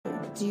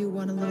Do you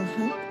want a little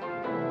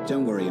help?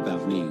 Don't worry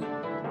about me.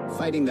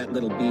 Fighting that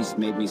little beast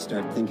made me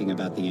start thinking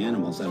about the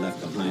animals I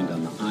left behind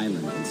on the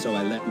island, and so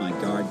I let my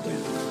guard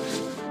down.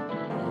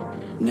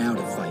 Now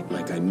to fight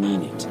like I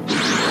mean it.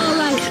 All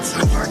right. It's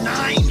over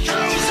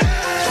 9,000!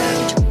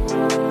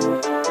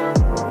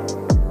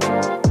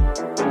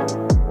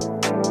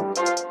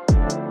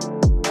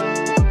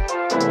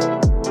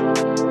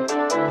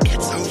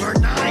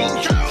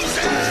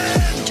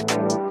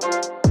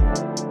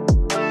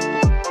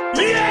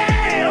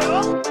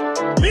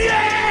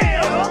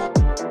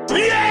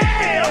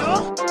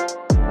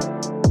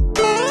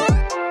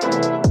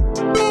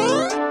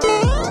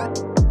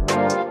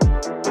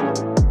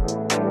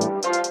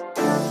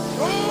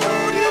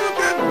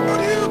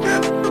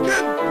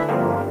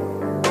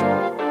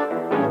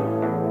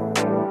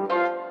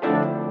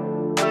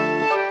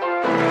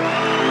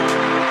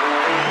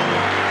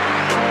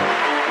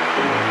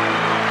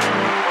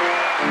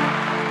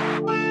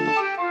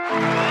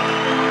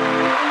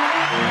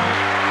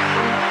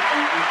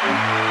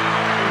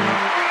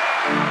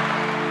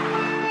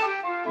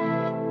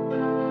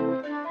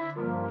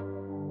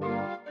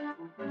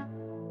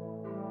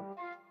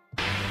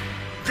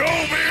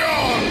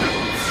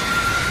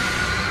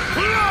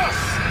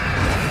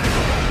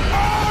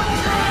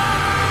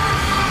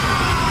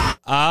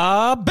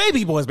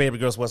 Baby boys, baby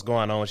girls, what's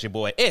going on? It's your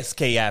boy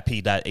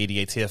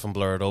SKIP.88 here from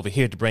Blurred over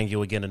here to bring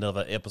you again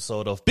another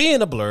episode of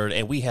Being a Blurred,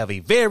 and we have a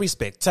very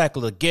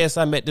spectacular guest.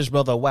 I met this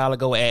brother a while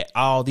ago at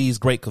all these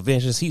great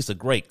conventions. He's a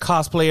great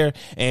cosplayer,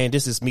 and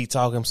this is me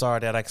talking. I'm sorry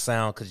that I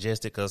sound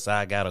congested because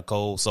I got a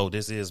cold, so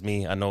this is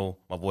me. I know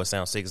my voice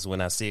sounds sick when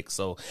I'm sick,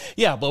 so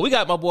yeah, but we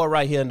got my boy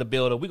right here in the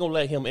building. We're going to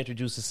let him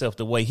introduce himself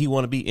the way he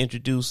want to be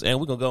introduced, and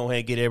we're going to go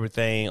ahead and get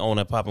everything on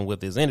and popping with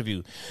this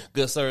interview.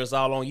 Good sir, it's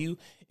all on you.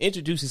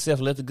 Introduce yourself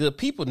and let the good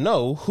people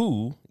know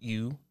who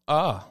you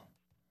are.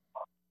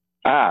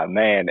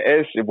 Man,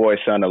 it's your boy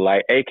Son of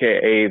Light,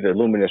 a.k.a. the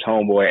Luminous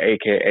Homeboy,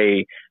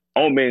 a.k.a.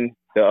 Omen,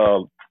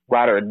 the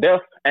Rider of Death,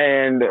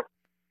 and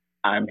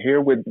I'm here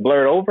with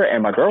Blurred Over,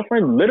 and my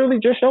girlfriend literally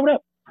just showed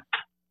up.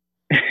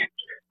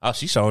 Oh,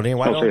 she showed in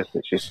right on.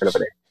 Seriously, she's over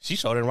there. She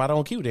showed in right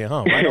on cue then,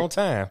 huh? Right on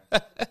time.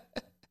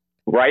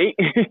 Right?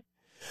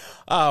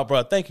 Oh,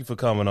 bro, thank you for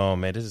coming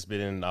on, man. This has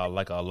been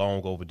like a long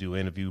overdue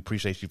interview.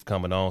 Appreciate you for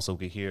coming on so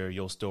we could hear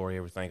your story,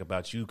 everything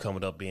about you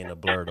coming up being a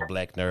Blurred, a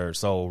black nerd.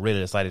 So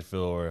really excited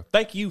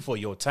thank you for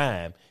your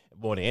time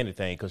more than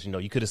anything, because, you know,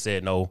 you could have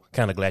said no.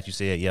 Kind of glad you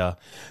said yeah.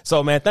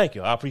 So, man, thank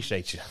you. I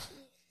appreciate you.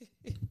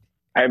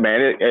 Hey,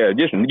 man,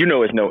 just, you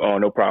know, it's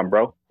no problem,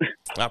 bro.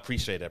 I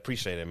appreciate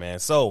it, man.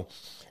 So,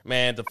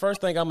 man, the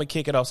first thing I'm going to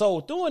kick it off. So,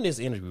 during this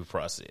interview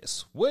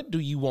process, what do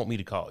you want me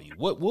to call you?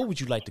 What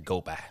would you like to go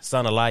by?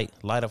 Son of Light?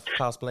 Light of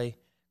cosplay?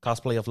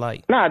 Cosplay of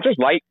Light? Nah, just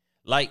Light.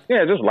 Light?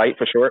 Yeah, just Light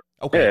for short.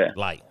 Okay, yeah.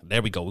 Light.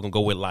 There we go. We're going to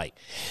go with Light.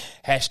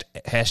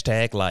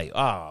 Hashtag Light.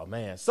 Oh,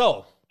 man.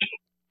 So,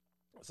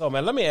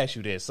 man, let me ask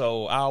you this.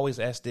 So, I always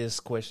ask this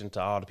question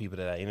to all the people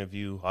that I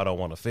interview. I don't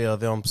want to fail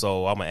them,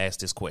 so I'm going to ask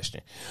this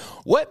question.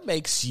 What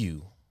makes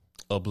you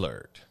a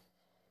Blurred?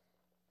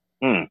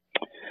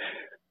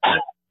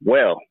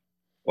 Well,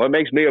 what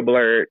makes me a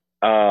Blurred?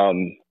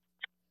 Let's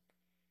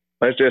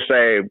just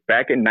say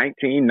back in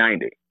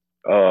 1990,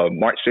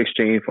 March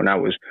 16th, when I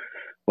was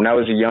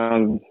a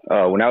young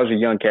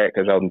cat,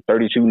 because I'm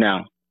 32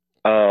 now.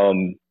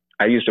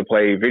 I used to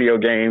play video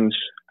games.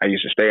 I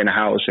used to stay in the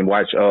house and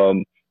watch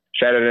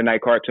Saturday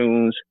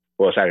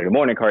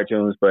morning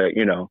cartoons, but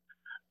you know,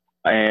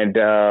 and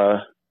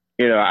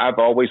you know, I've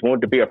always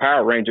wanted to be a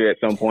Power Ranger at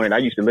some point. I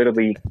used to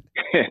literally,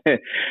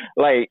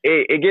 like,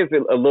 it gets a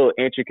little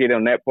intricate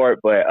on that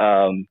part, but,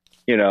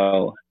 you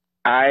know,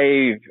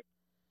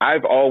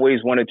 I've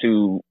always wanted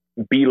to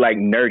be like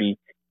nerdy,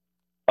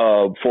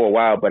 for a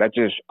while, but I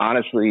just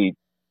honestly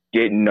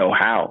didn't know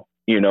how,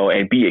 you know,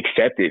 and be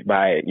accepted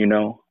by it, you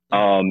know?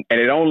 And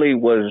it only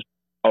was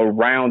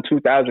around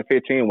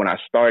 2015 when I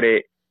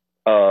started,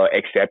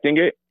 accepting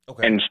it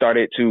and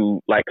started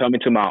to like come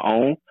into my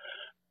own.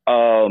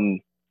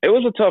 It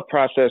was a tough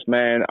process,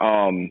 man.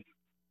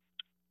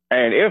 And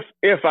if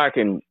I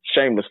can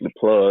shamelessly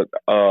plug,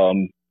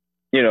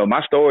 you know,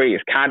 my story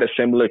is kind of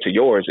similar to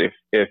yours.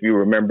 If you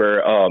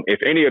remember,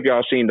 if any of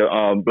y'all seen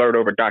the Blurred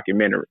Over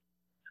documentary,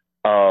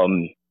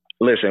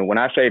 listen, when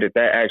I say that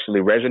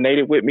actually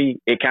resonated with me,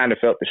 it kind of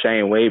felt the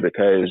same way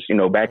because, you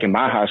know, back in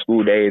my high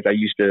school days, I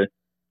used to,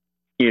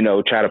 you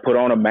know, try to put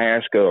on a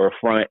mask or a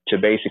front to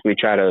basically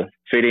try to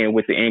fit in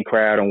with the in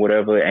crowd and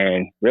whatever,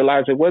 and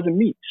realize it wasn't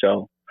me.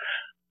 So,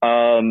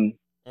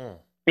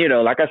 you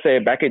know, like I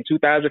said, back in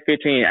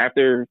 2015,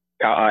 after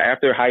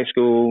high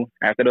school,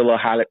 after the little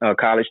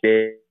college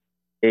days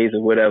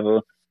or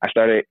whatever, I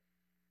started,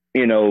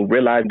 you know,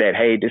 realizing that,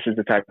 hey, this is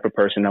the type of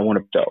person I want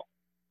to be. So,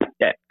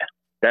 yeah,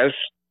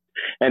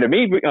 and to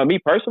me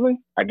personally,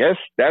 I guess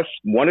that's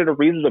one of the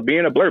reasons of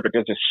being a Blurred,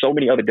 because there's so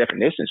many other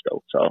definitions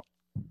though. So.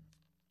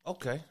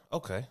 Okay.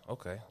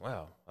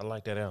 Wow, I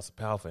like that answer.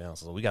 Powerful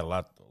answer. So we got a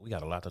lot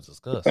to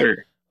discuss.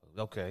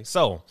 Okay,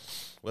 so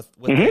with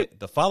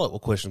the follow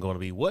up question going to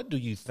be, what do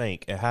you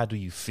think and how do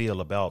you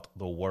feel about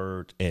the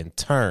word and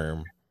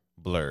term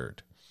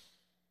blurred?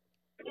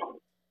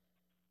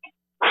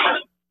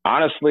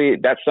 Honestly,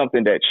 that's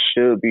something that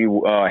should be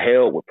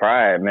held with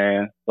pride,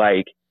 man.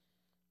 Like,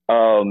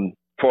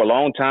 for a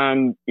long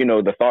time,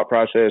 the thought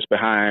process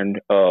behind,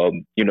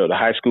 the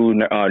high school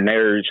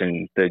nerds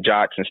and the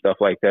jocks and stuff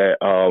like that,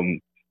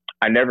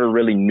 I never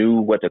really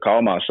knew what to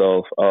call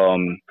myself,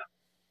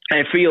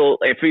 and feel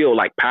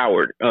like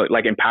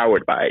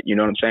empowered by it. You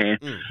know what I'm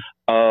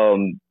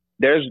saying?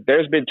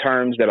 There's been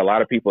terms that a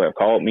lot of people have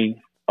called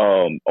me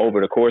over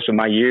the course of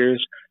my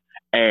years,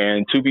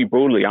 and to be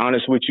brutally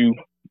honest with you,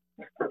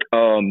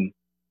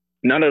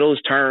 none of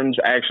those terms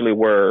actually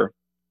were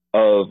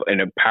of an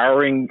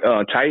empowering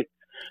type.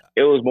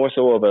 It was more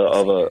so of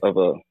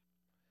a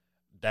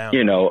down,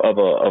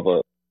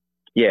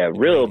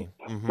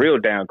 real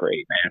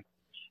downgrade, man.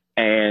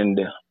 And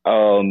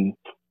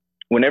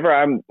whenever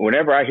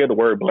I hear the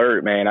word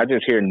blurred, man, I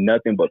just hear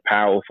nothing but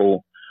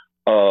powerful,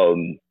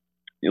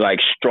 like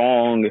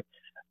strong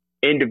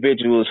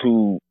individuals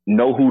who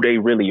know who they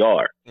really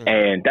are.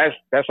 And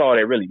that's all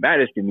that really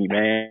matters to me,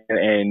 man.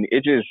 And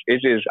it's just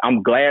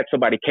I'm glad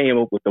somebody came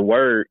up with the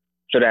word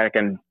so that I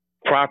can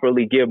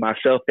properly give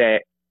myself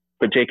that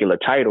particular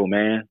title,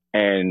 man.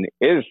 And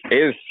it's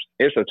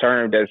a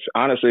term that's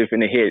honestly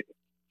finna hit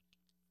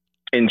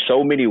in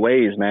so many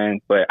ways, man.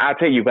 But I'll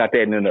tell you about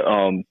that in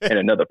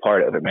another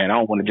part of it, man. I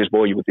don't want to just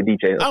bore you with the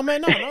details. Oh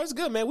man, no, it's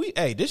good, man.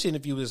 This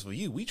interview is for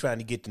you. We trying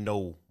to get to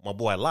know my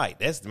boy Light.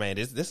 That's man.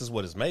 This is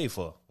what it's made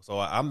for. So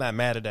I'm not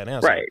mad at that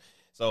answer. Right.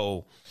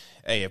 So,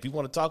 hey, if you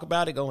want to talk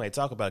about it, go ahead,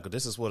 talk about it. Because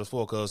this is what it's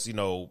for. Because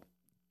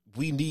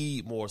we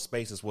need more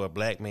spaces where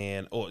black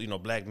men or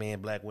black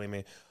men, black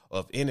women,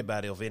 of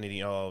anybody of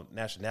any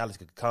nationality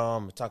could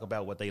come and talk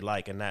about what they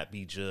like and not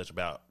be judged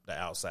about the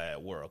outside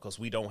world. Because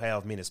we don't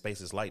have many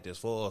spaces like this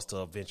for us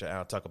to venture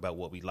out and talk about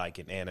what we like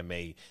in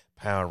anime,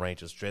 Power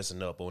Rangers,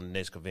 dressing up on the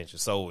next convention.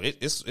 So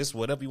it's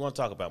whatever you want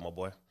to talk about, my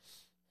boy.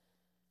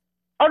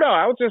 Oh no,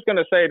 I was just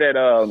gonna say that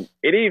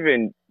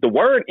the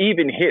word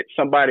even hit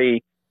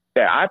somebody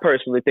that I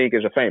personally think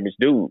is a famous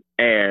dude,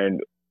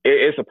 and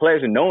it's a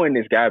pleasure knowing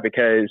this guy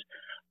because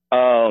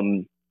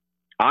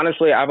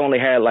honestly, I've only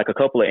had like a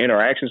couple of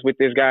interactions with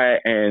this guy,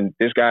 and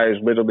this guy is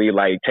literally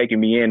like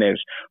taking me in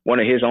as one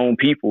of his own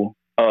people.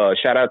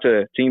 Shout out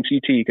to Team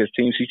CT because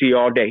Team CT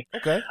all day.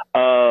 Okay.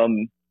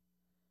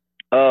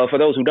 For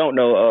those who don't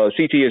know,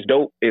 CT is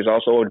dope. Is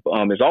also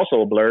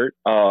a blurred,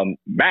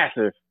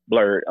 massive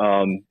blurred.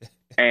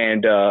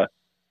 And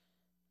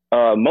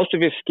most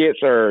of his skits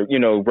are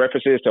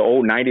references to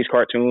old '90s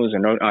cartoons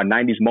and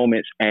 '90s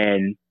moments,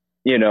 and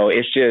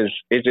it's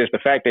just the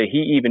fact that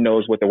he even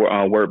knows what the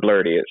word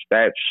blurred is.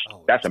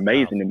 That's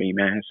amazing to me,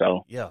 man.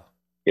 So yeah.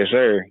 Yes,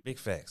 sir. Big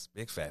facts.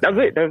 That's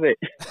it.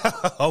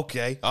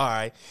 Okay. All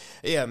right.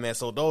 Yeah, man.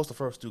 So those the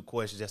first two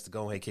questions just to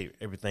go ahead and kick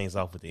everything's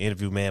off with the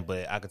interview, man.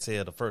 But I could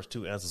tell the first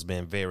two answers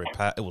been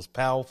it was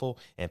powerful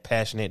and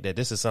passionate, that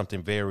this is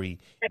something very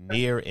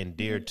near and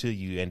dear to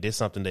you. And this is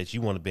something that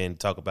you want to be and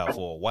talk about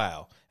for a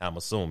while, I'm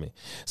assuming.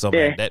 So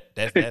man,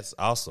 that's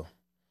awesome.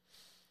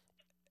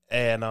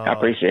 And I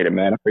appreciate it,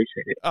 man. I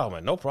appreciate it. Oh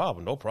man, no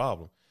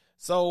problem.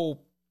 So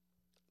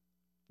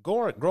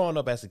growing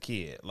up as a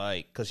kid,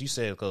 like, because you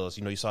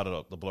you saw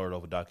the Blurred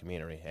Over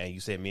documentary, and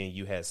you said me and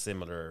you had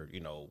similar,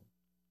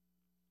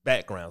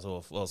 backgrounds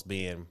of us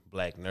being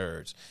black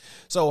nerds.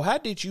 So how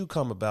did you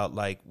come about?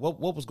 Like, what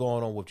was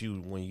going on with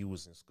you when you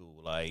was in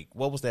school? Like,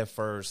 what was that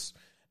first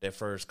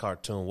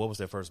cartoon? What was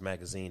that first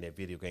magazine, that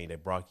video game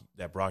that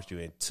brought you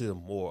into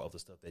more of the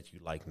stuff that you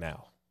like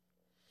now?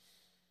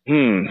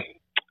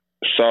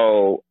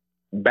 So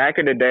back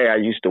in the day, I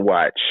used to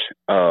watch,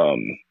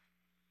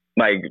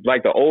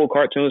 like the old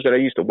cartoons that I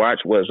used to watch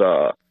was,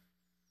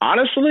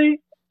 honestly,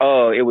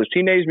 it was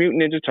Teenage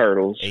Mutant Ninja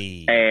Turtles.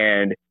 Hey.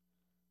 And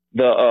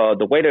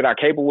the way that our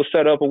cable was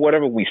set up or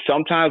whatever, we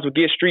sometimes would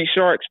get Street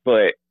Sharks,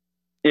 but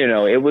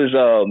it was,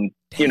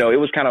 it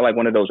was kind of like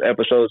one of those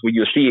episodes where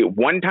you'll see it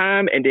one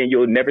time and then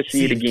you'll never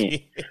see it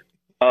again.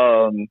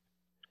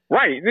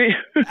 Right.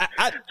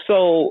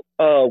 So,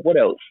 what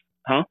else?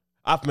 Huh?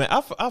 I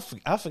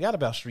forgot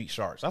about Street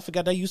Sharks. I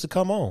forgot they used to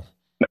come on.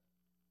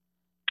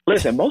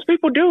 Listen, most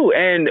people do.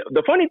 And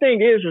the funny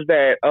thing is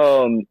that,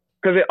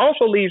 because it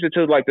also leads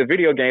into like the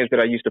video games that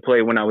I used to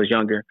play when I was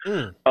younger.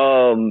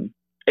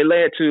 It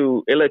led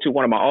to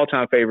one of my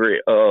all-time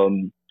favorite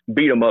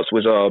beat 'em ups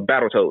was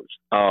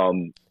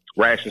Battletoads.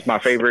 Rash is my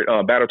favorite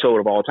Battletoad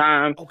of all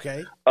time.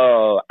 Okay.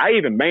 I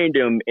even mained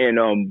him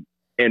in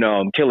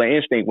Killer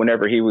Instinct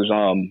whenever he was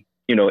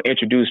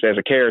introduced as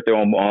a character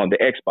on the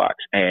Xbox,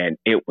 and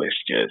it was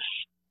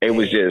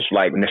just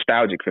like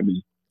nostalgic for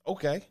me.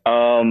 Okay.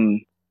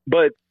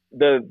 But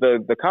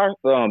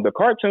the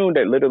cartoon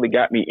that literally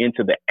got me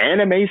into the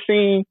anime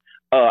scene,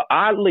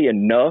 oddly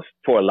enough,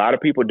 for a lot of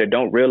people that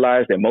don't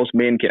realize that most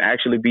men can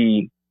actually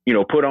be,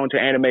 put onto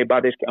anime by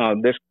this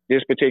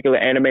particular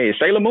anime, is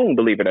Sailor Moon,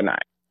 believe it or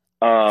not.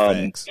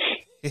 Thanks.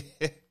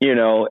 You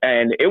know,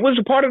 and it was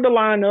a part of the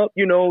lineup,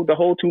 you know, the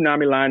whole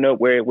Toonami lineup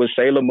where it was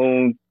Sailor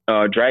Moon,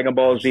 Dragon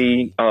Ball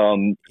Z,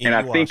 and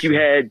I think you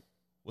had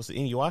was it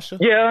Inuyasha?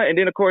 Yeah, and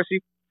then of course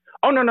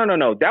oh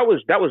no. That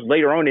was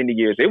later on in the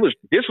years.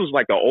 This was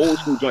like the old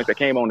school joints that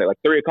came on at like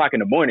 3:00 in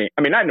the morning.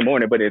 I mean, not in the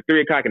morning, but at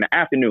 3:00 in the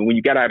afternoon when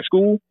you got out of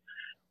school.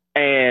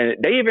 And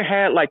they even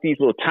had like these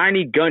little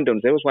tiny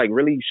Gundams. It was like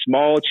really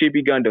small,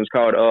 chibi Gundams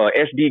called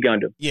SD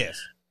Gundam.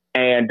 Yes.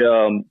 And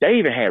they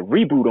even had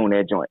Reboot on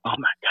that joint.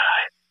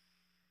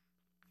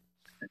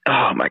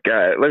 Oh my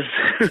god. Let's.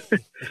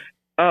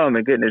 Oh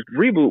my goodness,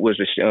 Reboot was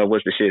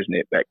the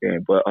shiznit back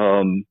then. But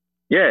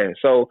yeah.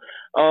 So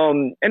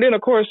and then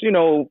of course, you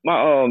know,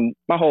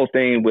 my whole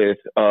thing with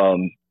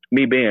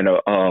me being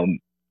a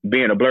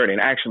blurred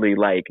and actually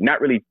like not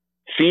really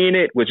seeing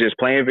it was just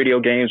playing video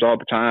games all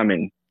the time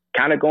and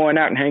kind of going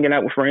out and hanging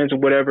out with friends or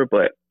whatever.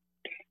 But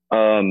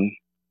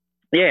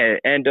yeah.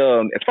 And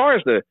as far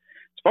as the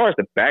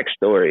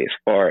backstory, as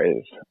far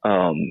as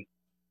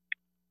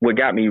what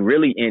got me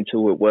really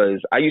into it was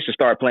I used to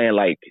start playing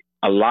like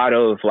a lot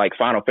of like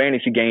Final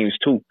Fantasy games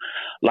too.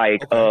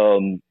 Like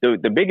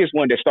the biggest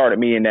one that started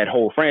me in that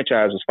whole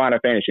franchise was Final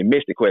Fantasy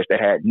Mystic Quest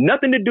that had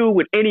nothing to do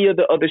with any of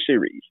the other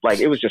series. Like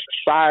it was just a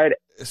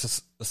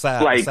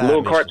side like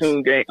little missions.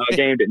 Cartoon game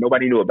that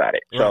nobody knew about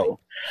it. Right.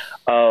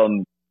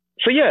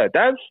 So yeah,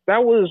 that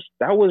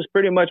was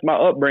pretty much my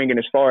upbringing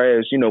as far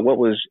as, you know, what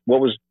was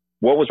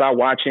I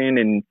watching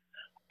and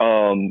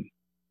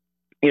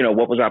you know,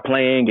 what was I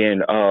playing?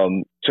 And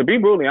to be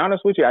brutally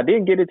honest with you, I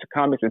didn't get into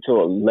comics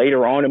until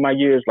later on in my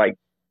years, like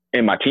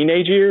in my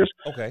teenage years.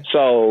 Okay.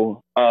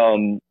 So,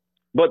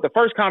 but the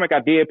first comic I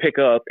did pick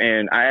up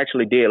and I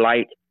actually did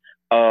like,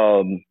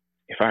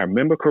 if I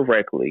remember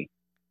correctly,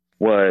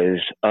 was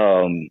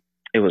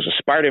it was a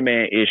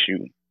Spider-Man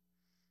issue.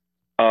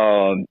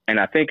 And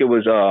I think it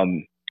was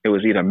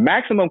either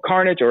Maximum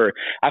Carnage or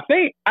I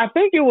think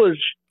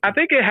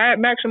it had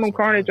Maximum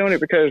Carnage on it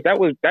because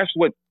that's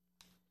what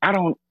I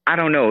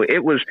don't know.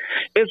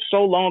 It's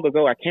so long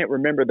ago I can't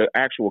remember the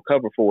actual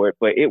cover for it,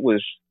 but it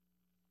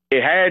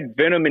had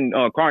Venom and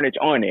Carnage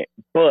on it,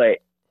 but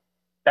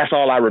that's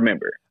all I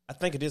remember. I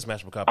think it is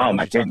Maximum Carnage. Oh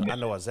my goodness. I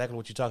know exactly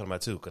what you're talking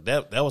about too, because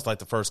that was like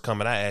the first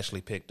comic I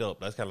actually picked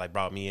up. That's kind of like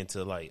brought me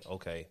into like,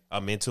 okay,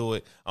 I'm into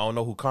it. I don't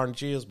know who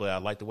Carnage is, but I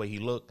like the way he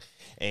looked,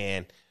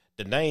 and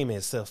the name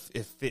itself,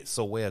 it fits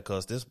so well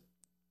because this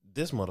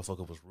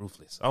motherfucker was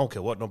ruthless. I don't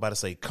care what nobody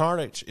say.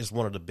 Carnage is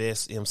one of the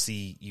best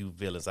MCU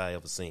villains I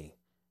ever seen.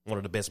 One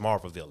of the best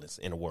Marvel villains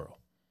in the world.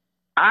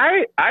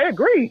 I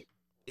agree.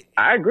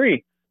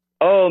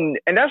 And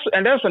that's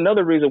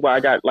another reason why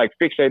I got like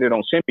fixated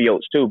on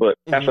symbiotes too. But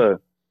that's a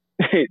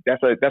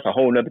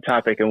whole nother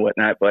topic and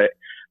whatnot. But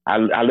I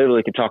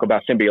literally could talk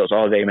about symbiotes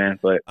all day, man.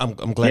 But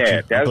I'm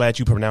glad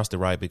you pronounced it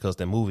right because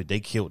the movie they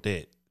killed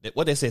that.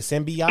 What they said,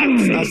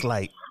 symbiotes. I was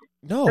like,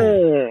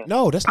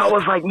 no, that's not. I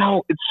was like,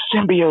 no, it's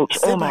symbiotes.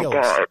 Oh my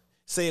god.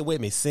 Say it with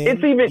me. It's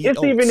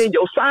even in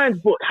your science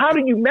book. How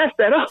do you mess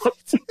that up?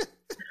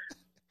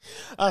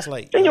 I was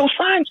like, in your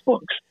science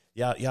books.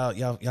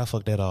 Y'all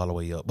fucked that all the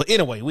way up. But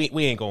anyway,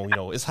 we ain't going, you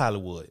know, it's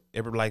Hollywood.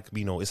 Everybody like,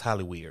 you know, it's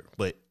Hollyweird.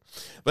 But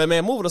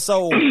man, moving to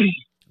soul.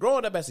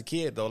 Growing up as a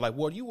kid though, like,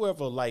 were you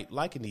ever like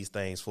liking these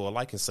things for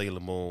liking Sailor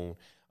Moon,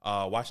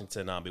 watching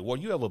Toonami? Were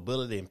you ever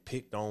bullied and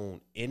picked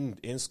on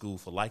in school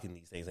for liking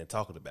these things and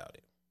talking about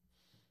it?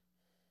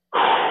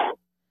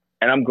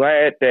 And I'm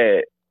glad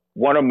that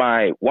one of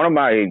my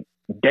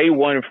day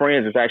one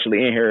friends is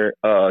actually in here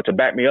to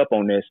back me up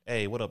on this.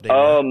 Hey, what up, day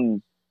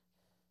one?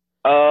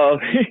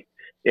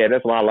 Yeah,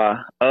 that's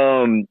Lala.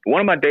 One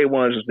of my day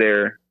ones was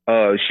there.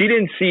 She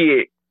didn't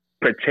see it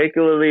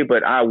particularly,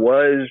 but I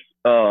was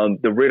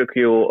the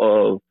ridicule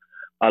of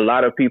a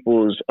lot of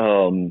people's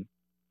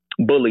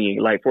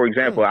bullying. Like, for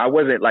example, I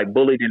wasn't like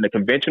bullied in the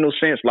conventional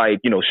sense, like,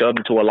 you know, shoved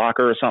into a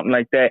locker or something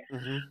like that.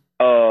 Mm-hmm.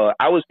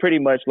 I was pretty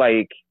much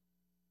like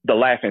the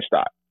laughing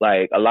stock.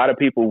 Like, a lot of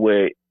people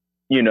would,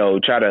 you know,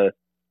 try to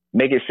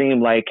make it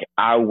seem like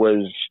I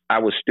was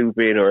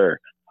stupid or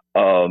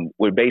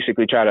would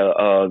basically try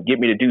to get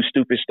me to do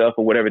stupid stuff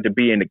or whatever to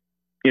be in the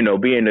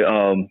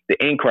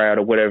in crowd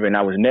or whatever, and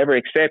I was never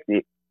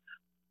accepted.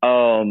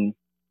 And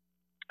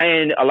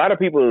a lot of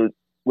people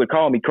would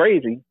call me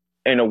crazy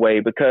in a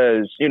way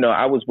because, you know,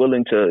 I was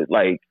willing to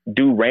like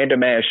do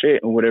random ass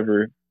shit or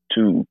whatever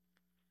to,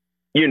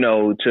 you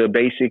know, to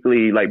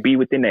basically like be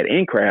within that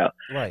in crowd.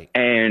 Right.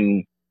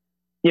 And,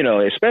 you know,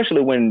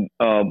 especially when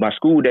my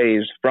school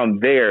days from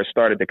there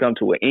started to come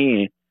to an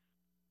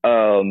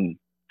end,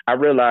 I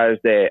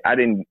realized that I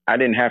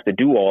didn't have to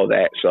do all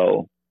that.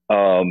 So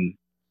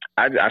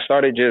I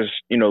started just,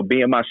 you know,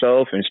 being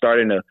myself and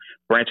starting to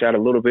branch out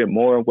a little bit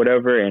more or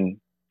whatever. And,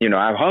 you know,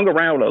 I've hung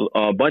around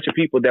a bunch of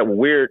people that were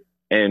weird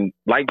and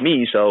like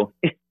me. So,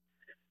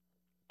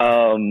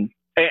 and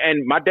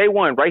my day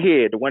one right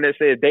here, the one that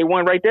says day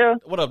one right there.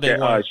 What up, day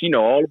one? She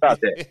know all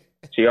about that.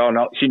 She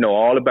know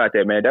all about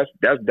that, man.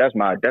 That's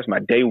my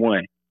day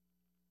one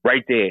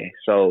right there.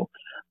 So,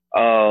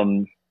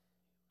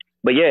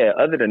 but yeah,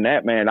 other than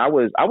that, man, I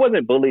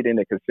wasn't bullied in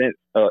the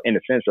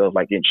sense of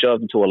like getting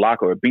shoved into a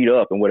locker or beat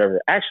up and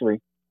whatever. Actually,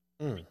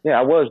 yeah,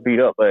 I was beat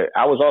up, but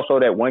I was also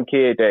that one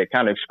kid that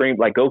kind of screamed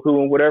like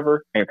Goku and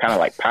whatever, and kind of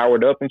like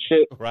powered up and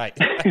shit. Right.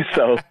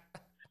 So,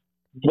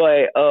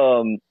 but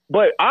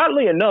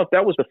oddly enough,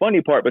 that was the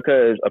funny part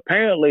because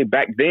apparently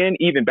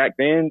even back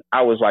then,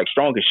 I was like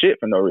strong as shit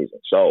for no reason.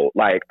 So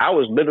like I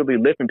was literally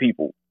lifting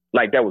people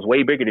like that was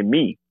way bigger than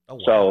me. Oh,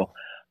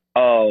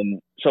 wow.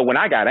 So when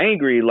I got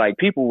angry, like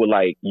people were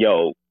like,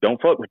 "Yo,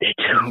 don't fuck with that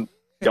dude.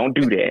 Don't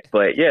do that."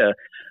 But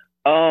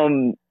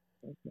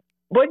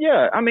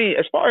yeah, I mean,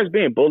 as far as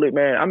being bullied,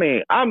 man, I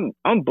mean, I'm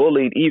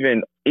bullied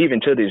even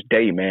to this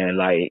day, man.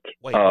 Like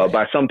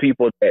by some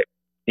people that,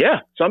 yeah,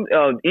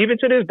 even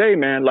to this day,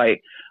 man.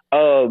 Like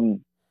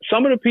some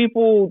of the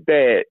people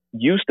that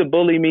used to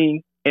bully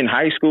me in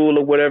high school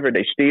or whatever,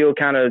 they still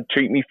kind of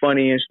treat me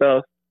funny and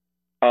stuff.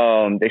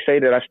 They say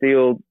that I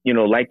still,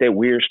 like that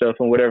weird stuff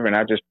and whatever, and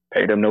I just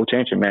pay them no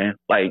attention, man.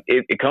 Like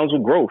it comes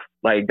with growth.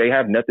 Like they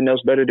have nothing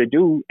else better to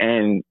do,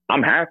 and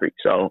I'm happy.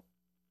 So,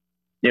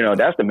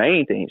 that's the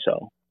main thing.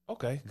 So,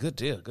 okay, good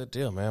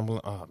deal, man.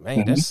 Well,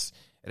 man, that's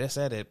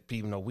sad that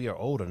people we are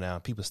older now.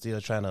 People still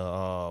trying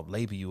to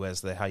label you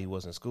as how you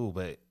was in school,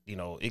 but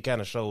it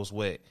kind of shows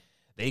what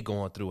they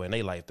going through in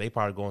their life. They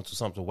probably going through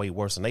something way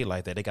worse in their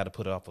life that they got to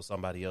put it off for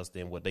somebody else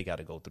than what they got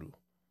to go through.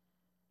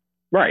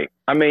 Right.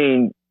 I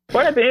mean.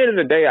 But at the end of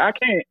the day, I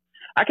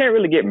can't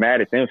really get mad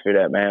at them for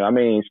that, man. I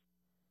mean,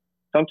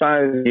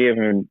 sometimes give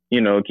and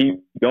keep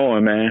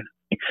going, man.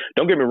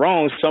 Don't get me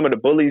wrong. Some of the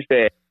bullies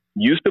that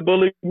used to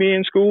bully me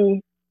in school,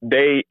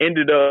 they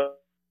ended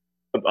up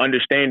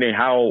understanding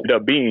how it ended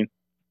up being.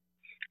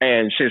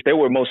 And since they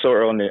were most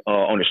sort of on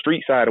the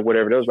street side or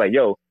whatever, they was like,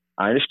 "Yo,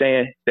 I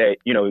understand that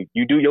you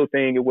do your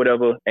thing or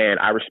whatever, and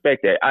I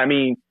respect that." I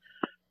mean,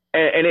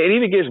 and it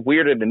even gets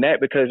weirder than that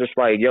because it's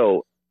like,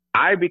 yo,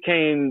 I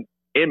became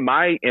in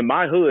my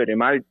hood, in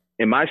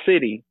my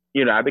city,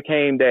 I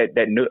became that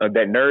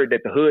nerd that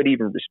the hood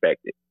even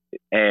respected.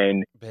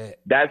 And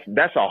that's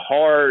a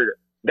hard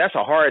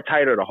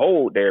title to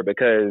hold there,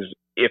 because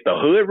if the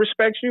hood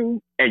respects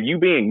you and you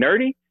being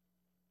nerdy,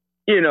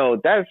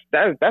 that's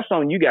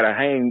something you gotta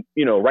hang,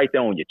 right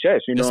there on your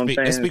chest. You know what I'm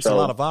saying? It speaks a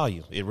lot of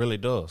value. It really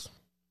does.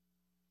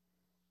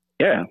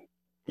 Yeah.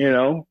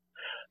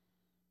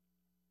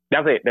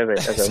 That's it. I'm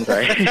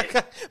sorry.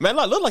 Man,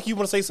 look like you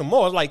want to say some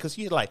more. Like, because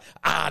you're like,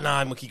 I'm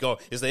going to keep going.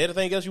 Is there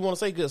anything else you want to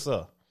say, good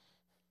sir?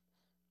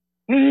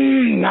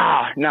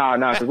 Nah,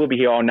 because we'll be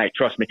here all night.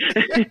 Trust me.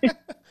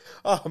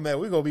 Oh, man,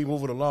 we're going to be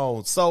moving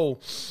along. So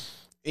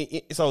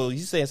you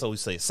say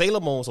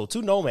Sailor Moon. So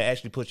Two Nomad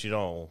actually put you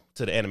on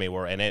to the anime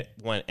world, and that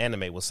one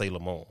anime was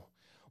Sailor Moon.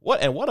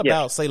 What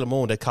about Sailor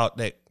Moon that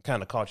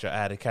kind of caught your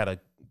eye, that kind of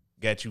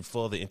got you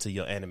further into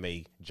your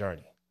anime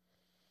journey?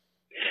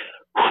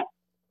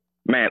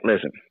 Man,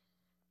 listen.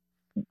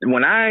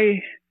 When I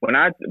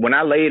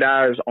laid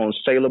eyes on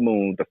Sailor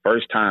Moon the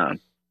first time,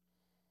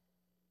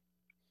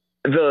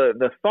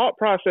 the thought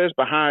process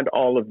behind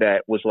all of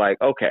that was like,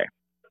 okay,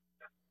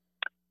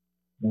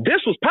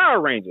 this was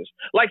Power Rangers.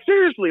 Like,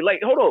 seriously,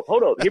 like,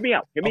 hold up, hear me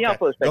out Okay.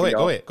 for a second.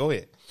 Go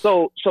ahead.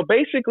 So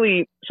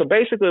basically,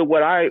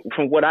 what I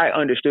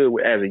understood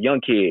as a young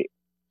kid,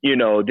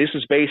 this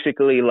is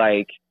basically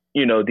like,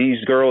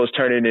 these girls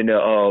turning into,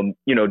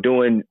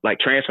 doing like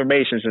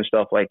transformations and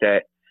stuff like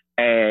that.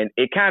 And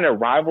it kind of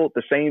rivaled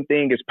the same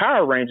thing as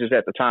Power Rangers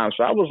at the time.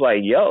 So I was like,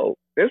 yo,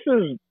 this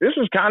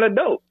is kind of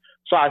dope.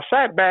 So I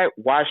sat back,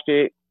 watched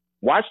it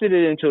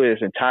into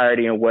its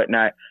entirety and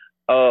whatnot.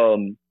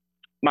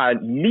 My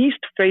least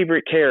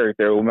favorite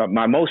character,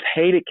 my most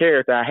hated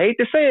character, I hate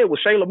to say it,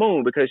 was Sailor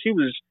Moon, because she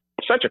was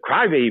such a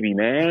crybaby,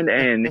 man.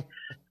 And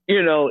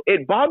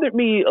it bothered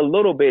me a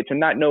little bit to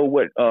not know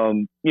what,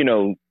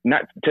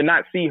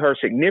 not see her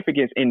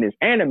significance in this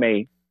anime.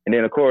 And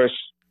then, of course,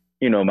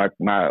 my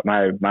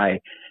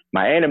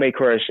anime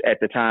crush at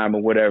the time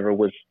or whatever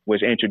was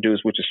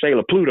introduced, which is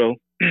Sailor Pluto.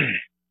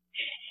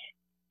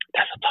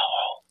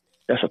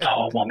 That's a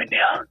tall woman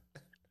there.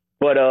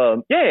 But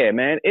yeah,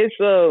 man, it's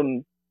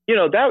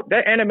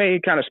that anime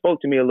kind of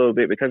spoke to me a little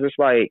bit, because it's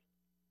like,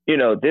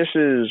 this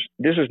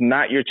is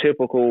not your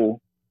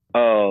typical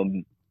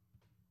run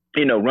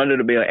of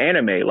the mill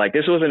anime. Like,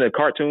 this wasn't a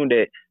cartoon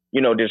that,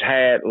 just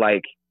had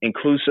like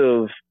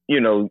inclusive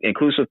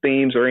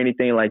themes or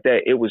anything like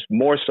that. It was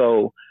more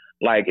so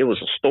like it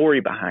was a story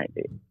behind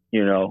it,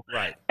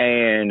 Right.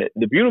 And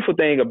the beautiful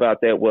thing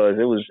about that was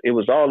it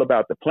was all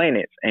about the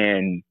planets,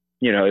 and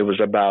it was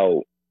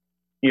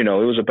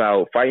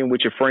about fighting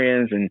with your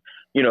friends, and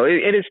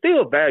it is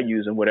still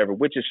values and whatever,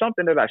 which is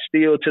something that I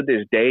still to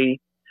this day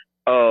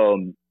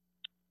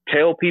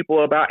tell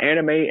people about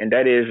anime, and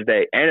that is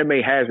that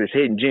anime has its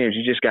hidden gems.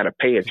 You just got to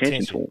pay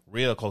attention to them.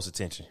 Real close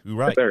attention. You're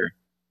right.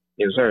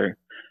 Yes, sir.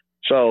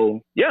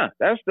 So yeah,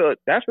 that's the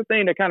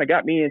thing that kind of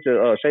got me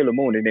into Sailor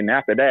Moon. And then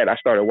after that, I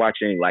started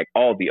watching like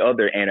all the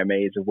other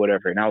animes or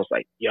whatever, and I was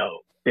like, yo,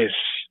 this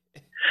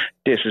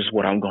is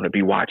what I'm going to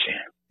be watching,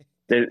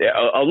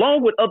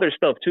 along with other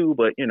stuff too.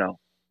 But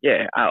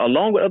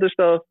along with other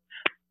stuff,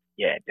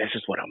 yeah, this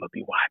is what I'm gonna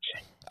be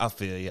watching. I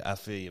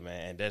feel you,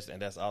 man.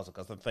 And that's awesome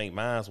because I think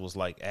mine was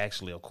like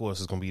actually, of course,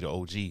 it's gonna be the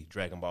OG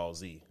Dragon Ball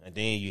Z, and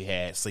then you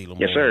had Sailor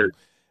Moon. Yes, sir.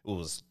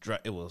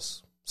 It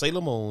was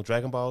Sailor Moon,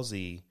 Dragon Ball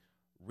Z,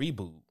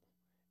 Reboot.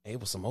 And it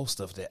was some more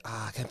stuff that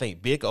I can't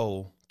think. Big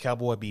O,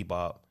 Cowboy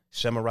Bebop,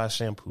 Samurai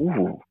Shampoo.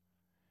 Ooh.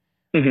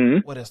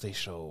 Mm-hmm. What else they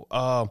showed?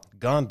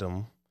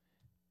 Gundam,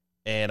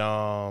 and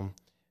of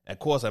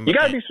course, You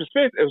gotta be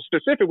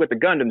specific with the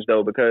Gundams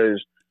though,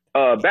 because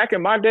back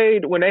in my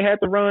day when they had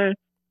to run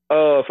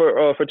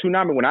for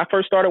Toonami, when I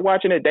first started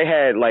watching it, they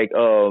had like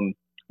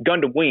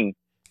Gundam Wing,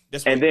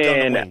 and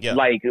then Wing, yeah.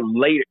 like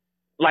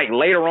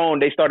later on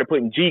they started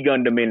putting G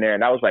Gundam in there,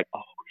 and I was like,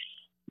 oh.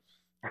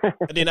 And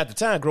then at the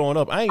time growing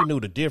up, I ain't knew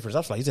the difference. I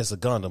was like, it's just a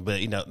Gundam, but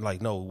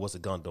like, no, what's a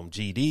Gundam?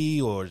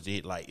 GD or is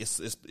it like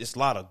it's a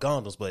lot of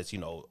Gundams, but it's,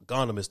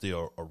 Gundam is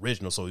the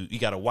original, so you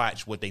got to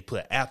watch what they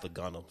put after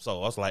Gundam.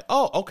 So I was like,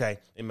 oh, okay,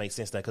 it makes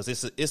sense now because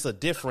it's a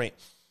different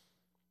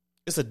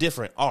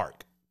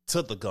arc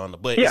to the Gundam,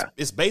 but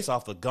it's based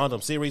off the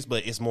Gundam series,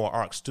 but it's more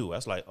arcs too. I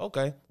was like,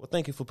 okay, well,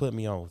 thank you for putting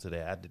me on to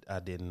that. I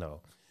didn't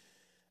know.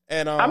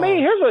 And I mean,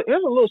 here's a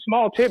little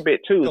small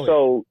tidbit too.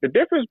 So the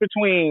difference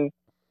between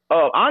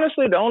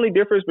honestly, the only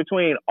difference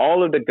between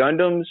all of the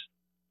Gundams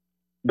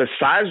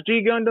besides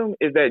G Gundam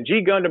is that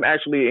G Gundam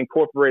actually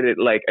incorporated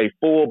like a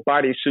full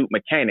bodysuit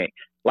mechanic.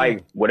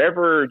 Like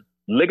whatever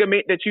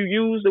ligament that you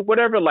use or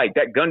whatever, like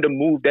that Gundam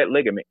moved that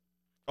ligament.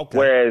 Okay.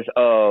 Whereas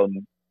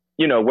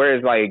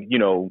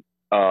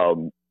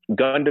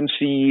Gundam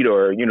Seed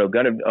or,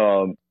 Gundam,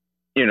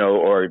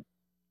 or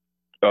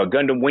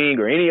Gundam Wing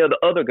or any of the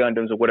other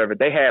Gundams or whatever,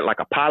 they had like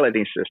a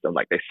piloting system.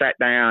 Like they sat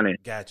down and,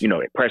 gotcha.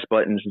 They press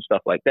buttons and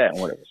stuff like that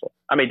and whatever. So,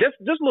 I mean, just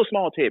a little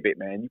small tidbit,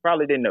 man. You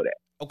probably didn't know that.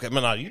 Okay,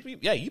 man, no,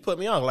 you put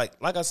me on. Like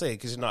I said,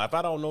 because, if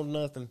I don't know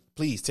nothing,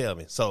 please tell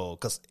me. So,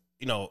 because,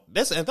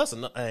 here's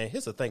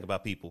the thing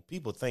about people.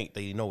 People think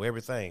they know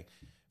everything.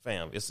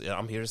 Fam,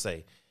 I'm here to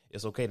say,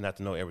 it's okay not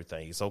to know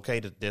everything. It's okay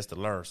to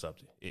learn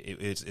something.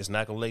 It's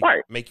not going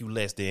to make you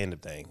less than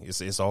anything.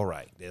 It's all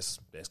right. Let's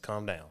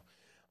calm down.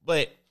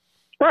 But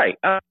right.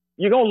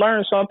 You're going to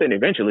learn something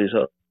eventually.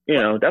 So,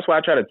 that's why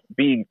I try to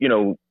be,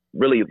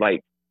 really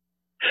like,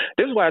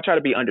 this is why I try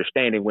to be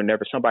understanding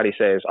whenever somebody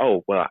says,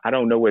 oh, well, I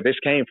don't know where this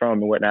came from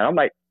and whatnot. I'm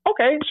like,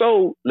 okay,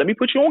 so let me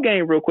put you on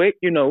game real quick,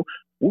 whoop,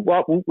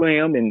 wop, whoop,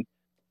 wham, and,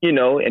 and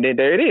then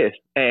there it is.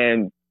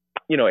 And,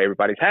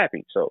 everybody's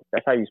happy. So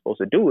that's how you're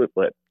supposed to do it.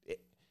 But,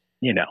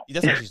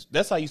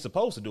 That's how you're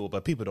supposed to do it,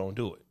 but people don't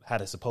do it how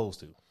they're supposed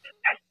to.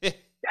 That's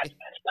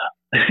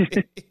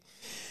messed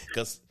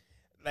up.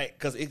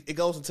 Because it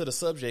goes into the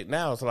subject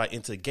now. It's like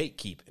into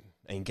gatekeeping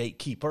and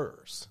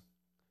gatekeepers.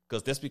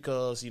 Because that's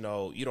because you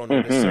don't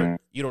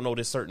know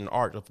this certain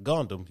art of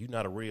Gundam. You're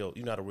not a real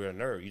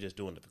nerd. You're just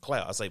doing it for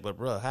clout. I say, but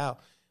bro, how?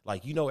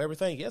 Like,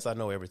 everything? Yes, I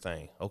know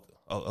everything.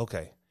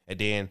 Okay. And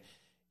then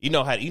you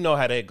know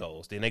how that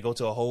goes. Then they go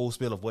to a whole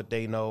spiel of what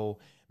they know,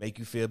 make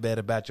you feel bad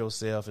about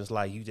yourself. It's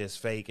like you just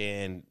fake.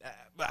 And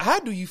how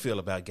do you feel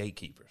about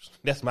gatekeepers?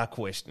 That's my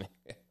question.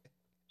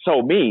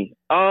 So me,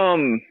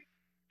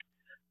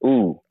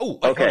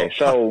 okay.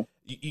 So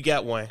you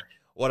got one.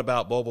 What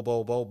about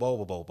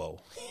Bobo?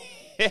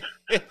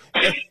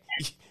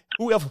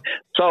 Whoever.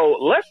 So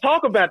let's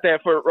talk about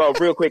that for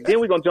real quick. Then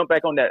we're gonna jump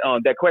back on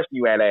that question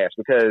you had asked,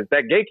 because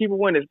that gatekeeper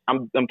one is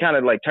I'm kind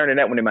of like turning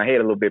that one in my head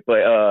a little bit.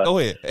 But go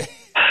ahead.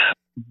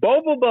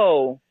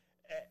 Bobo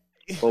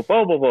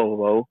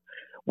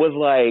was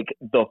like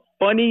the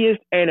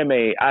funniest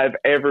anime I've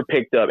ever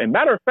picked up. And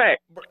matter of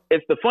fact,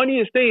 it's the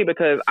funniest thing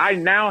because I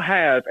now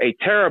have a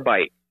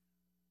terabyte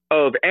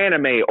of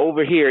anime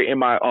over here in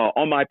my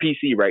on my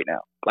PC right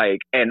now. Like,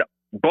 and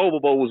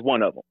Bobo was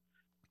one of them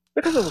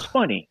because it was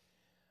funny.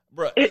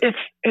 Bro, it's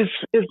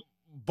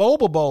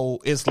Bobo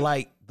is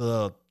like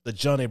the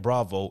Johnny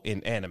Bravo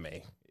in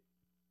anime.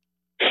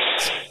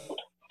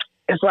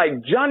 It's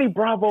like Johnny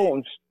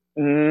Bravo.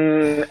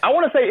 I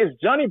want to say it's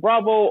Johnny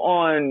Bravo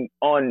on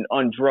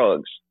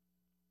drugs.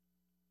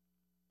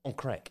 On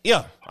crack.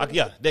 Yeah.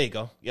 There you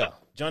go. Yeah.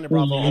 Johnny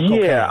Bravo on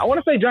cocaine. Yeah, I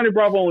want to say Johnny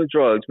Bravo on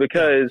drugs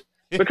because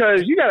you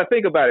got to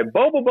think about it.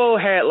 Bobo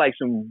had like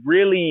some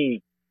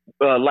really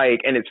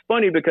and it's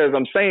funny because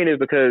I'm saying this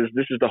because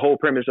this is the whole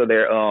premise of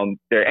their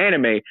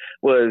anime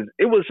was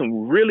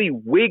some really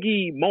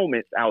wiggy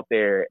moments out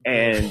there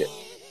and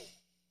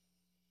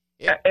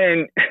yeah.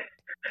 and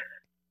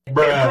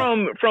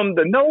from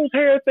the nose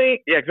hair thing,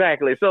 yeah,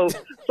 exactly. So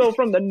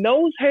from the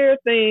nose hair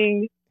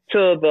thing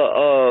to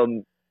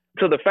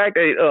the fact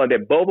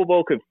that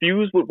Bobo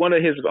confused with one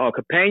of his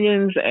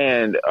companions,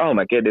 and oh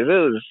my goodness,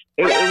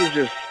 it was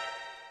just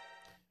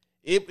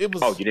it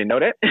was. Oh, you didn't know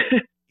that?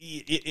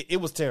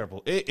 It was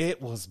terrible.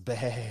 It was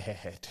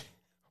bad,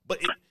 but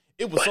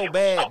it was so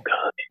bad. So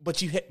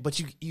good. But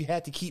you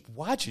had to keep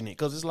watching it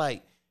because it's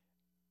like,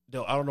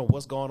 no, I don't know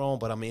what's going on,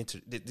 but I'm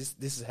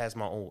this has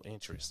my own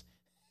interest.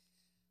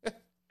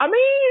 I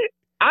mean,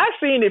 I've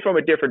seen it from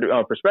a different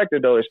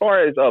perspective though. As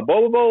far as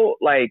Bobo,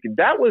 like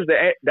that was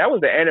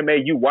the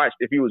anime you watched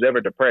if you was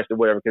ever depressed or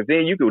whatever, because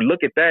then you could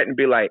look at that and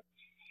be like,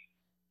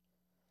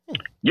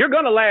 you're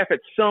gonna laugh at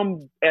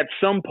some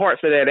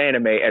parts of that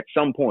anime at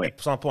some point.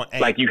 At some point,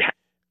 Like you.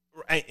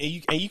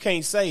 and you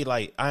can't say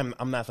like I'm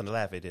not finna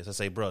laugh at this. I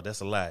say, bro,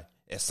 that's a lie.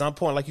 At some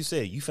point, like you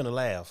said, you finna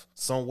laugh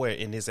somewhere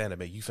in this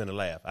anime. You finna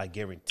laugh. I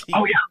guarantee.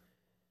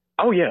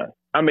 Oh yeah.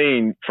 I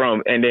mean,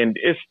 and then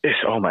it's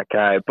oh my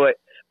god. But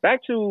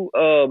back to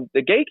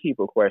the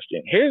gatekeeper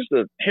question. Here's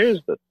the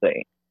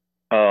thing.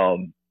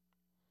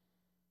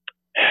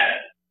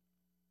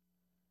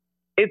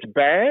 It's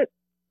bad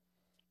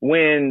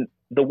when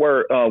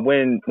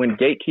when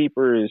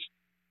gatekeepers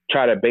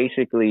try to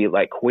basically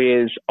like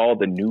quiz all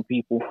the new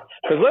people.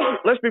 Because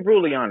let's be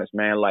brutally honest,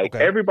 man. Like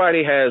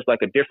everybody has like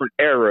a different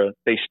era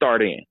they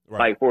start in.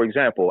 Right. Like for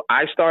example,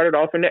 I started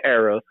off in the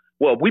era.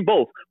 Well, we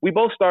both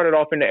started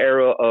off in the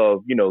era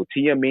of,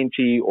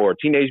 TMNT or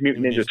Teenage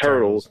Mutant Ninja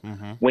Turtles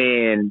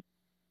when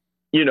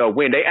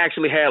they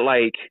actually had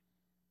like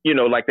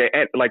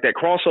that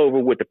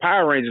crossover with the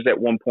Power Rangers at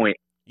one point.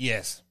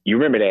 Yes. You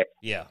remember that?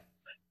 Yeah.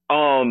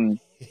 And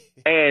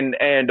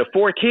the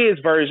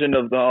 4Kids version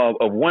of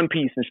One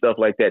Piece and stuff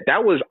like that.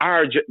 That was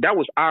our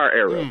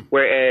era.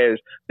 Whereas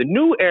the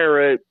new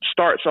era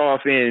starts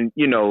off in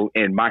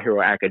My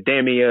Hero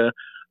Academia,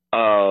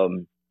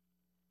 You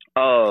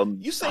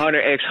say,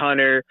 Hunter x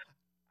Hunter.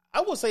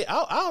 I would say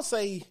I'll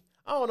say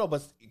I don't know,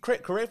 but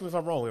correct me if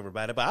I'm wrong,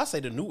 everybody. But I say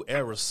the new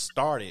era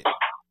started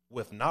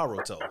with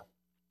Naruto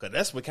because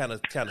that's what kind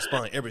of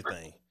spun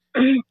everything.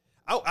 You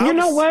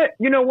know what?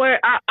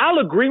 I'll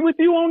agree with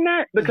you on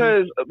that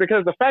because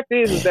the fact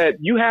is that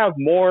you have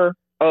more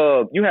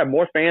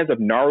fans of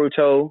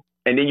Naruto,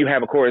 and then you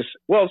have, of course.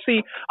 Well,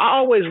 see, I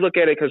always look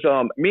at it because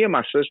me and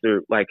my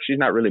sister, like, she's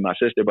not really my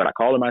sister, but I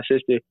call her my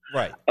sister.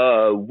 Right.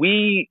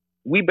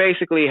 We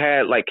basically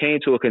came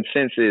to a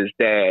consensus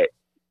that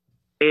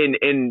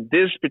in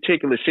this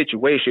particular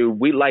situation,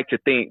 we like to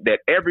think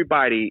that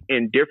everybody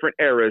in different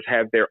eras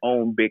have their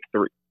own big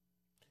three.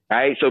 All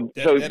right. So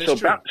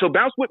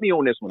bounce with me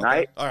on this one. Okay.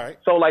 Right. All right.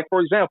 So like, for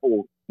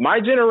example, my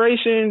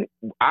generation,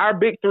 our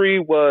big three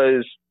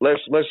was,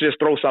 let's just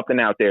throw something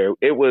out there.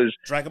 It was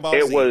Dragon Ball Z.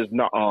 It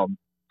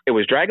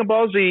was Dragon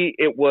Ball Z.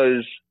 It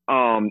was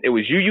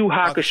Yu Yu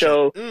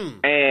Hakusho.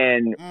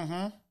 And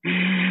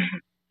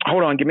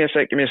hold on, give me a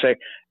sec.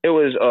 It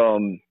was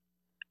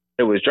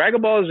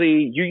Dragon Ball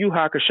Z, Yu Yu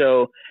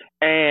Hakusho,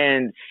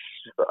 and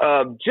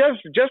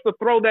just to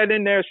throw that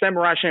in there,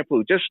 Samurai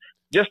Champloo.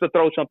 Just to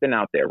throw something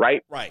out there,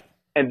 right? Right.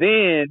 And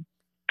then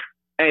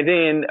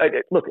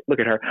look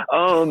at her.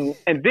 And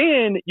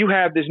then you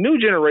have this new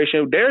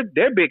generation. Their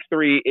big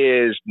three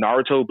is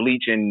Naruto,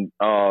 Bleach, and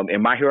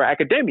My Hero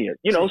Academia.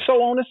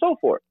 So on and so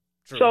forth.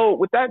 True. So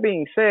with that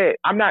being said,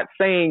 I'm not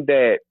saying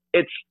that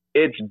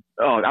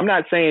I'm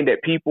not saying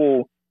that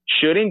people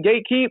shouldn't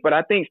gatekeep, but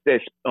I think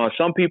that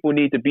some people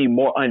need to be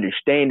more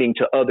understanding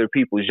to other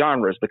people's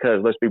genres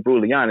because let's be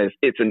brutally honest,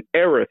 it's an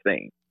era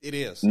thing. It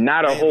is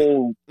not a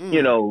whole,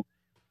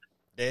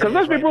 Because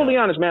let's be brutally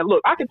honest, man.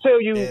 Look, I can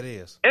tell you,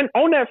 and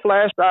on that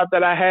flash drive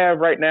that I have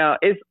right now,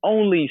 it's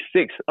only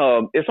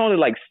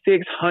like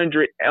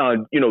 600,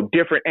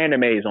 different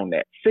animes on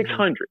that.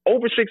 600,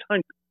 over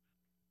 600.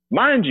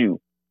 Mind you,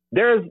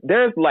 there's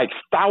like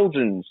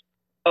thousands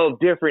of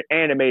different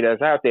anime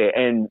that's out there,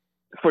 and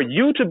for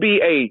you to be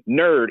a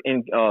nerd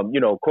in,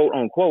 quote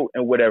unquote,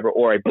 and whatever,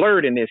 or a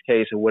blurred in this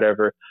case or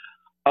whatever,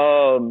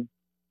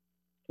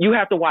 you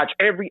have to watch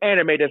every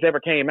anime that's ever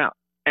came out,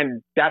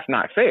 and that's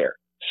not fair.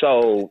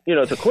 So,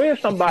 to quiz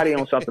somebody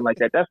on something like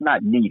that, that's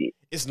not needed.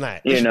 It's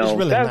not. It's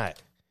really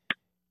not.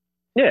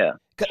 Yeah.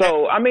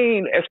 So, I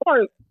mean, as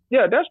far as,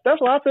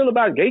 that's what I feel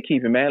about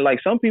gatekeeping, man.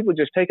 Like, some people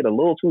just take it a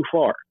little too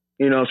far.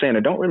 You know what I'm saying?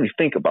 They don't really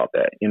think about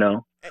that,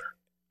 And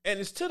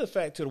it's to the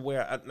fact to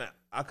where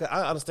I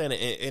understand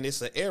it, and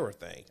it's an error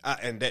thing,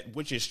 and that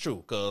which is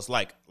true because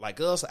like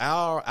us,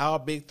 our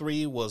big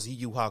three was Yu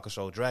Yu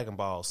Hakusho, Dragon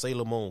Ball,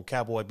 Sailor Moon,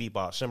 Cowboy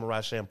Bebop,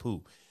 Samurai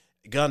Champloo,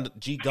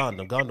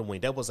 Gundam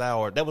Wing. That was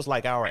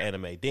like our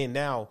anime. Then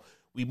now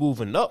we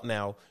moving up.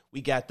 Now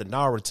we got the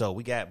Naruto,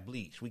 we got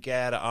Bleach, we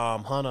got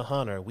Hunter x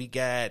Hunter, we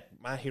got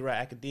My Hero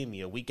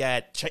Academia, we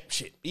got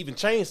even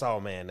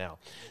Chainsaw Man now.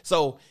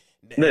 So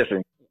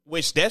listen.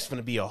 Which that's going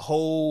to be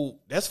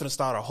that's going to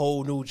start a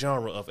whole new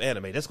genre of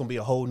anime. That's going to be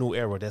a whole new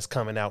era that's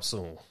coming out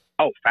soon.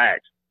 Oh,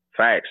 facts.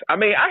 I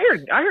mean, I hear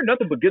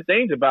nothing but good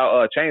things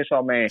about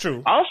Chainsaw Man.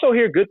 True. I also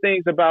hear good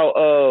things about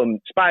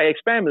Spy X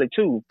Family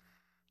too.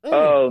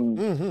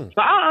 So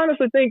I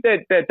honestly think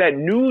that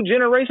new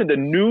generation, the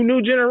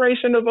new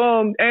generation of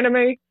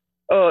anime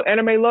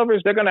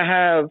lovers, they're gonna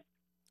have.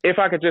 If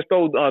I could just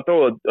throw a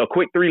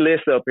quick 3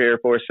 list up here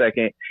for a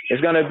second,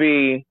 it's gonna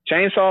be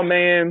Chainsaw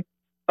Man,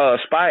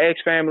 Spy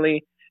X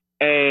Family,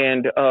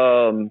 and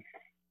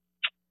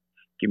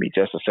give me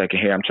just a second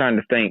here. I'm trying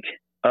to think.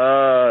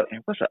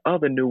 What's the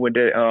other new one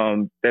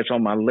that's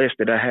on my list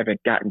that I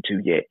haven't gotten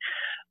to yet?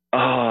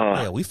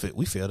 We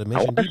failed to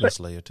mention Demon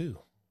Slayer too.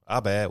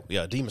 Our bad.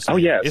 Yeah, Demon Slayer. Oh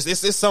yeah,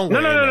 it's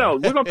somewhere. No.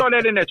 We're gonna throw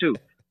that in there too.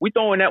 We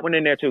throwing that one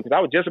in there too because I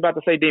was just about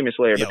to say Demon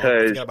Slayer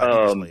because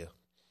Demon Slayer.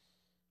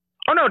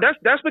 Oh no,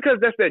 that's because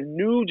that's that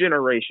new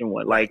generation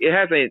one. Like it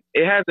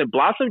hasn't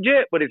blossomed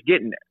yet, but it's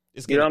getting there.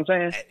 It's You know what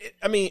I'm saying?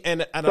 I mean,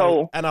 and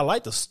So- I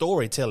like the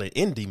storytelling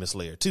in Demon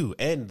Slayer too,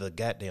 and the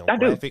goddamn I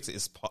do. graphics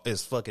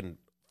is fucking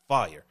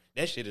fire.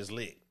 That shit is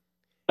lit.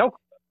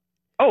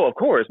 Oh, of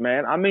course,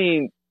 man. I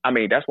mean,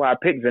 that's why I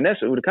picked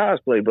Vanessa with the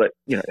cosplay, but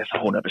you know, that's a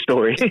whole other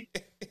story.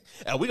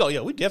 We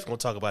definitely gonna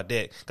talk about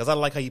that because I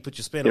like how you put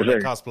your spin Yes, on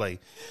that sir. cosplay.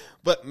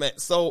 But man,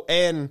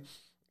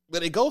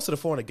 but it goes to the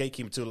point of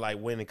gatekeeping too, like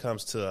when it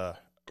comes to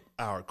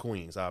our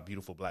queens, our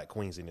beautiful black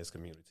queens in this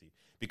community,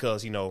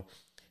 because you know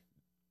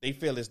they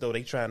feel as though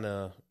they trying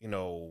to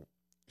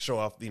show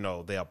off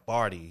their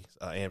bodies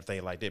and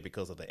everything like that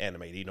because of the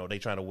anime. You know, they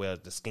trying to wear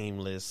the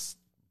schemeless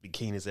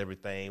bikinis,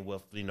 everything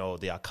with the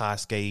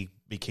Akatsuki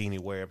bikini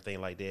wear, everything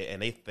like that, and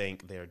they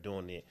think they're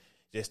doing it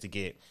just to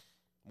get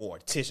more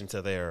attention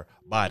to their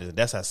bodies. And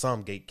that's how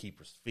some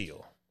gatekeepers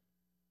feel.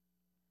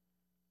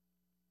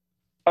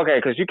 Okay,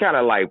 because you kind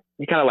of like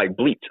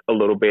bleeped a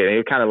little bit, and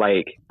you're kind of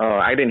like,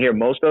 I didn't hear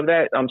most of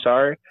that. I'm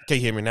sorry. Can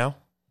you hear me now?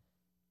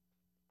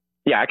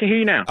 Yeah, I can hear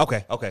you now.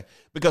 Okay.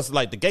 Because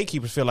like the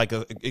gatekeepers feel like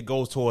it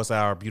goes towards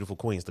our beautiful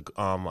queens,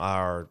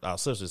 our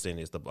sisters in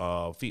this, the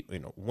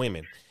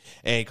women,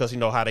 and because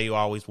how they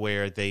always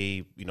wear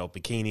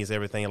bikinis,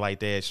 everything like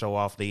that, show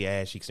off the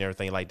ass cheeks and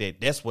everything like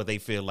that. That's what they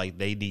feel like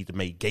they need to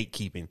make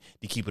gatekeeping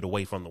to keep it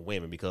away from the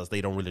women because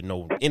they don't really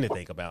know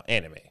anything about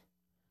anime.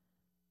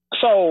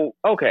 So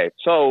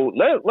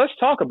let's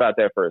talk about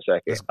that for a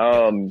second.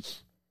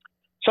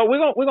 So we're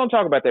gonna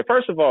talk about that.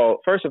 First of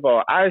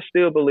all, I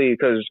still believe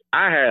because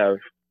I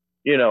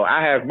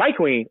have my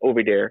queen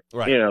over there.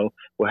 Right.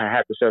 With her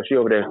happy self, she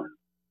over there.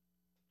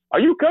 Are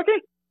you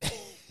cooking?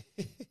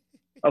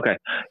 Okay.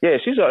 Yeah,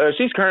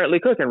 she's currently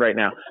cooking right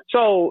now.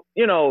 So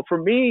for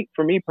me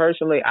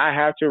personally, I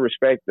have to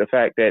respect the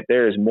fact that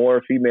there is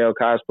more female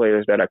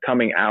cosplayers that are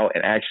coming out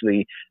and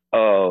actually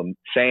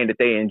saying that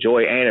they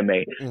enjoy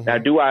anime. Mm-hmm. Now,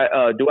 do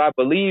I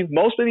believe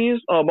most of these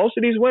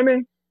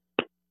women?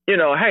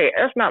 Hey,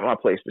 that's not my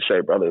place to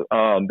say, brother.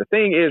 The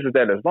thing is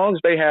that as long as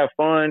they have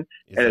fun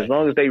and as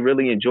long as they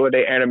really enjoy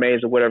their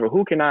animes or whatever,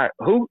 who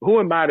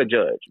am I to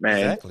judge, man?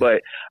 Exactly.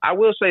 But I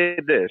will say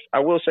this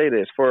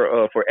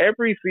for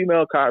every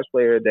female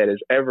cosplayer that has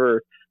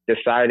ever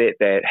decided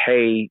that,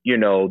 hey,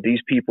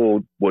 these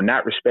people will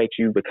not respect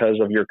you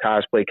because of your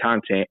cosplay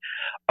content.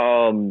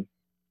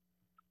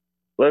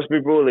 Let's be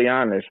brutally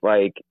honest.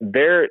 Like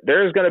there's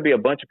going to be a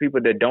bunch of people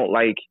that don't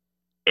like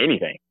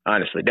anything.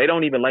 Honestly, they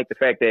don't even like the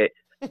fact that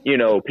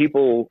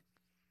people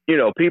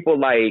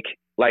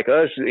like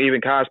us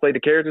even cosplay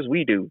the characters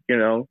we do.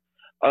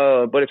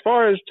 But as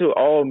far as to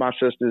all of my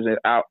sisters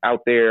out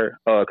there,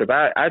 because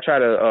I try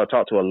to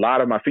talk to a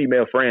lot of my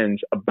female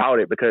friends about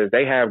it because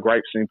they have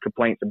gripes and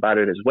complaints about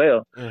it as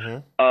well.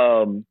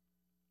 Mm-hmm.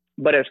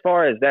 But as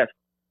far as that's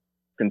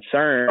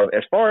concerned,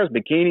 as far as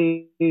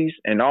bikinis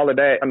and all of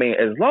that, I mean,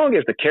 as long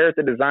as the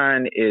character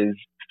design is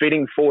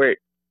fitting for it,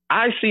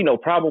 I see no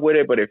problem with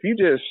it. But if you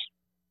just,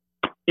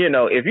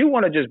 if you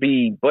want to just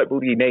be butt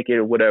booty naked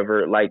or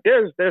whatever, like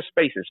there's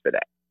spaces for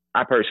that.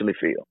 I personally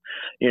feel,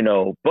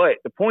 but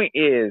the point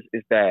is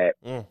that,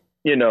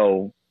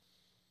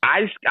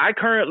 I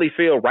currently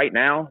feel right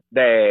now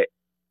that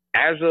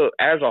as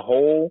a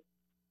whole,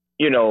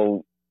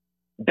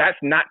 that's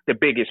not the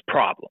biggest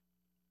problem.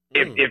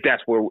 If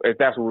that's what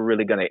we're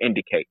really going to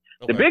indicate.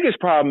 Okay. The biggest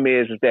problem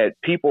is that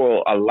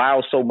people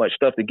allow so much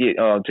stuff to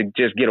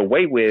just get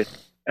away with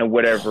and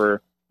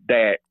whatever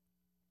that,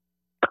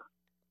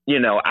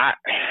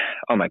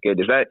 oh my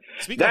goodness,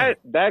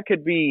 that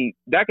could be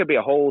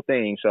a whole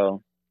thing.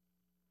 So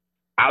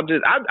I'd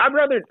just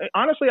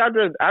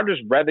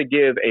rather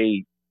give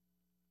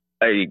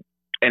an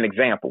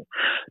example.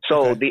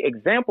 So okay. The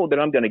example that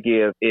I'm going to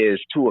give is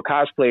to a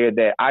cosplayer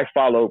that I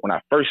followed when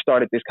I first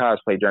started this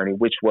cosplay journey,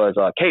 which was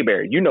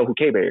K-Bear. You know who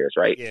K-Bear is,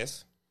 right?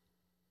 Yes.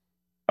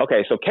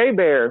 Okay, so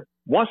K-Bear,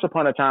 once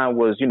upon a time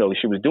was,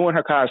 she was doing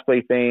her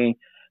cosplay thing,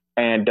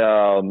 and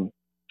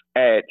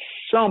at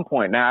some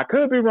point, now I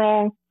could be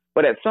wrong,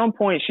 but at some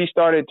point she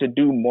started to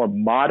do more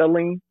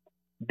modeling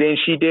than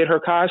she did her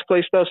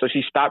cosplay stuff. So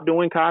she stopped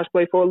doing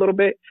cosplay for a little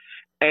bit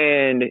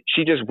and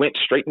she just went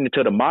straight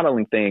into the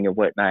modeling thing and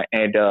whatnot.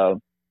 And,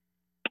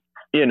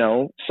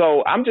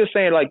 so I'm just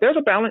saying, like, there's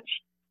a balance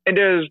and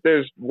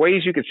there's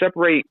ways you could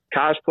separate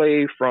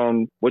cosplay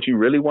from what you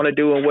really want to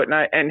do and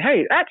whatnot. And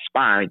hey, that's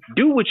fine.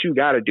 Do what you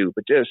got to do,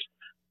 but just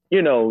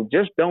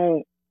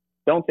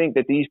don't think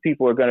that these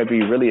people are going to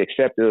be really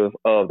acceptive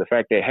of the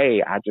fact that,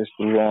 hey, I just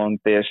threw on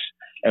this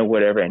and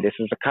whatever, and this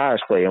is a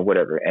cosplay and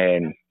whatever.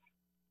 And,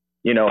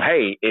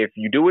 hey, if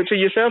you do it to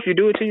yourself, you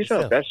do it to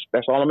yourself. That's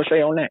all I'm going to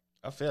say on that.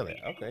 I feel it.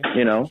 Okay.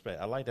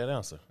 I like that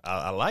answer.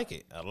 I like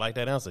it. I like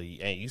that answer.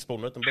 And you spoke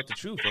nothing but the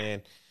truth.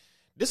 And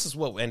this is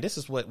what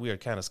we are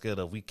kind of scared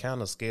of. We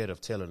kind of scared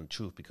of telling the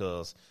truth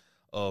because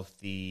of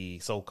the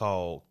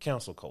so-called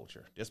cancel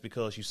culture. Just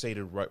because you say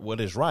what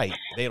is right,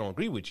 they don't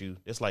agree with you.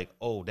 It's like,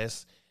 oh,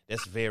 that's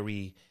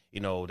very,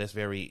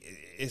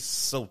 it's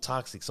so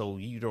toxic. So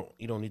you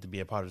don't need to be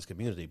a part of this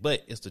community,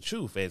 but it's the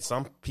truth. And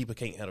some people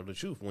can't handle the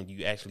truth when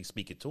you actually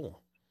speak it to them.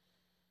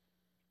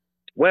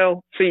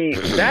 Well, see,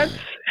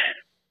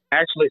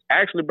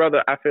 Actually,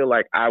 brother, I feel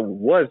like I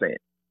wasn't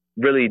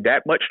really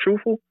that much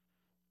truthful.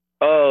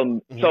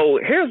 So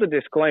here's a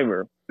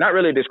disclaimer. Not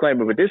really a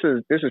disclaimer, but this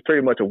is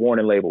pretty much a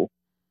warning label.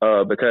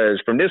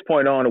 Because from this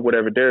point on or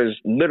whatever, there's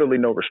literally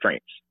no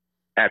restraints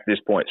at this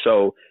point.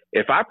 So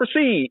if I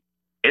proceed,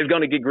 it's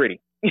going to get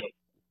gritty.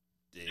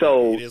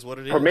 So it is what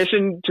it is.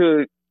 Permission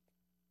to,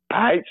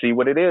 see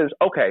what it is.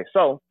 Okay,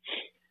 so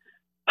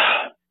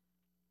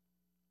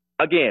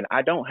again,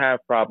 I don't have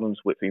problems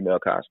with female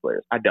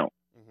cosplayers. I don't.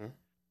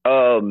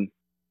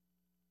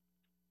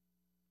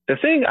 The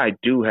thing I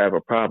do have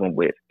a problem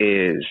with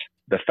is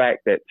the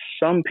fact that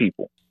some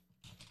people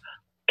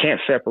can't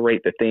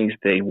separate the things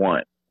they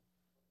want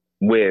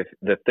with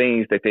the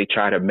things that they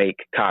try to make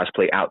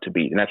cosplay out to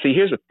be. Now, see,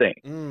 here's the thing.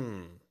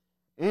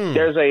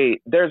 There's a,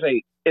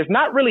 it's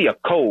not really a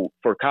code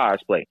for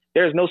cosplay.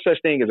 There's no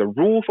such thing as a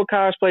rule for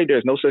cosplay.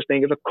 There's no such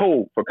thing as a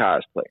code for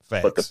cosplay.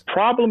 Facts. But the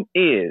problem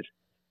is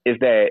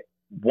that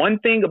one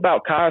thing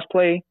about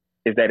cosplay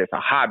is that it's a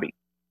hobby.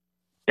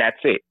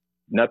 That's it.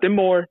 Nothing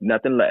more,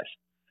 nothing less.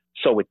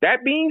 So with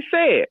that being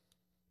said,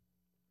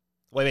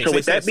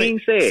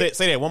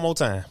 say that one more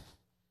time.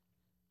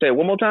 Say it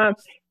one more time.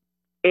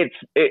 It's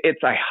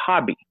a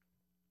hobby.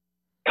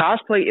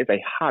 Cosplay is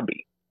a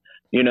hobby,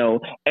 you know.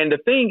 And the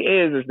thing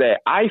is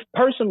that I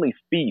personally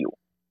feel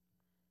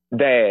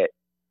that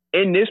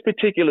in this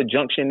particular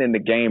junction in the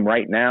game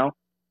right now,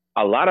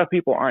 a lot of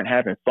people aren't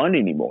having fun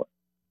anymore.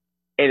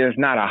 It is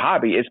not a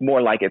hobby. It's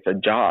more like it's a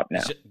job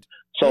now.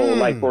 So,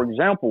 like for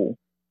example,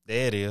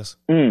 there it is.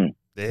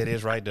 There it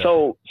is, right there.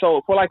 So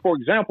for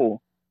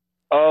example,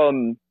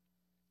 and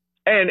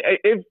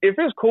if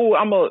it's cool,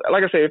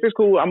 if it's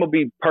cool, I'm gonna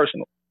be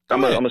personal.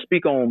 I'm gonna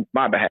speak on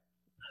my behalf.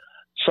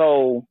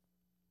 So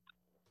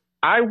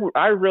I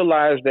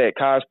realized that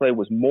cosplay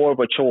was more of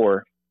a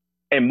chore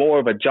and more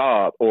of a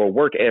job or a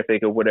work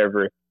ethic or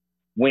whatever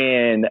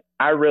when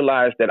I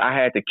realized that I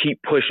had to keep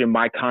pushing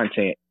my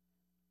content,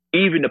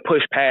 even to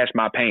push past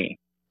my pain.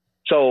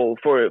 So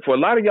for a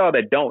lot of y'all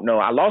that don't know,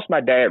 I lost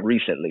my dad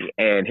recently,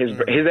 and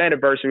his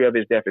anniversary of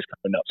his death is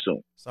coming up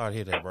soon. Sorry to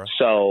hear that, bro.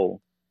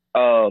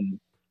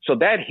 So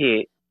that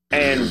hit,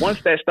 and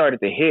once that started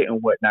to hit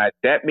and whatnot,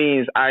 that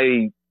means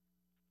I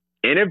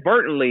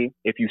inadvertently,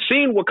 if you've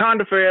seen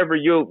Wakanda Forever,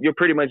 you'll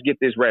pretty much get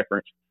this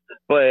reference.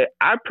 But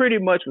I pretty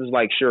much was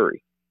like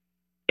Shuri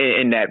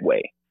in that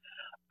way.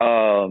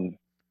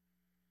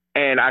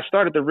 And I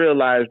started to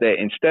realize that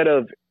instead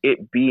of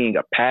it being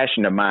a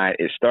passion of mine,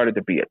 it started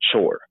to be a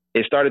chore.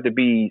 It started to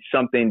be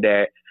something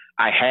that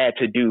I had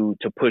to do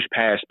to push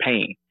past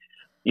pain,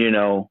 you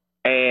know,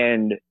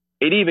 and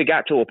it even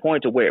got to a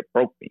point to where it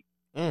broke me.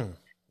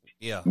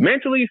 Yeah.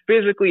 Mentally,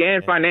 physically,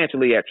 and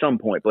financially at some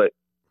point. But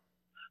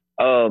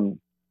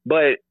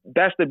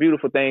that's the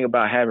beautiful thing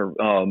about having,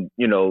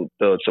 you know,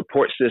 the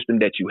support system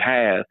that you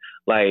have.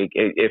 Like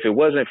if it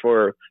wasn't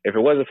for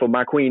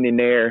my queen in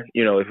there,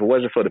 you know, if it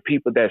wasn't for the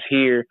people that's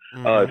here,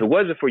 if it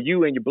wasn't for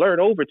you and your Blurred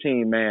Over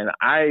team, man,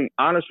 I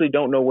honestly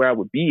don't know where I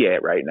would be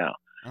at right now.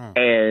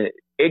 And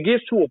it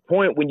gets to a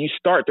point when you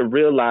start to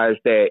realize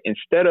that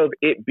instead of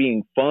it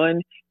being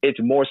fun, it's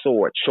more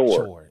so a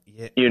chore.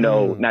 Yeah. You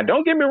know, now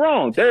don't get me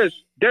wrong. There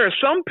are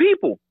some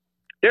people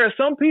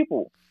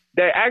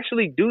that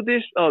actually do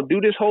this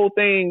whole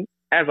thing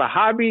as a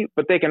hobby,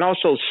 but they can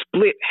also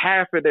split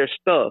half of their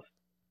stuff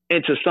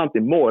into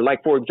something more.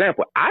 Like, for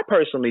example, I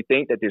personally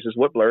think that this is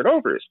what Blurred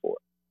Over is for.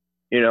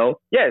 You know,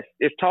 yes,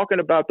 it's talking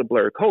about the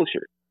blurred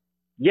culture.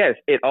 Yes,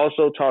 it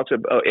also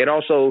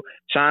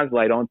shines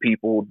light on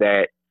people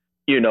that,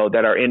 you know,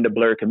 that are in the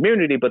blurred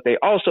community, but they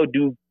also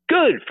do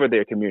good for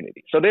their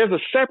community. So there's a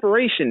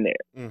separation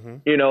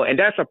there, you know, and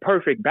that's a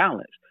perfect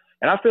balance.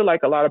 And I feel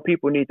like a lot of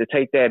people need to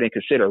take that in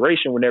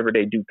consideration whenever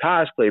they do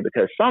cosplay,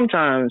 because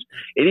sometimes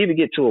it even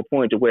gets to a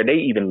point to where they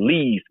even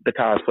leave the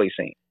cosplay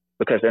scene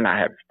because they're not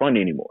having fun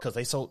anymore. Because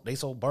they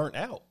so burnt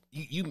out.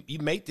 You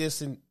make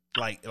this in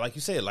like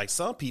you said, like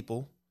some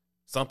people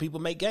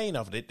make gain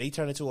off of it. They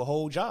turn it into a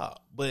whole job.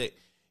 But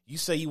you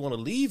say you want to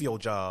leave your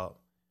job,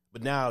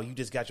 but now you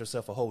just got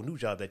yourself a whole new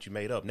job that you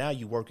made up. Now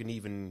you're working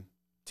even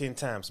 10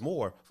 times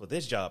more for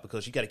this job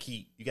because you got to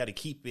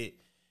keep it,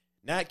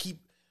 not keep.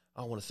 I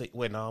don't want to say,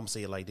 I'm going to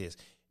say it like this.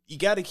 You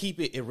got to keep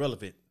it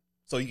irrelevant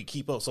so you can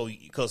keep up. So,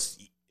 because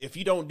if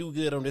you don't do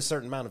good on this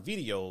certain amount of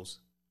videos,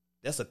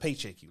 that's a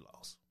paycheck you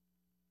lost.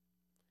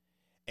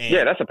 And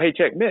yeah, that's a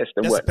paycheck missed.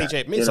 That's a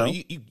paycheck missed. So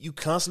you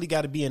constantly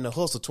got to be in the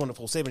hustle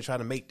 24/7 trying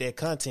to make that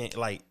content.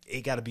 Like,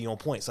 it got to be on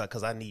point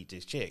because I need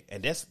this check.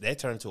 And that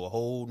turned into a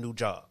whole new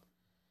job.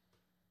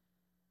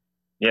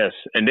 Yes.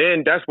 And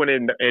then that's when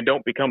it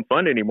don't become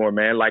fun anymore,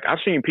 man. Like, I've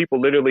seen people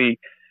literally...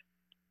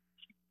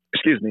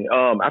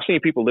 I've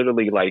seen people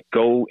literally like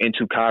go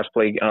into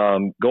cosplay,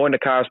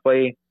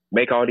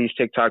 make all these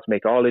TikToks,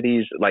 make all of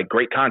these like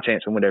great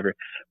contents and whatever,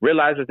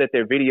 realizes that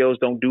their videos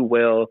don't do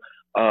well,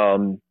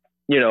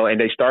 you know, and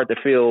they start to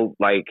feel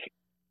like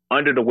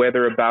under the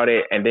weather about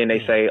it. And then they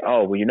say,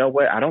 oh, well, you know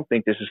what? I don't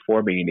think this is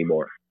for me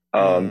anymore.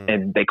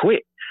 And they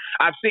quit.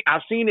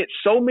 I've seen it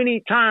so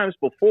many times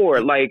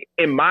before. Like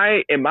in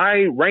my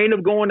reign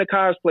of going to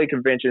cosplay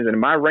conventions and in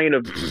my reign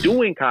of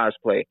doing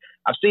cosplay,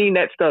 I've seen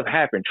that stuff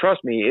happen.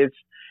 Trust me,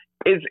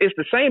 it's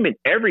the same in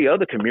every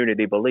other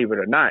community, believe it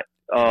or not.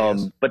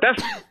 But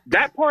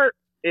that part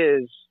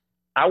is,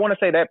 I want to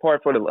say that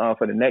part for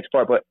the next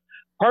part. But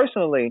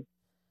personally,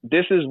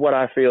 this is what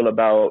I feel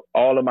about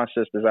all of my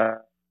sisters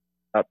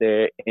out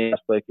there in the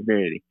cosplay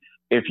community.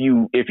 If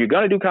you're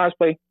gonna do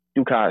cosplay,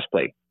 do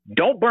cosplay.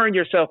 Don't burn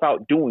yourself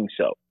out doing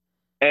so.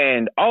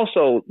 And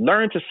also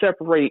learn to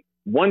separate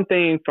one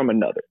thing from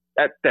another.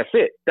 That's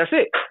it. That's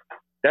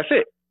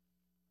it.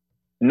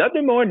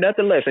 Nothing more,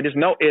 nothing less. It is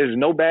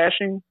no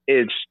bashing.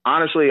 It's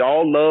honestly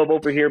all love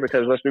over here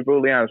because let's be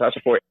brutally honest, I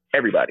support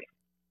everybody.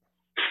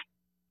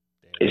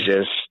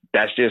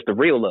 That's just the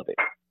real of it.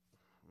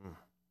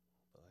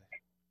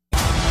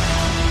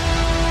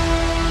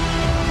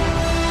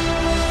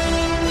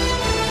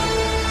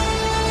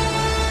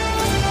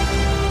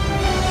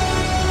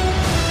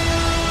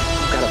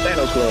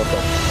 Thanos glove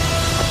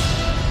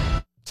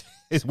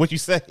though. Is what you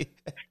say?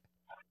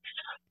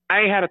 I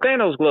ain't had a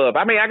Thanos glove.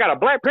 I mean, I got a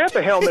Black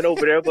Panther helmet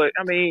over there, but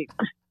I mean,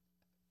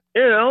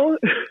 you know.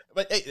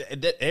 But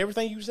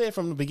everything you said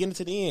from the beginning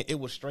to the end, it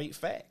was straight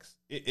facts.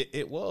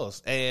 It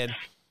was, and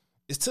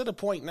it's to the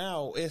point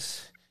now.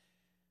 It's,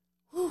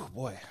 whew,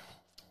 boy,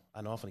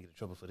 I know I'm gonna get in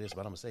trouble for this,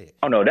 but I'm gonna say it.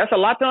 Oh no, that's a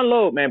lot to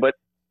unload, man. But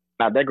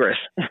I digress.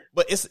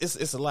 But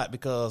it's a lot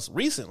because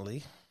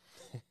recently,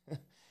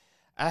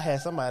 I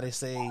had somebody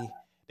say.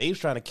 They was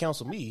trying to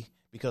counsel me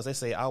because they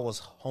say I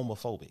was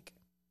homophobic.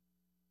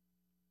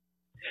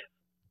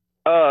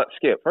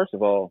 Skip, first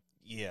of all,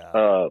 yeah.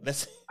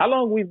 How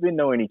long we've been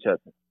knowing each other?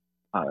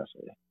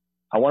 Honestly,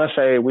 I want to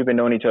say we've been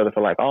knowing each other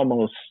for like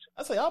almost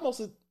 3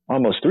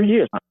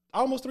 years.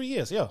 Almost 3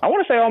 years, yeah. I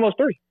want to say almost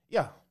 3.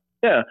 Yeah.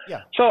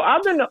 So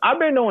I've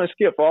been knowing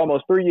Skip for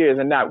almost 3 years,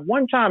 and not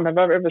one time have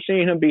I ever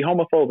seen him be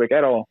homophobic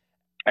at all.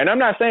 And I'm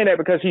not saying that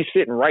because he's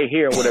sitting right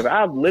here or whatever.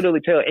 I'll literally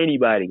tell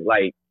anybody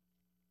like.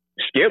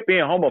 Skip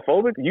being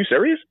homophobic? Are you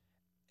serious?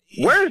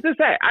 Yeah. Where is this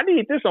at? I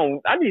need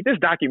this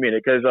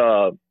documented because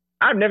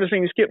I've never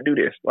seen Skip do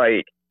this.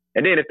 Like,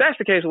 and then if that's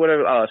the case or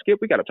whatever, Skip,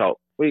 we gotta talk.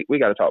 We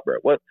gotta talk, bro.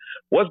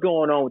 What's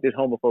going on with this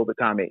homophobic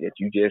comment that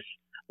you just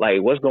like?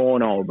 What's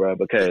going on, bro?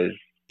 Because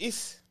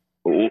it's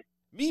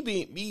me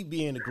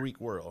being the Greek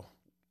world,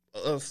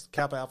 us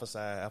Kappa Alpha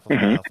Psi Alpha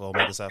Phi Alpha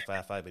Omega Psi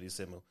Phi Phi Beta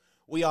Sigma.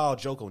 We all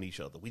joke on each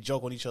other. We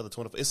joke on each other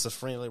 24. It's a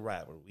friendly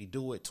rivalry. We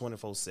do it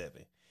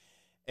 24/7,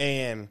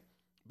 and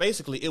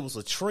basically, it was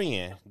a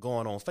trend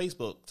going on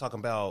Facebook talking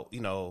about, you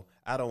know,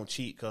 I don't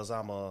cheat because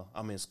I'm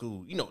in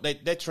school. You know,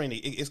 that trend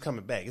it's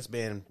coming back. It's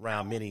been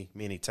around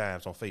many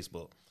times on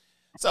Facebook.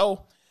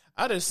 So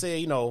I just said,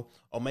 you know,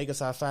 Omega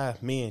Psi Phi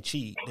men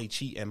cheat. They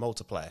cheat and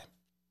multiply.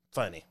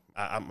 Funny.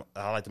 I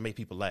like to make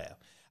people laugh.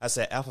 I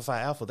said Alpha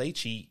Phi Alpha, they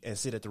cheat and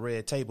sit at the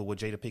red table with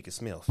Jada Pinkett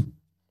Smith.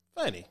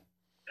 Funny.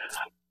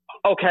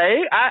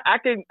 Okay, I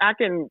can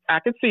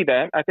see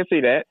that. I can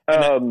see that.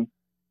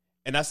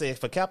 And I said,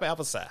 for Kappa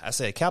Alpha Psi, I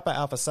said, Kappa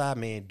Alpha Psi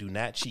men do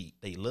not cheat.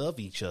 They love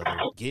each other,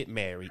 get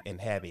married,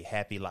 and have a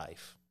happy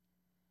life.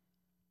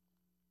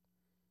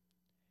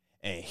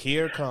 And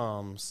here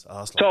comes,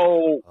 oh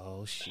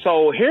shit.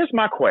 So here's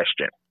my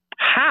question.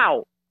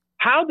 How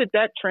did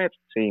that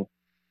see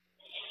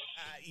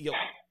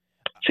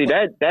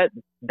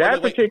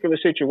that particular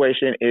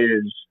situation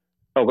is,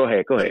 go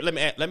ahead.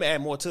 Let me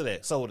add more to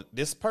that. So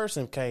this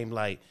person came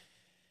like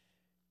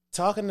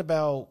talking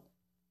about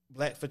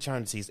Black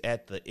fraternities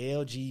at the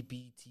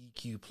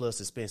LGBTQ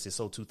plus expenses,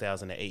 so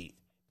 2008.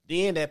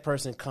 Then that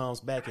person comes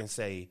back and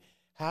say,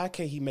 how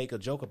can he make a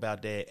joke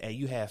about that? And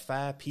you have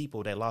 5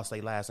 people that lost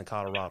their lives in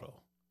Colorado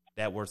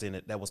that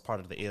was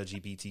part of the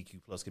LGBTQ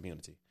plus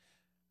community.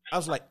 I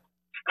was like,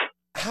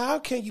 how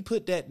can you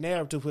put that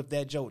narrative with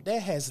that joke?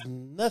 That has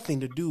nothing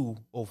to do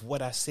with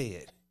what I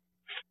said.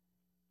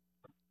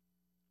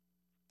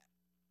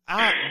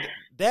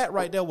 That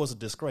right there was a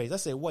disgrace. I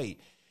said,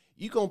 wait.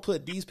 You gonna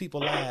put these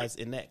people's lives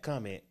in that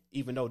comment,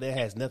 even though that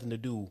has nothing to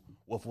do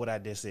with what I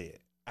just said.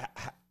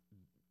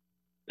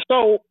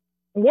 So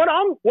what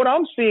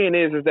I'm seeing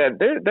is that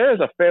there's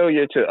a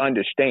failure to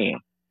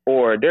understand,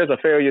 or there's a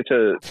failure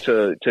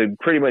to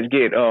pretty much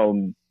get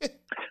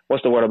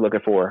what's the word I'm looking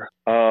for?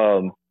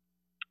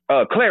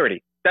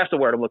 Clarity. That's the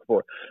word I'm looking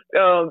for.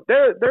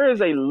 There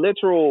is a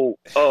literal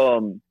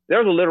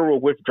there's a literal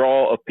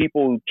withdrawal of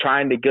people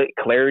trying to get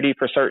clarity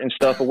for certain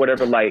stuff or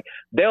whatever. Like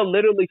they'll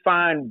literally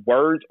find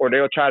words, or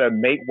they'll try to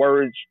make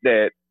words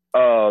that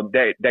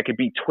could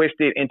be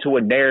twisted into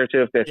a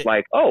narrative that's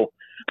like, oh,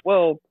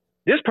 well,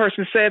 this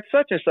person said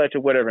such and such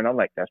or whatever, and I'm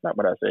like, that's not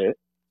what I said.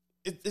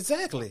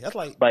 Exactly. That's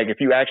like if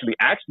you actually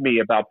asked me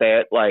about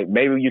that, like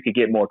maybe you could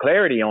get more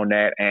clarity on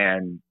that,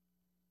 and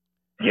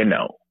you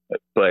know,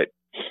 but.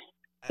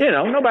 You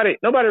know, nobody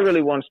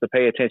really wants to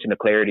pay attention to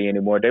clarity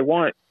anymore. They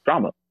want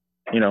drama.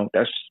 You know,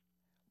 that's.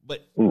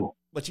 But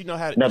you know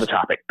how another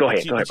topic. Go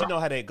ahead. But you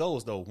know how that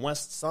goes though. Once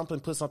something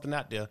puts something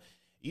out there,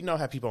 You know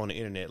how people on the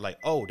internet like,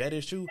 oh, that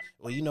is true.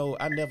 Well, you know,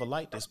 I never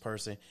liked this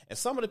person, and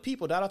some of the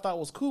people that I thought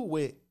was cool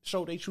with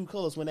showed their true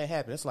colors when that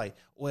happened. It's like,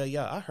 well,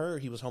 yeah, I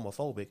heard he was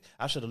homophobic.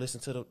 I should have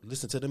listened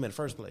to them in the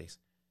first place.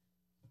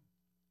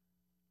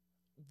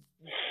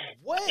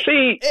 What?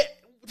 See,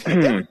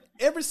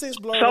 ever since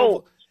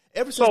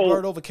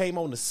Blurred Over came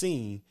on the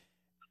scene,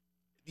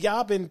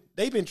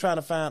 they've been trying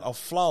to find a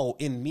flaw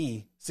in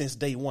me since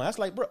day one. That's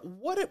like, bro,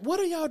 what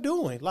are y'all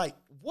doing? Like,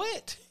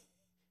 what?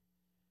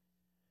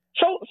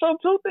 So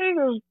two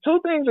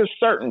things are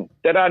certain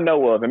that I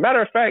know of. As a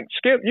matter of fact,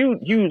 Skip, you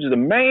used the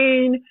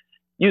main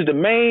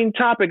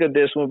topic of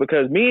this one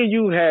because me and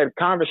you had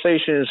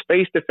conversations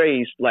face to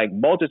face like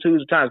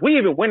multitudes of times. We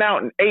even went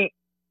out and ate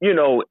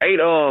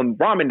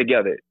ramen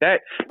together.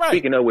 That right.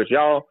 Speaking of which,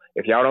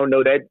 if y'all don't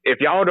know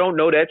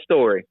that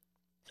story,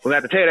 we'll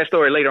have to tell that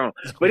story later on.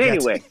 But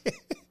anyway,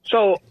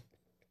 so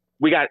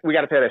we got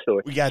to tell that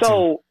story.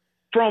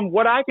 From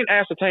what I can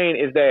ascertain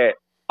is that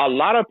a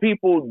lot of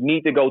people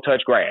need to go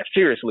touch grass.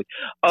 Seriously.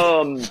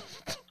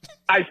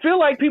 I feel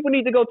like people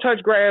need to go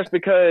touch grass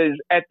because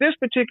at this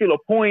particular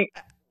point,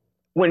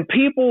 when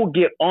people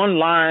get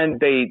online,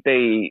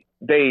 they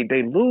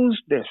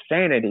lose their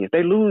sanity.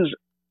 They lose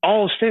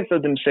all sense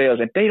of themselves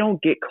and they don't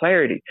get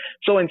clarity.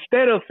 So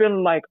instead of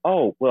feeling like,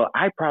 oh, well,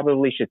 I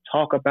probably should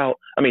talk to,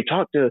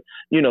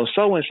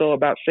 so-and-so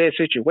about said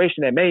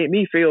situation that made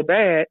me feel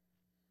bad.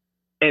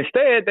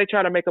 Instead, they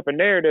try to make up a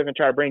narrative and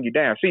try to bring you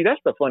down. See,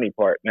 that's the funny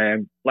part,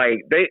 man. Like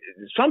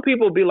some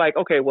people be like,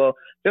 okay, well,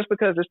 just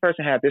because this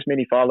person has this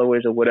many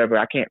followers or whatever,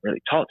 I can't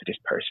really talk to this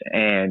person.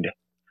 And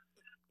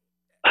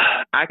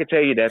I can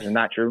tell you that's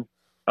not true.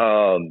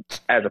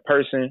 As a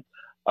person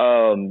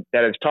that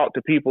has talked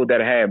to people that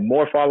have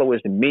more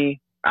followers than me,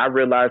 I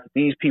realize that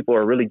these people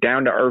are really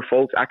down to earth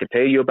folks. I can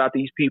tell you about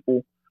these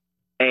people.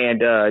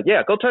 And tell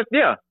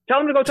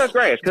them to go touch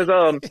grass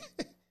because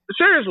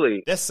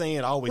seriously. That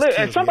saying always kills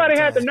and somebody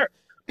had the nerve.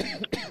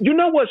 You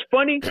know what's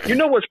funny?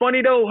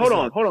 Though? Hold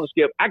on,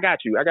 Skip. I got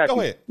you.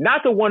 Go ahead.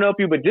 Not to one up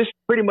you, but just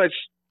pretty much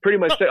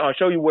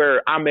show you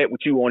where I'm at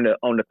with you on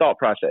the thought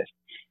process.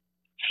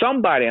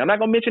 Somebody, I'm not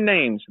gonna mention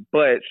names,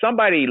 but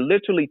somebody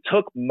literally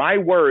took my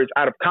words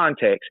out of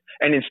context,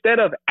 and instead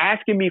of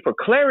asking me for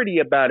clarity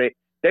about it,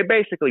 they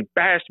basically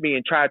bashed me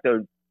and tried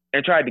to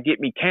get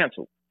me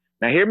canceled.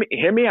 Now hear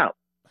me out.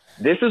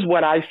 This is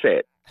what I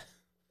said.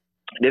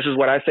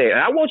 And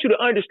I want you to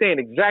understand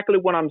exactly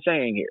what I'm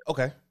saying here.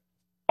 Okay.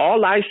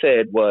 All I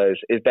said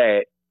is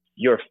that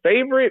your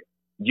favorite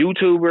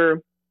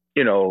YouTuber,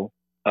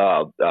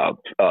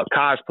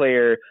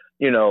 cosplayer,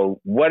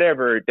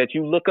 whatever that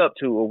you look up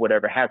to or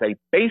whatever has a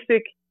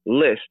basic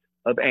list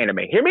of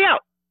anime. Hear me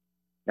out.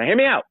 Hear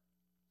me out.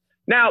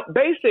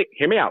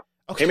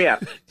 Okay. Hear me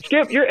out.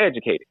 Skip, you're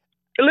educated.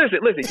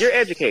 Listen, you're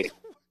educated.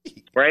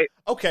 Right?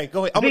 Okay,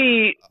 go ahead.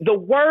 The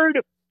word,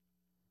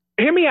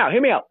 hear me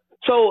out.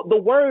 So the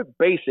word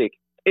basic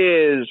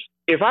is,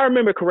 if I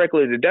remember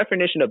correctly, the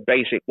definition of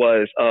basic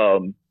was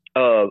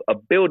a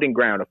building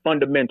ground, a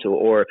fundamental,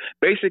 or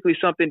basically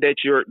something that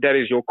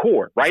is your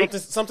core, right?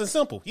 Something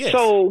simple, yes.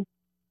 So,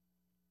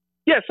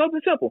 yeah,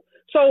 something simple.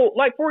 So,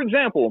 like, for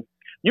example,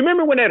 you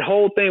remember when that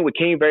whole thing with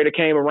King Vader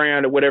came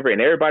around or whatever,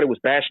 and everybody was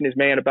bashing this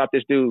man about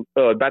this dude's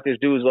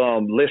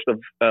list of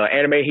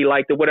anime he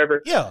liked or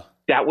whatever? Yeah.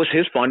 That was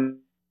his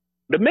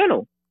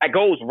fundamental. That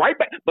goes right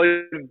back,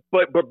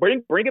 but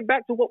bring it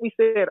back to what we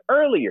said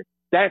earlier.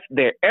 That's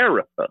their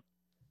era.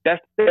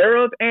 That's the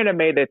era of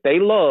anime that they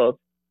love,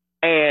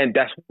 and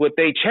that's what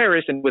they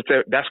cherish, and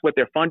that's what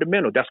they're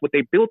fundamental. That's what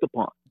they built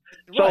upon.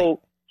 Right.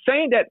 So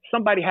saying that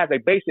somebody has a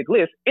basic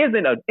list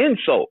isn't an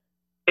insult.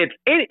 If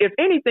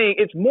anything,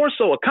 it's more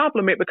so a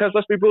compliment because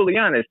let's be brutally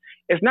honest,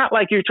 it's not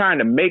like you're trying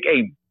to make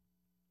a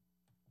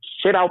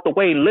shit out the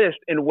way list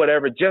and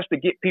whatever just to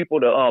get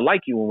people to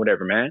like you or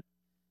whatever, man.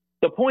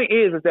 The point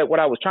is that what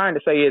I was trying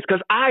to say is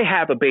because I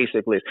have a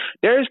basic list.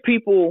 There's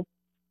people,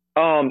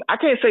 I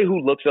can't say who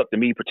looks up to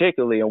me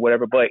particularly or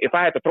whatever, but if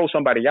I had to throw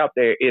somebody out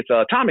there, it's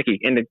Tamaki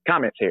in the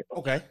comments here.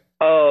 Okay.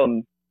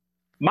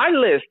 My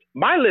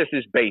list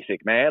is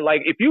basic, man.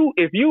 Like if you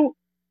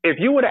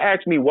would have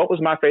asked me what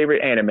was my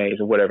favorite animes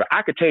or whatever,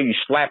 I could tell you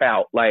slap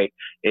out like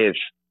it's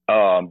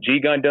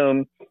G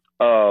Gundam,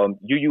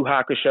 Yu Yu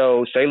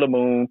Hakusho, Sailor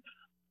Moon,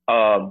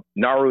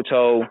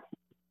 Naruto.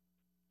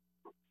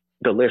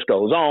 The list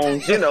goes on,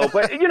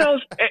 but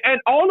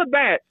and all of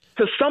that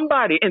to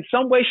somebody in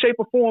some way, shape,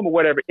 or form or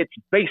whatever, it's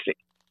basic,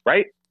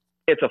 right?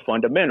 It's a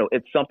fundamental.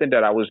 It's something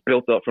that I was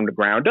built up from the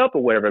ground up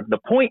or whatever. The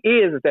point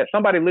is that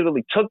somebody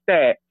literally took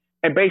that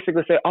and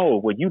basically said, oh,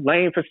 well, you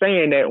lame for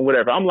saying that or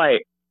whatever. I'm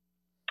like,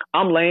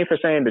 I'm lame for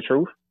saying the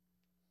truth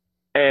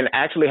and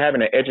actually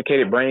having an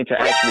educated brain to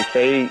actually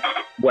say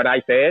what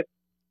I said.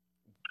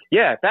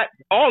 Yeah,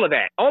 all of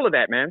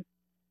that, man.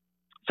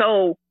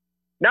 So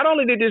not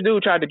only did this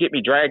dude try to get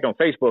me dragged on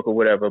Facebook or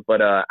whatever,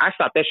 but I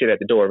stopped that shit at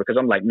the door because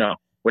I'm like, no,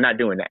 we're not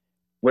doing that.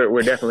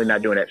 We're definitely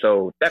not doing that.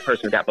 So that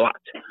person got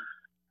blocked.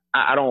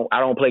 I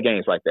don't play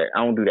games like that.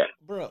 I don't do that.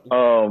 Bro.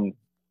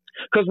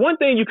 Because one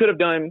thing you could have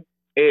done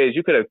is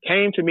you could have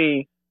came to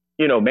me,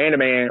 man to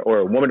man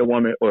or woman to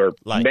woman or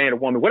Like- man to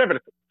woman, whatever.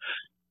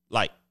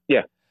 Like,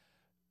 Yeah.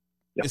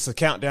 it's a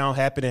countdown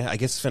happening. I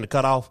guess it's finna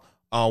cut off.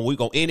 We're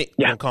gonna end it.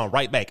 We're gonna come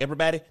right back.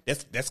 Everybody,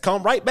 let's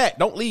come right back.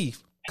 Don't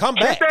leave. Come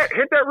back.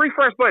 Hit that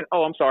refresh button.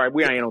 Oh, I'm sorry.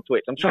 We ain't on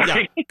Twitch. I'm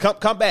sorry. Yeah,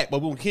 come back.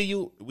 But we'll kill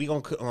you. We're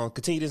gonna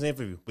continue this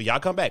interview. But y'all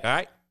come back, all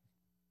right?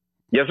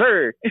 Yes,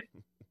 sir.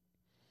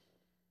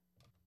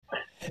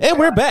 And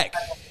we're back.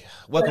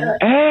 Welcome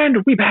And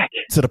we back.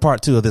 to the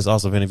part 2 of this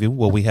awesome interview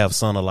where we have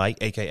Son of Light,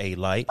 aka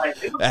Light,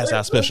 as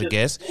our special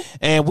guest,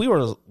 and we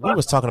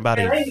was talking about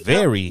a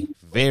very,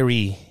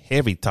 very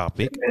heavy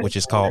topic, which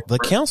is called the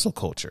cancel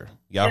culture.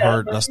 Y'all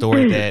heard a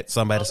story that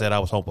somebody said I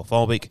was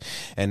homophobic,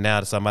 and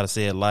now that somebody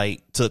said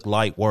Light took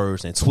Light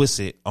words and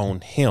twisted on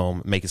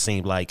him, make it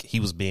seem like he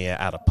was being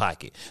out of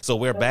pocket. So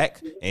we're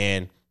back,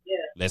 and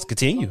let's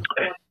continue.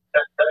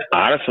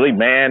 Honestly,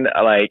 man,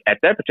 like at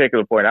that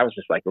particular point, I was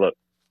just like, look,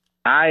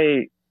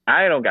 I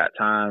don't got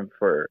time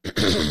for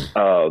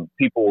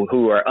people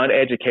who are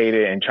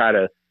uneducated and try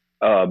to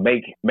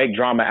make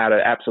drama out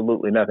of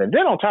absolutely nothing.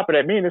 Then on top of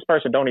that, me and this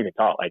person don't even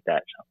talk like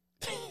that. So.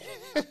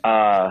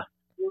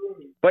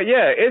 But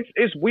yeah,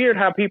 it's weird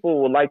how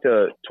people would like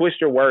to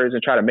twist your words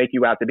and try to make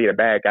you out to be the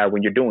bad guy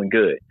when you're doing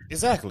good.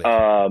 Exactly.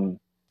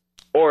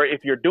 Or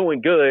if you're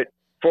doing good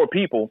for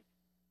people,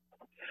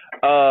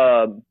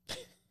 they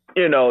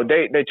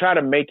try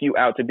to make you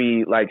out to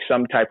be like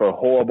some type of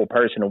horrible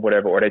person or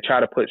whatever, or they try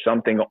to put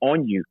something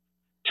on you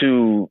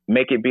to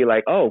make it be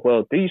like, oh,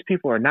 well, these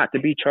people are not to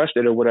be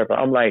trusted or whatever.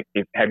 I'm like,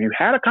 have you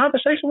had a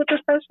conversation with this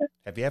person?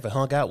 Have you ever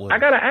hung out with I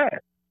gotta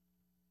ask.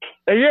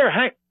 Have you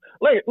ever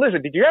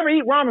listen, did you ever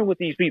eat ramen with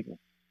these people?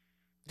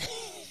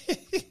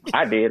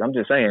 I did. I'm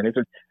just saying.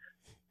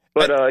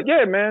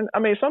 Yeah, man. I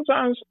mean,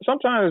 sometimes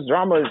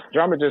drama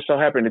just so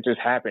happen to just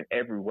happen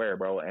everywhere,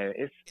 bro, and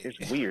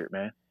it's weird,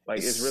 man. Like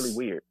it's really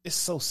weird. It's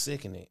so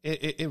sickening.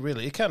 It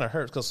really kind of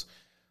hurts because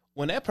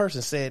when that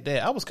person said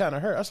that, I was kind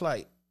of hurt. I was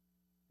like,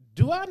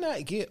 do I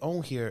not get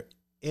on here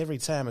every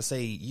time and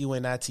say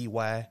UNITY,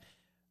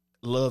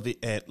 love it,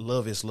 and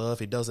love is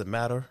love? It doesn't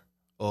matter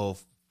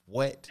of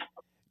what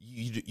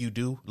you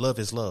do. Love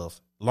is love.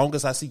 Long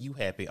as I see you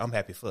happy, I'm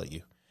happy for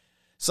you.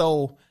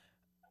 So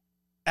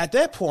at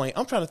that point,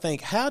 I'm trying to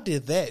think, how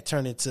did that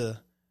turn into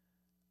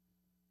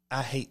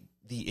I hate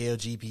the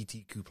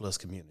LGBTQ plus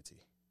community?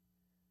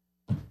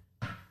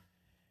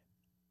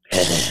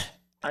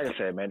 Like I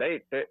said, man,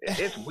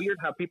 it's weird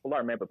how people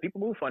are, man. But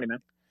people move funny, man.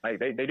 Like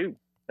they do.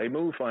 They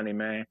move funny,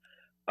 man.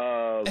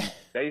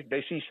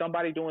 They see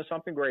somebody doing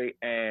something great,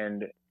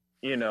 and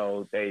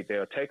they'll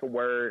take a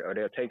word or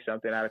they'll take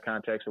something out of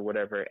context or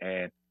whatever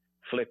and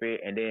flip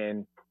it, and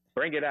then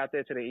bring it out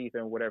there to the ether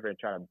and whatever, and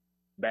try to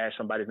bash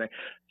somebody's name.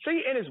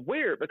 See, and it's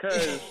weird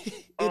because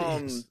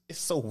it's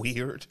so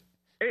weird.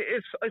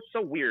 It's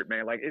so weird,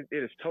 man. Like it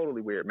is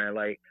totally weird, man.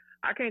 Like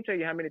I can't tell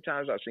you how many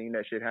times I've seen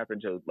that shit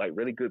happen to like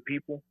really good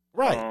people,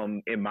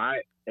 right? In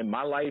my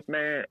life,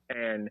 man.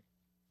 And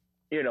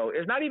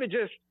it's not even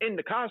just in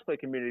the cosplay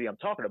community I'm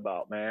talking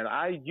about, man.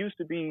 I used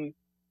to be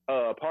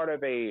part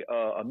of a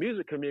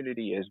music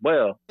community as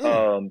well.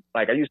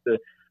 Like I used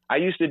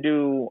to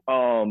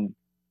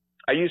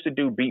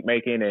do beat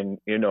making, and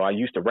I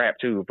used to rap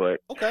too,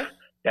 but okay,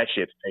 that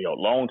shit's a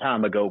long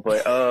time ago.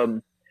 But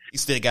you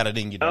still got it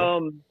in you,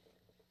 though.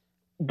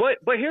 But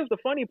here's the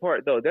funny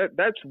part though.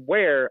 That's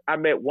where I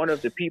met one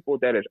of the people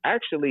that is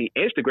actually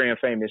Instagram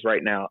famous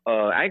right now.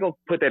 I ain't gonna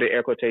put that in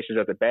air quotations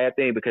as a bad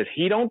thing because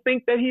he don't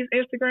think that he's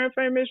Instagram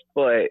famous,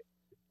 but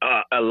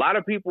a lot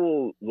of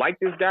people like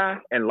this guy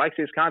and likes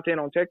his content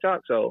on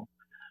TikTok. So,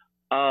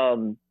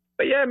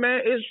 but yeah,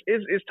 man,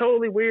 it's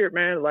totally weird,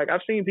 man. Like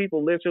I've seen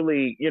people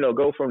literally,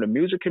 go from the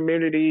music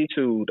community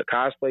to the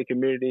cosplay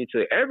community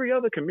to every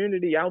other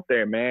community out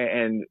there, man,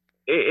 and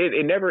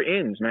it never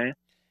ends, man.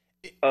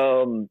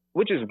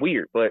 Which is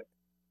weird, but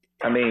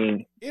I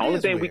mean,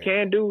 only thing we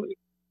can do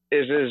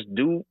is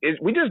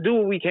we just do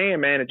what we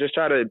can, man, and just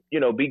try to,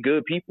 be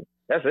good people.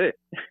 That's it.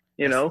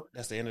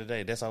 That's the end of the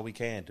day. That's all we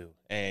can do.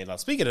 And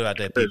speaking about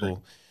that,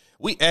 people,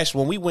 we actually,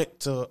 when we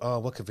went to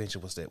what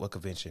convention was that? What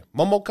convention?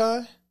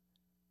 MomoCon?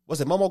 Was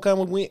it MomoCon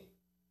when we went?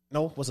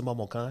 No, was it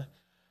MomoCon?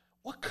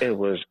 It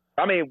was.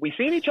 I mean, we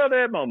seen each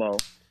other at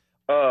Momo,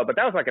 but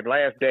that was like the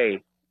last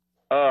day.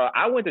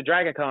 I went to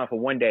DragonCon for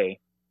one day.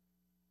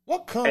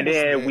 What con? And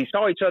then we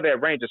saw each other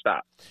at Ranger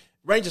Stop.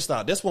 Ranger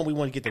Stop. That's when we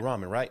want to get the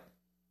ramen, right?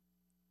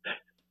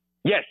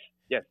 Yes.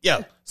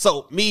 Yeah.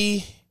 So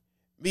me,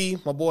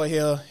 my boy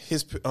here,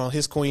 his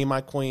queen,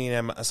 my queen,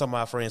 and some of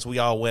my friends, we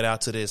all went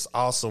out to this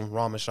awesome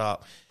ramen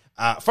shop.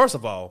 First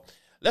of all,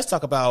 let's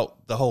talk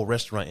about the whole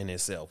restaurant in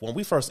itself. When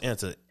we first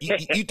entered,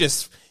 you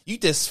just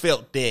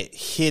felt that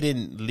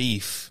hidden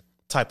leaf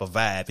type of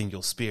vibe in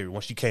your spirit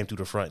once you came through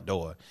the front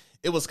door.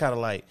 It was kind of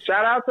like,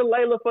 shout out to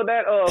Layla for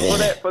that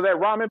for that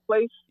ramen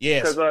place.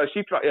 Yes, because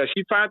she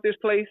found this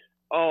place.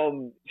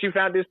 She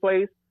found this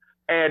place,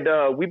 and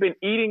we've been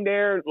eating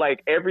there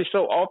like every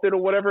so often or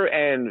whatever.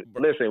 And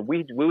listen,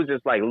 we was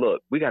just like,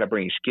 look, we got to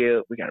bring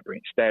Skip, we got to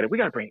bring Static, we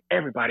got to bring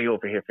everybody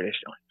over here for this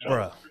joint.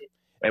 Bruh.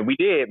 And we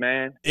did,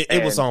 man.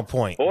 It was on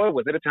point. Boy,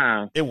 was it a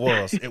time. It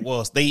was. It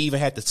was. They even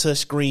had the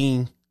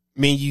touchscreen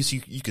menus.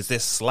 You could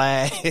just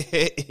slide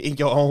in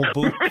your own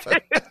booth.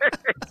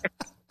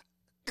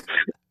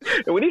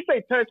 And when he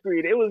say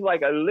touchscreen, it was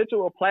like a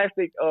literal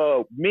plastic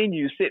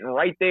menu sitting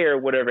right there, or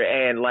whatever,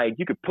 and like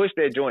you could push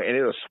that joint and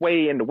it'll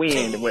sway in the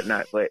wind and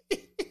whatnot. But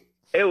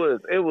it was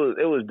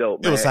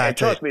dope, man. It was high and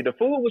trust me, the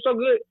food was so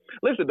good.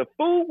 Listen, the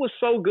food was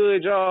so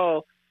good,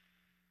 y'all,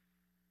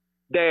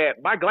 that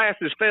my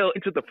glasses fell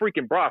into the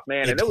freaking broth,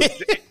 man. And it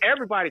was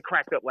everybody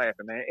cracked up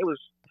laughing, man. It was.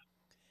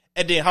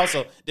 And then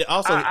also,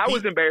 I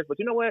was embarrassed, but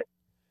you know what?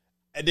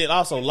 And then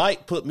also,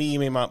 Light put me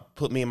and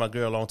my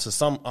girl on to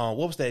some what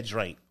was that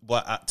drink?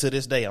 But to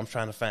this day, I'm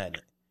trying to find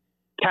it.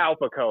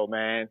 Calpico,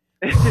 man.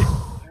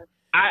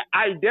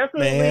 I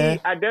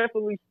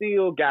definitely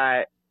still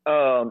got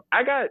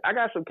I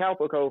got some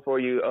Calpico for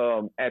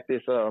you at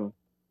this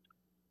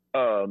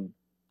no,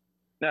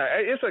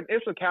 it's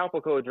a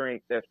Calpico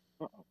drink that's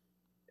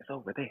it's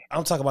over there.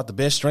 I'm talking about the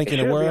best drink in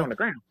the world. On the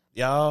ground.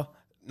 Y'all,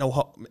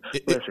 no,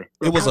 Listen,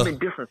 it was a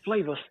different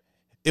flavors.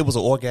 It was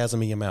an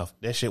orgasm in your mouth.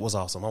 That shit was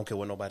awesome. I don't care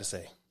what nobody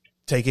say.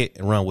 Take it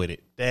and run with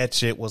it. That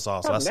shit was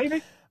awesome.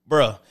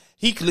 Bruh,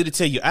 he could literally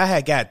tell you, I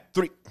had got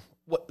 3.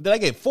 What, did I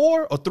get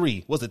 4 or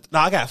 3? Was it? No,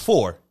 I got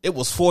 4. It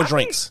was 4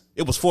 drinks.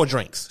 It was 4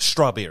 drinks.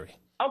 Strawberry.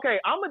 Okay,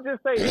 I'm going to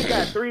just say he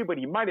got 3, but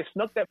he might have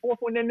snuck that 4th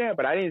one in there,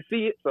 but I didn't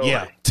see it. So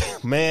yeah.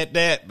 Man,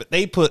 but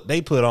they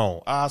put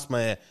on. Us,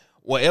 man,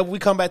 wherever we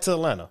come back to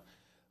Atlanta,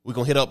 we're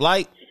going to hit up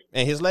Light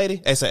and his lady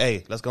and say,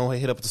 hey, let's go ahead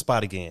and hit up the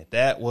spot again.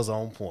 That was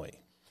on point.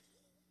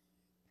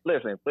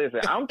 Listen.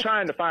 I'm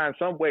trying to find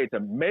some way to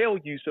mail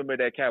you some of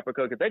that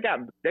Calpico because they got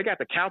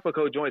the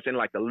Calpico joints in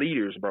like the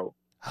liters, bro.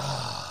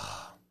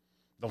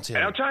 Don't tell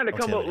and me. I'm trying to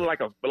come up with like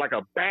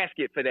a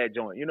basket for that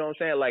joint. You know what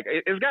I'm saying? Like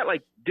it's got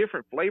like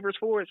different flavors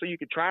for it, so you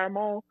can try them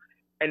all.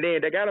 And then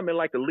they got them in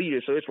like the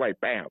liters, so it's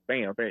like bam,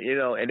 bam, bam, you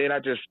know. And then I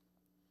just,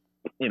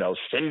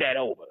 send that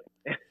over.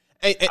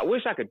 Hey, I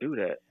wish I could do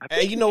that.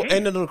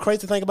 And the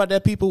crazy thing about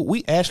that, people,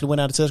 we actually went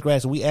out to touch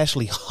grass and we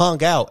actually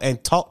hung out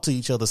and talked to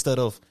each other instead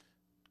of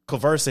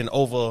conversing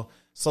over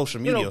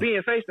social media,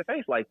 being face to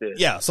face like this.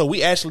 Yeah, so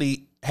we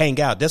actually hang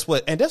out. That's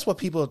what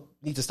people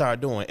need to start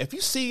doing. If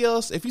you see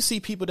us, if you see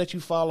people that you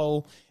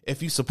follow,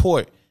 if you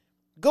support,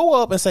 go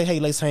up and say, "Hey,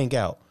 let's hang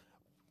out."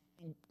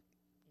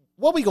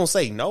 What we gonna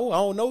say? No, I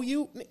don't know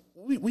you.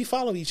 We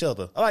follow each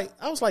other. I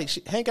was like,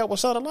 hang out with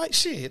Shawty Light.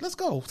 Shit, let's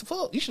go.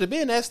 Fuck, you should have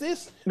been asked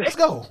this. Let's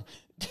go.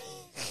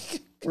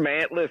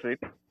 Man, listen,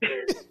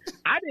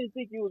 I didn't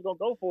think you was gonna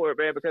go for it,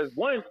 man, because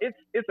one,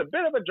 it's a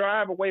bit of a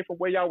drive away from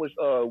where y'all was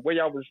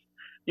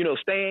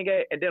staying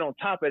at, and then on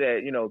top of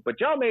that, but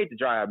y'all made the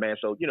drive, man.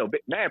 So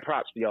mad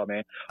props to y'all,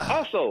 man.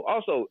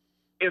 Also,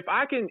 if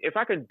I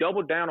can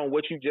double down on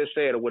what you just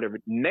said or whatever,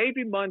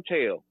 Navy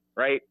Montel,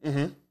 right?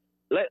 Mm-hmm.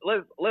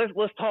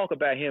 Let's talk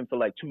about him for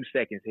like 2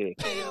 seconds here,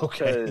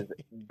 okay? Because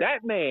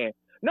that man,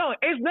 no,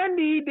 it's nothing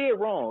he did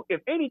wrong.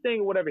 If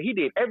anything, or whatever, he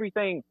did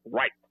everything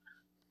right.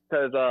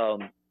 Because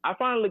I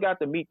finally got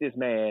to meet this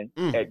man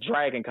at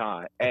Dragon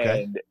Con,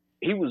 and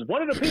he was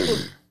one of the people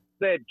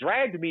that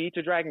dragged me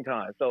to Dragon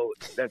Con. So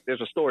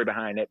there's a story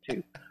behind that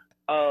too.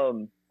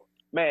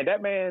 Man,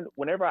 that man,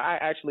 whenever I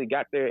actually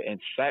got there and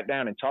sat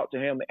down and talked to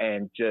him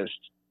and just,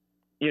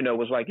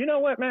 was like, you know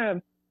what,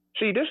 man?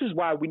 See, this is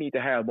why we need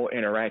to have more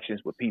interactions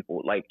with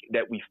people like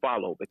that we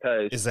follow,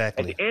 because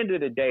exactly. At the end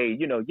of the day,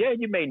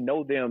 you may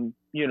know them,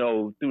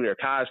 through their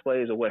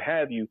cosplays or what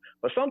have you,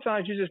 but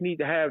sometimes you just need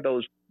to have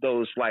those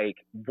like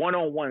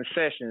one-on-one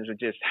sessions or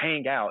just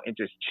hang out and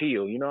just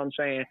chill. You know what I'm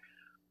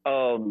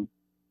saying?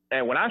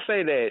 And when I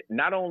say that,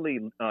 not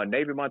only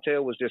Navy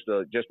Montel was just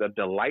a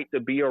delight to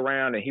be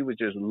around, and he was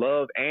just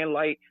love and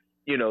light,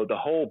 the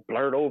whole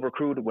Blurred Over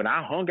crew. When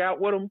I hung out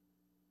with him,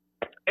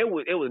 it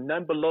was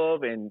none but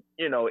love, and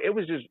it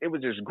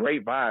was just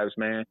great vibes,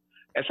 man.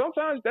 And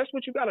sometimes that's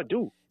what you got to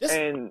do. That's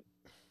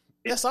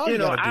all you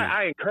got to do.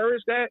 I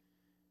encourage that,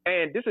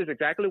 and this is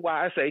exactly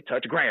why I say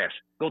touch grass.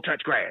 Go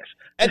touch grass.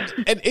 And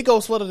it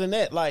goes further than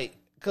that, like,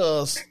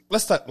 because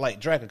let's talk like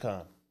Dragon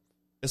Con.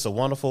 It's a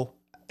wonderful.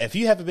 If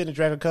you haven't been to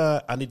Dragon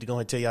Con, I need to go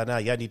ahead and tell y'all now.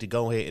 Y'all need to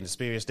go ahead and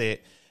experience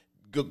that.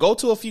 Go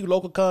to a few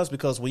local cons,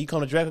 because when you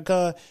come to Dragon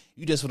Con,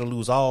 you just want to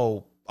lose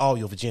all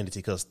your virginity,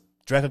 because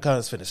Dragon Con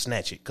is finna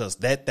snatch it, because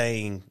that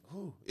thing,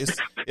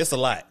 it's a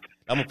lot.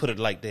 I'm gonna put it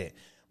like that.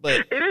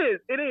 But it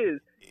is.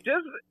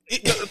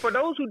 Just for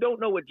those who don't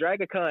know what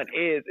Dragon Con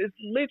is, it's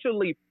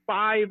literally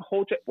 5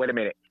 hotels. Wait a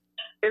minute.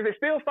 Is it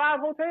still 5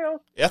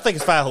 hotels? I think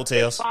it's 5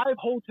 hotels. 5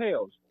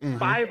 hotels. Mm-hmm.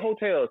 5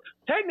 hotels.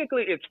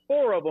 Technically, it's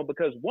 4 of them,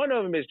 because one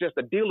of them is just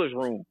a dealer's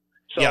room.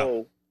 So,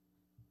 yeah.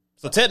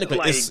 So technically,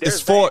 like,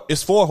 it's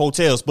 4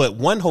 hotels, but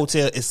one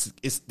hotel is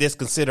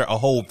considered a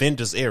whole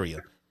vendor's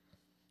area.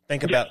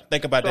 Think about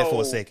that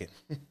for a second.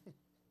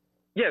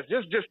 Yes,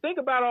 just think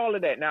about all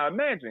of that. Now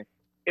imagine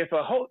if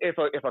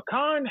a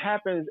con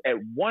happens at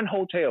one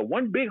hotel,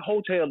 one big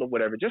hotel or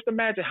whatever. Just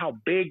imagine how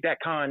big that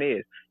con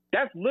is.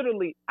 That's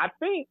literally. I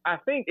think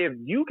if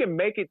you can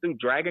make it through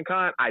Dragon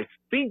Con, I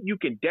think you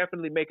can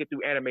definitely make it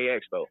through Anime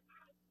Expo.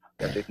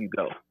 That's if you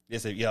go.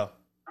 Yes, yo.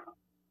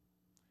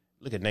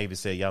 Look at Navy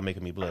said, y'all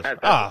making me blush.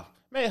 That's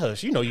Man,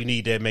 hush. You know you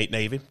need that, mate,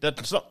 Navy.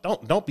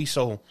 Don't be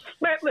so.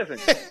 Man, listen.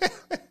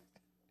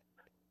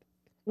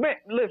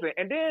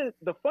 And then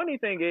the funny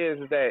thing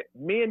is that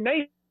me and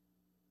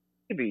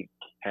Navy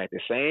had the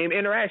same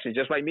interaction,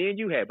 just like me and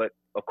you had. But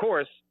of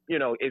course,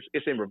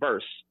 it's in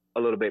reverse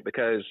a little bit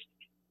because,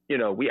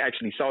 we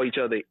actually saw each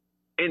other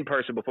in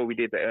person before we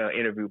did the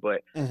interview.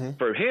 But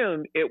for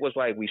him, it was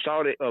like we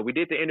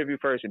did the interview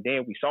first and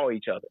then we saw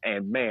each other.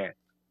 And man,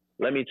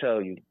 let me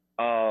tell you,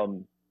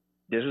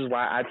 this is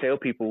why I tell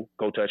people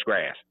go touch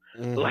grass.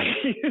 Like,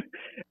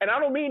 and I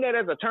don't mean that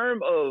as a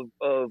term of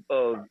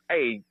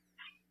hey,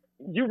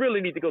 you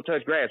really need to go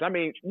touch grass. I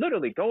mean,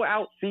 literally go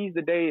out, seize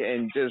the day,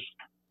 and just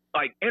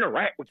like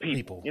interact with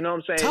people. You know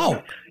what I'm saying?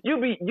 Talk.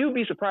 You'd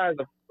be surprised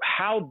of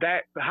how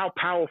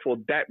powerful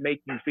that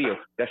make you feel.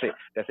 That's it.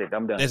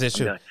 I'm done. That's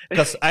true.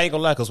 Because I ain't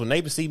gonna lie. Because when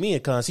neighbor see me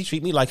in cons, he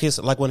treat me like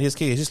one of his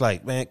kids. He's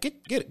like, man,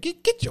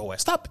 get your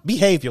ass. Stop,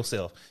 behave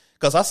yourself.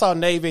 Because I saw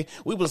Navy.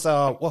 We was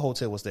what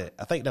hotel was that?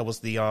 I think that was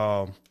the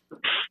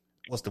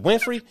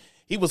Winfrey.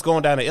 He was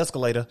going down the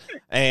escalator,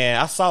 and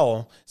I saw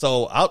him.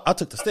 So I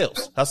took the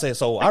steps. I said,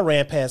 so I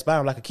ran past by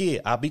him like a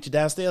kid. I beat you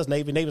downstairs,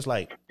 Navy. Navy's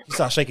like, he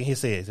started shaking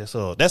his head. That's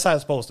how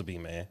it's supposed to be,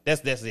 man.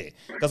 That's it.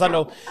 Because I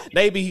know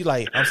Navy, he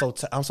like, I'm so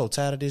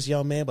tired of this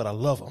young man, but I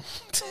love him.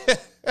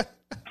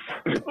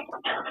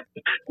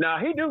 Nah,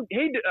 he do.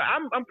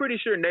 I'm pretty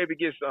sure Navy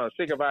gets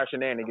sick of our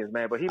shenanigans,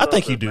 man. But I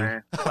think he do.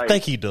 Man. Like, I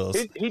think he does.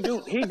 He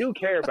do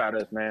care about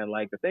us, man.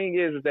 Like the thing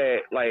is that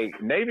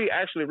like Navy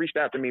actually reached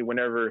out to me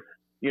whenever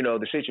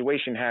the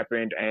situation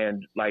happened,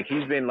 and like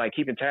he's been like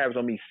keeping tabs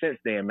on me since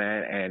then,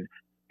 man. And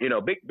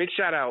big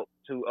shout out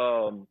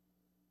to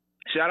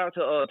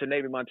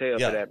Navy Montel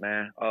for that,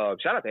 man.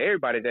 Shout out to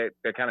everybody that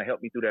kind of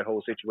helped me through that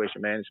whole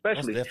situation, man.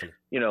 Especially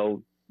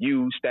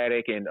you,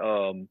 Static, and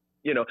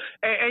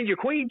and your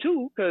queen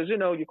too, because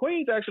your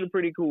queen's actually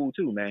pretty cool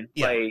too, man.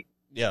 Yeah. Like,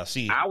 yeah,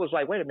 she. I was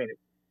like, wait a minute,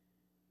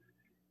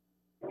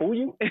 who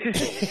you?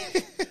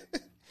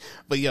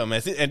 But yeah,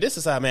 man, and this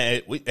is how,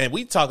 man.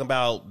 We talking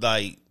about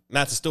like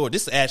not the story.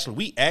 This is actually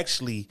we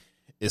actually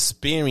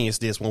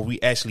experienced this when we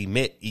actually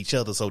met each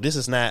other. So this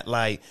is not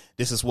like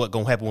this is what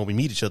gonna happen when we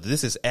meet each other.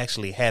 This is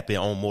actually happened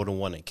on more than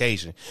one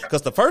occasion.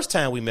 Because the first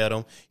time we met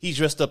him, he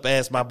dressed up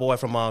as my boy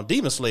from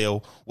Demon Slayer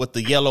with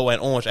the yellow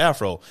and orange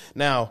afro.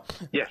 Now,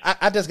 yes.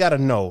 I just gotta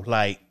know,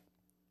 like,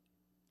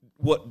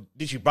 what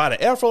did you buy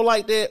the afro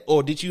like that,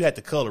 or did you have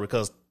to color it?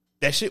 Because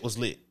that shit was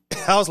lit.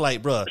 I was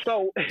like, bruh.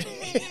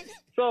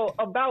 So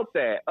about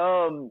that,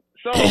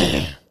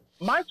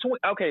 my twin.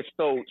 Okay,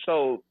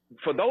 so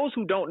for those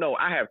who don't know,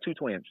 I have two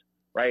twins,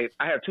 right?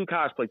 I have two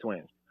cosplay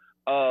twins.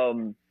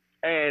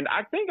 And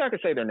I think I can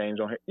say their names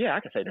on here. Yeah, I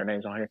can say their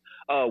names on here.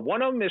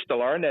 One of them is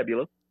Stellara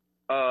Nebula,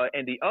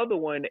 and the other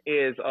one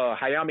is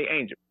Hayami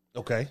Angel.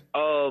 Okay.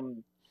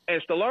 And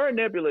Stellara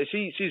Nebula,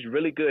 she's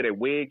really good at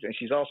wigs, and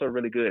she's also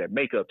really good at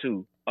makeup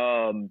too.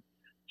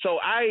 So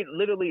I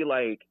literally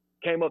like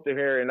came up to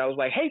her and I was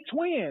like, "Hey,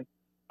 twin,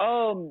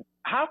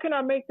 how can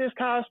I make this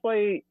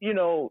cosplay,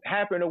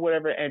 happen or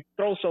whatever, and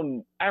throw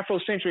some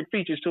Afrocentric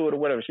features to it or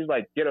whatever?" She's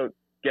like, get an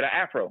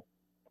afro.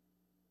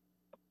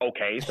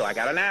 Okay, so I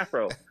got an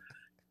afro.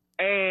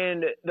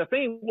 And the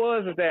thing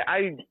is that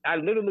I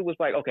literally was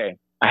like, okay,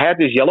 I have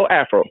this yellow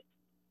afro.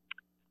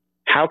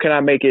 How can I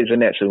make it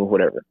Zenitsu or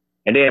whatever?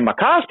 And then my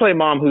cosplay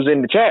mom, who's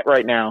in the chat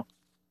right now,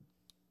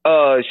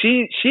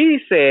 she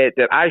said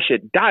that I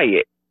should dye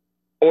it,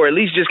 or at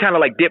least just kind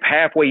of like dip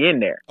halfway in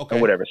there or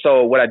whatever.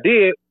 So what I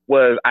did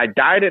was I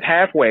dyed it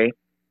halfway,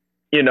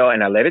 and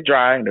I let it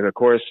dry. And then of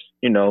course,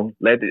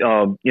 let it,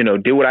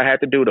 do what I had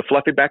to do to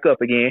fluff it back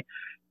up again.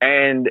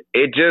 And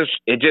it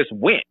just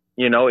went,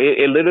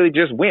 it literally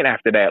just went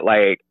after that.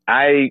 Like,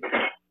 I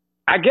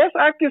guess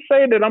I could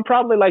say that I'm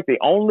probably like the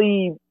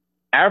only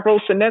Afro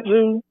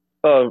Zenitsu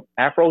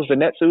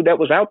that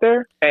was out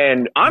there.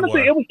 And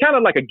honestly, it was kind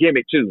of like a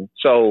gimmick too.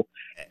 So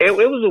it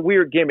was a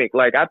weird gimmick.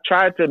 Like, I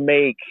tried to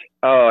make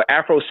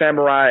Afro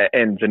Samurai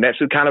and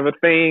Zenitsu kind of a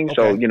thing. Okay.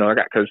 So, I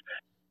got, cause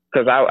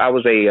I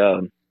was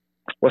a,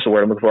 what's the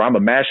word I'm looking for? I'm a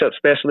mashup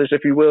specialist,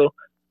 if you will.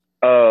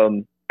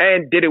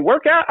 And did it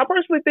work out? I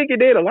personally think it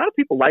did. A lot of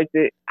people liked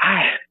it.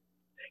 I'm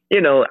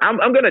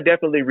going to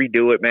definitely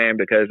redo it, man,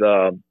 because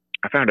I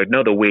found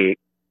another wig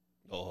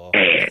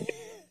and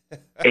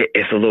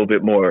it's a little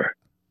bit more.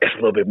 It's a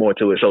little bit more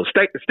to it. So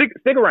stick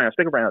around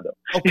though.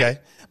 Okay.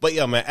 But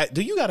yeah, man,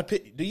 do you have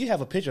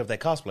a picture of that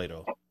cosplay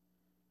though?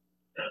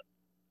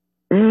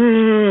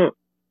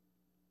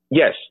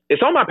 Yes,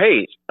 it's on my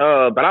page.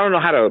 But I don't know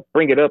how to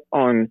bring it up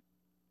on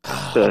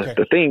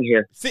the thing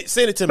here.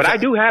 Send it to me. But I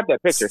do have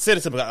that picture. Send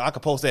it to me. I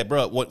can post that,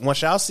 bro.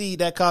 Once y'all see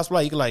that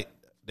cosplay, you can like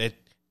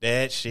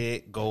that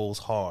shit goes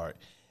hard,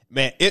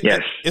 man.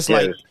 It's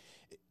like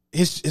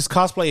his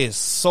cosplay is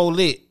so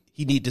lit.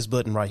 He need this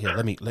button right here.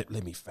 Let me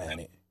find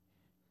it.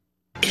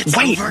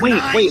 Wait!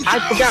 I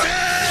forgot.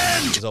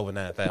 It's over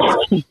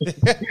 9,000.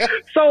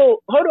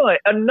 So hold on.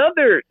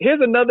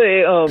 Here's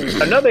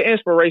another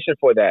inspiration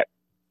for that.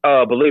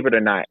 Believe it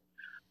or not,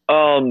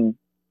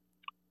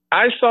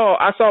 I saw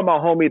my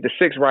homie the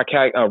Six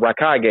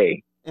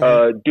Rakage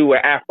do an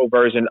Afro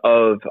version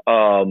of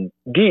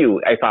Gyu,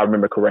 if I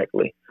remember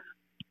correctly.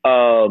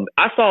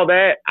 I saw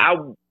that.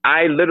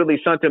 I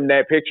literally sent him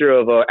that picture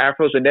of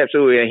Afro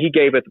Zenitsu, and he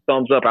gave it the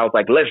thumbs up. I was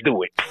like, let's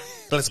do it.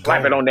 Let's go.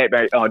 Slap it on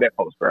that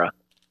post, bro.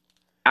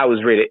 I was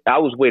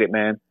with it,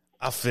 man.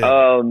 I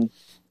feel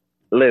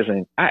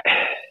listen,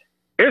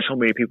 there's so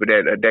many people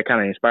that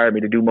kind of inspired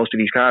me to do most of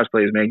these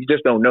cosplays, man. You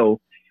just don't know,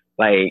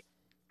 like,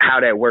 how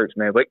that works,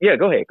 man. But yeah,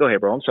 go ahead,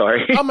 bro. I'm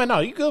sorry. Oh man, no,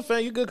 you good,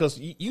 fam. You good because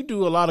you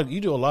do a lot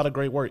of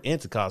great work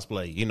into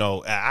cosplay. You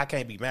know, I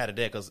can't be mad at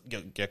that because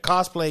your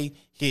cosplay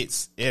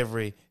hits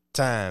every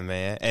time,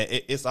 man,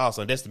 and it's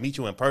awesome. Just to meet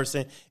you in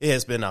person, it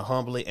has been a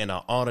humbling and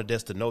an honor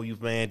just to know you,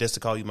 man. Just to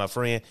call you my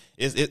friend,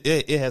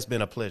 it has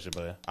been a pleasure,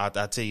 man. I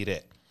tell you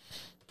that,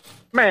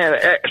 man.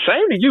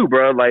 Same to you,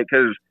 bro. Like,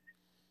 cause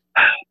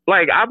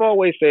like I've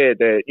always said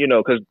that, you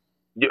know, because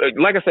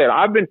like I said,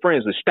 I've been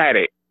friends with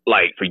Static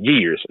like for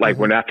years. Like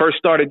when I first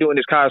started doing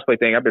this cosplay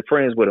thing, I've been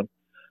friends with him,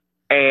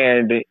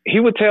 and he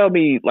would tell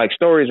me like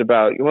stories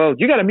about, well,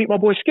 you got to meet my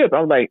boy Skip.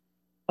 I was like,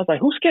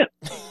 who's Skip?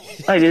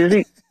 Like, is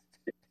he?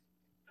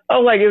 I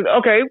was like,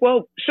 okay,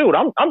 well, shoot,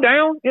 I'm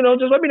down. You know,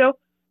 just let me know.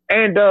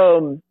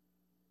 And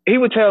he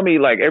would tell me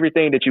like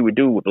everything that you would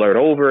do with Blurred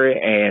Over,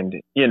 and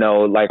you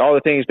know, like all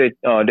the things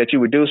that you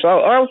would do. So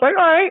I was like,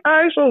 all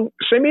right, so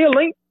send me a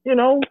link. You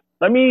know,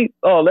 let me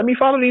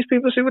follow these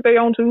people, see what they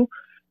on to.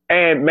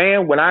 And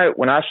man, when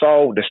I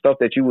saw the stuff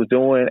that you was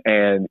doing,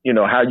 and you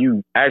know how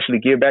you actually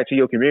give back to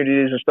your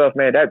communities and stuff,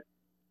 man, that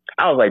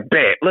I was like,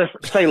 bet, let's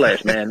say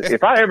less, man.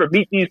 If I ever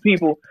meet these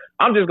people,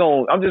 I'm just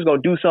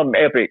gonna do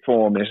something epic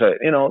for them, and so,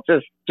 you know,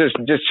 just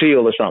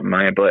chill or something,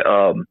 man. But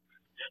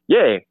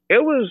yeah,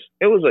 it was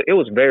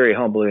a very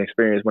humbling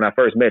experience when I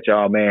first met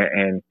y'all, man.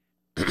 And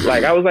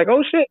like I was like,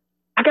 oh shit,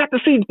 I got to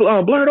see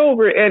Blurred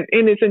Over and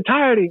in its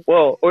entirety,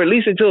 well, or at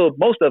least until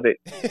most of it,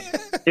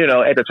 you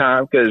know, at the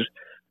time, because.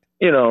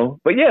 You know,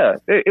 but yeah,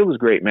 it was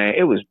great, man.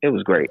 It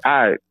was great.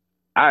 I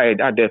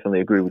definitely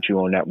agree with you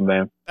on that one,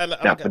 man.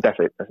 But that's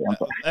it.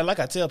 And like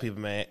I tell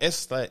people, man,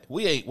 it's like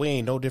we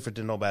ain't no different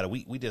than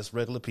nobody. We just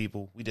regular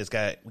people. We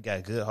got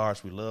good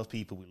hearts. We love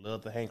people. We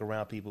love to hang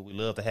around people. We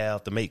love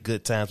to make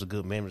good times and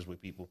good memories with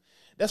people.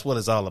 That's what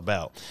it's all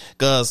about.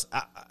 Cause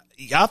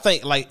y'all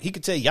think, like he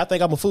could tell you, y'all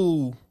think I'm a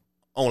fool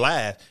on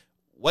live.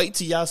 Wait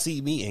till y'all see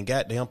me in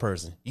goddamn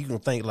person. You can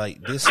think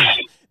like this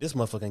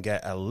motherfucking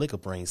got a lick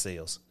of brain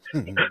cells.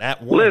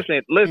 Not one.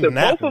 Listen.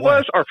 Not Both of one.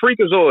 us are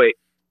Freakazoid.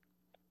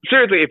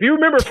 Seriously, if you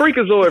remember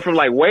Freakazoid from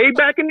like way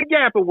back in the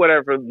Gap or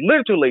whatever,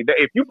 literally,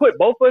 if you put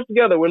both of us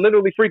together, we're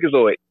literally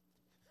Freakazoid.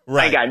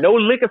 Right. Ain't got no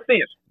lick of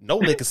sense. No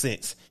lick of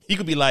sense. You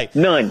could be like,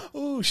 none.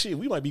 Oh shit,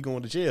 we might be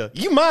going to jail.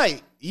 You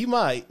might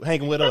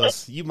hanging with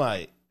us. You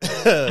might.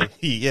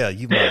 Yeah,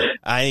 you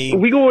might.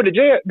 We going to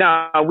jail.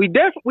 Nah, we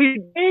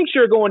ain't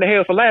sure going to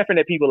hell for laughing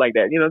at people like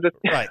that. You know, just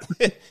right.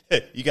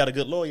 You got a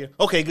good lawyer.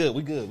 Okay, good.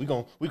 We good. We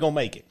gonna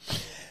make it.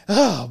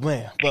 Oh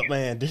man, but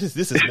man, this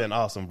has been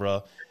awesome,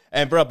 bro.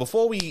 And bro,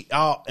 before we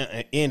all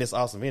end this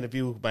awesome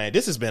interview, man,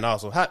 this has been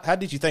awesome. How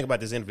did you think about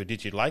this interview?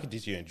 Did you like it?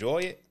 Did you enjoy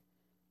it?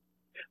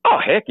 Oh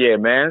heck yeah,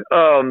 man.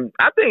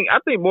 I think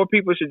more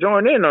people should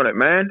join in on it,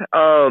 man.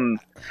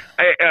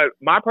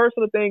 My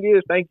personal thing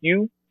is thank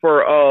you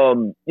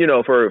for you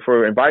know,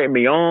 for inviting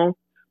me on.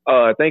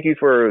 Thank you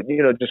for,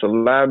 you know, just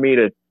allowing me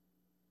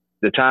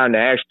the time to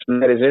actually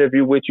let this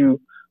interview with you.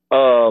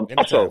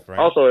 Also,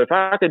 if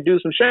I could do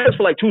some shameless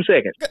for like 2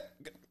 seconds.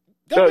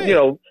 Go you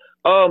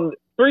know,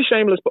 3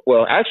 shameless,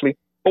 well, actually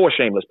 4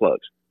 shameless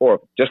plugs,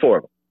 just 4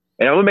 of them,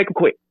 and I'm gonna make them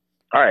quick.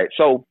 All right,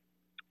 so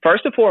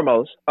first and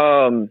foremost,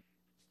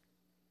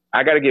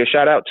 I got to give a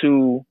shout out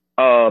to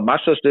my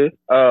sister,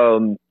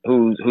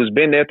 who's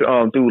been there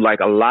through like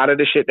a lot of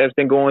the shit that's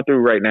been going through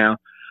right now.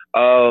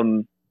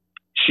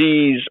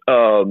 She's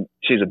a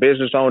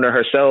business owner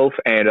herself,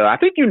 and I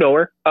think you know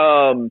her.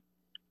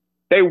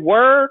 They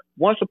were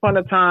once upon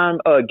a time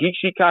Geek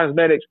Chic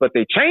Cosmetics, but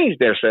they changed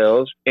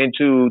themselves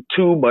into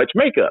Too Much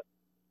Makeup.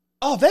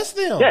 Oh, that's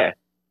them. Yeah.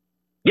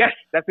 Yes,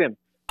 that's them.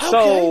 Okay.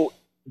 So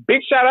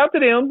big shout out to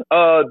them.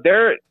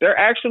 They're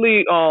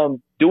actually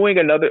doing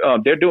another.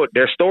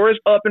 Their store is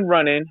up and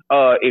running.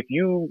 If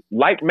you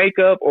like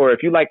makeup or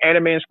if you like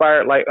anime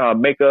inspired like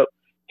makeup,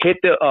 hit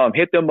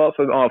them up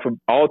for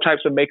all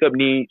types of makeup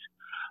needs.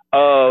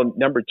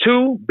 Number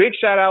 2, big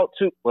shout out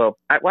to, well,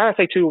 why did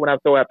I say 2 when I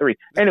throw out 3?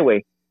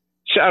 Anyway,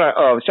 shout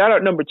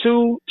out number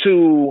 2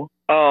 to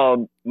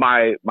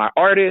my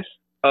artist,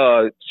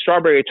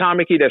 Strawberry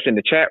Atomiki, that's in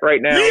the chat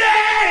right now.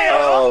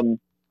 Yeah!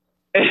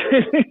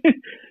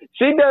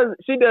 She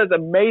does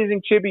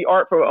amazing chibi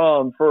art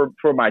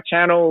for my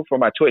channel, for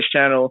my Twitch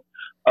channel.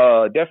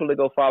 Definitely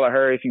go follow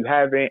her if you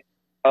haven't.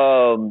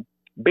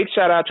 Big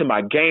shout out to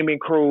my gaming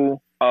crew,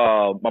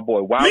 my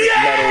boy Wild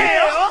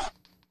Metal,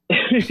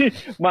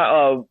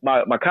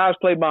 my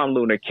cosplay mom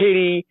Lunar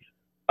Kitty,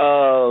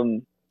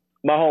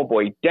 my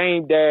homeboy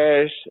Dame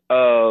Dash,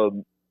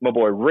 my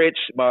boy Rich,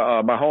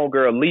 my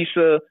homegirl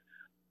Lisa,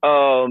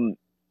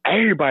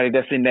 everybody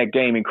that's in that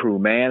gaming crew,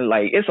 man.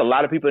 Like, it's a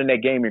lot of people in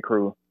that gaming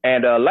crew.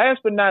 And last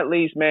but not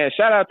least, man,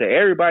 shout out to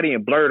everybody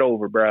in Blurred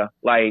Over, bro.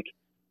 Like,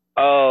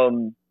 I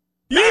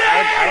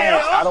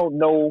don't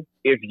know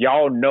if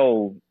y'all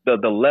know the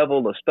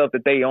level of stuff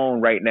that they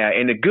own right now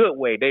in a good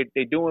way.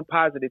 They doing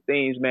positive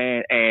things,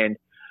 man. And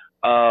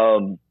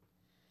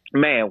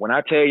man, when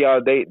I tell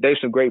y'all they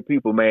some great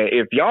people, man.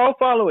 If y'all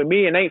following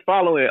me and ain't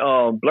following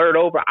Blurred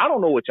Over, I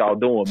don't know what y'all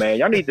doing, man.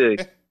 Y'all need to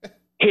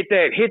hit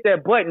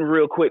that button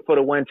real quick for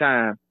the one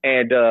time.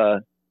 And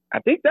I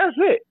think that's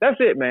it. That's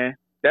it, man.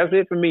 That's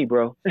it for me,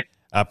 bro.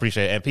 I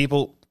appreciate it. And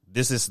people,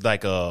 this is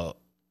like a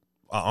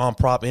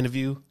on-prop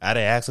interview. I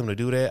didn't ask them to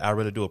do that. I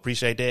really do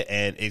appreciate that.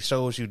 And it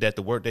shows you that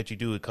the work that you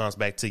do, it comes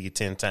back to you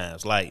 10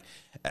 times. Like,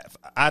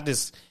 I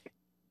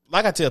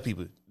tell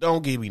people,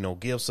 don't give me no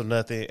gifts or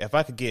nothing. If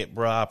I could get,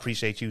 bro, I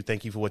appreciate you.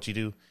 Thank you for what you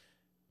do.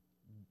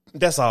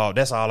 That's all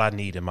I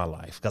need in my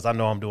life, because I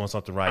know I'm doing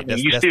something right. I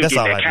mean, you still get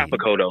that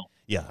Capico, though.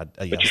 Yeah,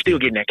 but you're still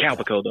getting that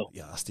Capico, though.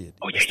 Yeah, I still.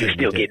 Oh, yeah, you're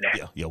still getting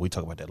that. Yeah, we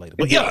talk about that later.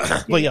 But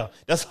yeah,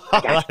 that's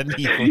all I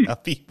need from my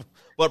people.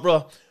 But,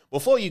 bro,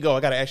 before you go, I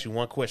got to ask you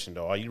one question,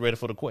 though. Are you ready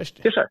for the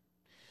question? Yes, sir.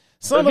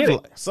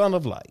 Son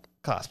of Light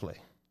cosplay.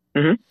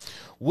 Mm-hmm.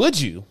 Would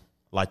you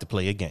like to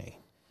play a game?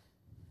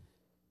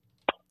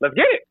 Let's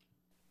get it.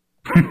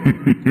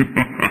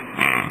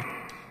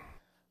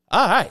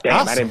 All right. Damn,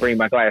 awesome. I didn't bring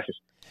my glasses.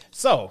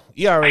 So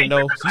you already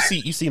know.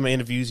 You see my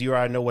interviews. You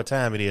already know what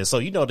time it is. So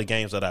you know the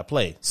games that I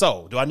play.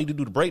 So do I need to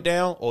do the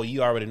breakdown, or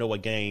you already know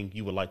what game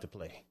you would like to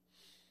play?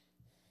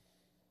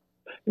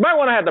 You might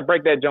want to have to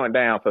break that joint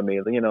down for me.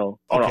 You know,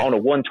 on a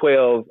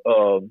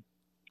 112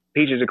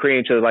 peaches and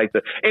cream to like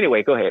the.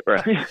 Anyway, go ahead, bro.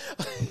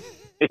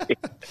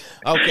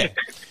 Okay.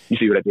 You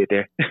see what I did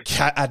there?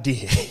 I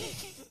did.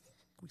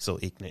 So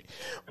ignorant.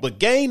 But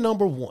game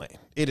number 1,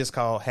 it is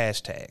called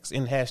hashtags.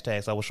 In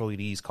hashtags, I will show you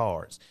these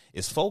cards.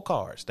 It's 4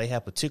 cards. They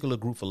have a particular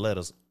group of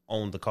letters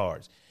on the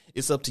cards.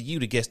 It's up to you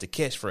to guess the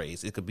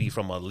catchphrase. It could be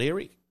from a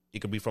lyric. It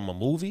could be from a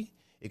movie.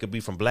 It could be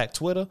from Black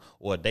Twitter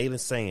or a daily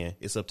saying.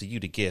 It's up to you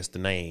to guess the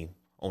name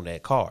on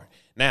that card.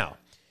 Now,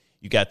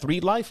 you got 3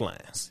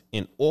 lifelines.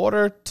 In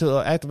order to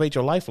activate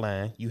your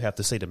lifeline, you have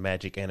to say the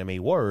magic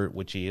anime word,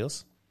 which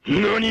is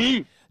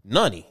Nani?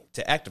 Nani,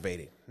 to activate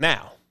it.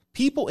 Now,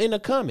 people in the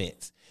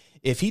comments,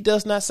 if he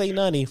does not say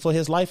Nani for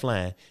his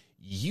lifeline,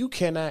 you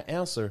cannot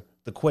answer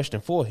the question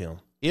for him.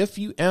 If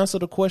you answer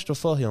the question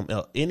for him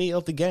in any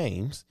of the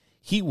games,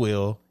 he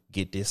will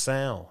get this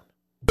sound.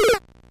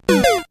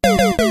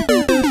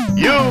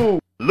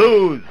 You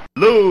lose.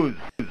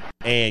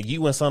 And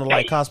you and Son of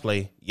Light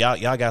cosplay,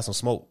 y'all got some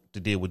smoke to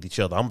deal with each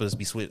other. I'm gonna just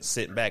be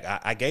sitting back.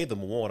 I gave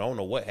them a warning. I don't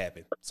know what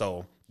happened,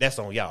 so that's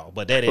on y'all.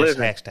 But that is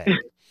hashtag.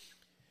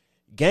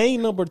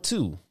 Game number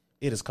 2.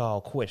 It is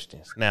called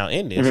questions. Now,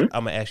 in this,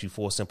 I'm going to ask you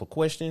 4 simple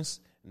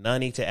questions.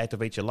 None to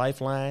activate your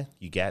lifeline.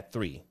 You got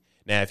 3.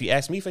 Now, if you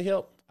ask me for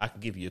help, I can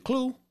give you a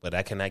clue, but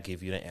I cannot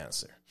give you the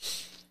answer.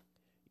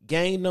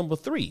 Game number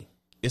 3.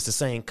 It's the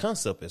same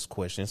concept as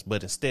questions,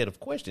 but instead of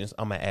questions,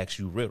 I'm going to ask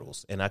you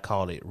riddles, and I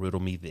call it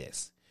Riddle Me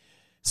This.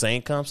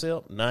 Same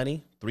concept,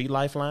 3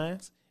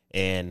 lifelines,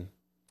 and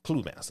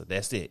Clue Master.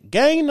 That's it.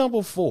 Game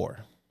number 4.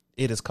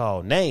 It is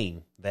called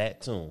Name That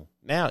Tune.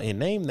 Now, in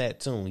Name That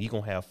Tune, you're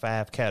going to have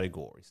 5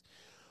 categories.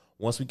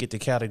 Once we get to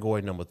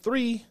category number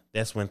 3,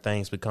 that's when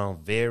things become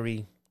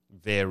very,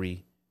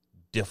 very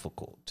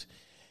difficult.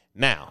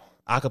 Now,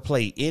 I could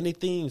play any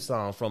theme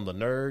song from the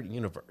nerd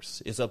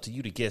universe. It's up to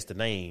you to guess the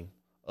name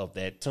of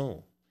that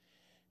tune.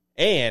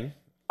 And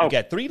you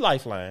got 3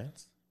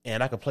 lifelines,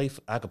 and I could play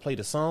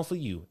the song for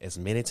you as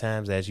many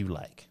times as you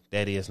like.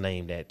 That is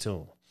Name That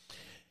Tune.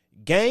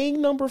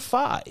 Game number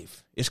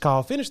 5 is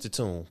called Finish the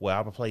Tune, where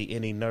I will play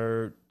any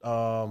nerd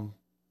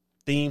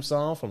theme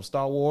song from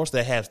Star Wars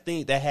that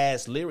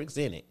has lyrics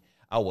in it.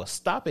 I will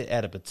stop it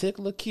at a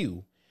particular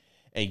cue,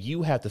 and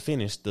you have to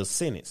finish the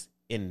sentence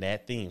in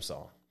that theme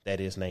song.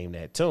 That is Name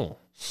That Tune.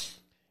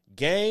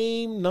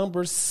 Game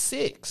number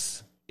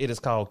 6, it is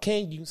called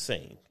Can You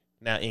Sing?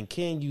 Now, in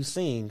Can You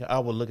Sing, I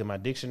will look at my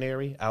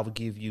dictionary. I will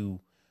give you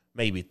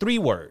maybe 3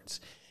 words.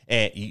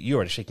 And you're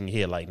already shaking your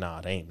head like, nah,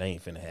 they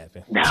ain't finna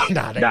happen.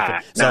 Nah.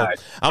 So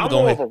I'm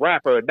more of a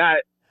rapper, not.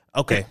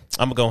 Okay,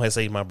 I'm gonna go ahead and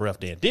save my breath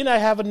then. Then I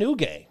have a new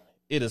game.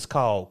 It is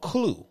called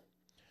Clue.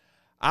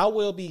 I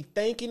will be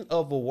thinking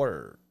of a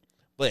word,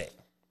 but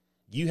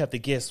you have to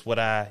guess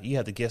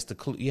the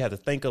clue. You have to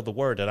think of the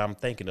word that I'm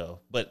thinking of.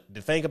 But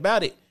the thing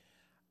about it,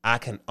 I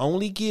can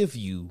only give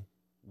you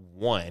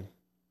 1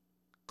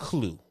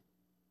 clue.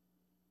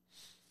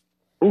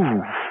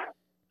 Ooh.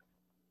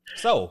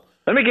 So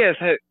let me guess.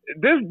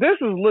 This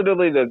is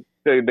literally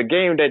the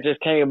game that just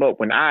came up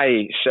when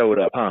I showed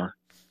up, huh?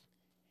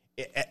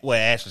 Well,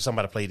 actually,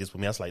 somebody played this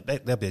with me. I was like,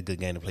 that'd be a good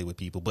game to play with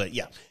people. But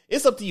yeah,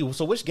 it's up to you.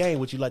 So which game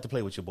would you like to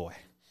play with your boy?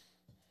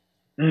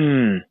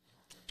 I'm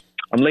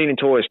leaning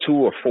towards 2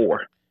 or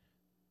 4.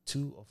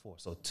 2 or 4.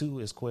 So 2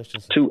 is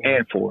questions. 2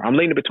 and 4. I'm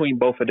leaning between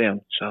both of them.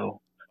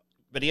 So,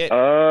 but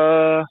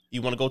yeah,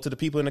 you want to go to the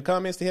people in the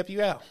comments to help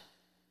you out?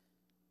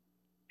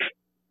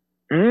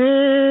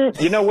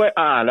 You know what?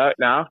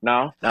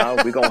 No.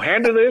 We're gonna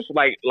handle this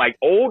like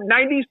old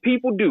 '90s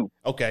people do.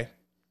 Okay.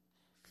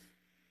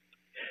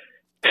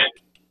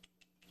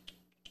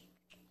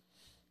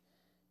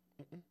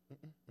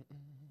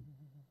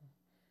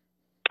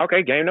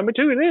 Okay, game number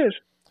 2 it is.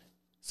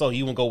 So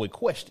you want to go with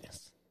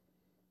questions?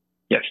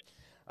 Yes.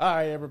 All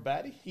right,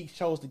 everybody. He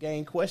chose the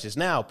game questions.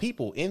 Now,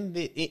 people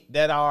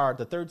that are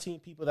the 13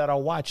 people that are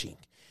watching,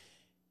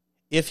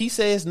 if he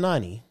says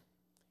Nani,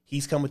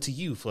 he's coming to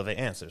you for the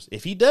answers.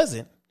 If he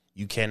doesn't,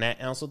 you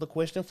cannot answer the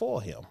question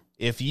for him.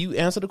 If you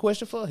answer the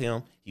question for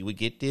him, he would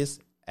get this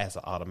as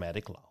an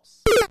automatic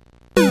loss.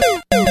 You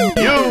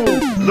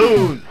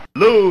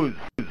lose.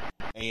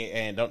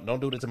 And don't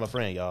do this to my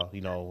friend, y'all.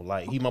 You know,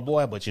 like he my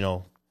boy, but you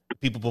know,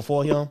 people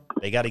before him,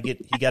 he got to get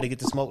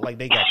the smoke like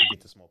they got to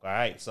get the smoke. All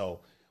right, so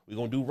we're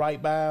gonna do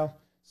right by him.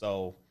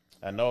 So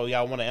I know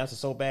y'all want to answer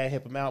so bad,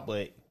 help him out,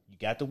 but you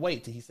got to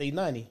wait till he say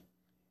 90,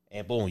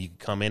 and boom, you can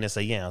come in and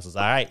say your answers.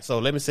 All right, so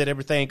let me set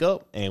everything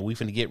up, and we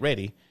finna get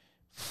ready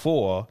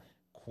for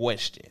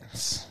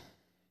questions.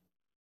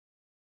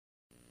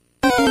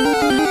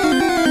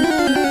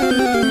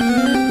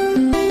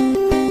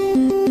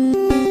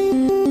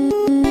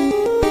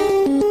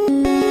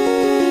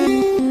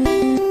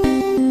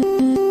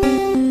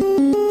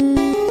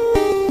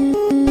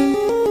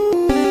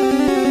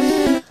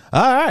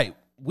 All right,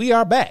 we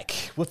are back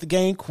with the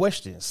game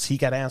questions. He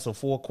got to answer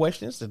 4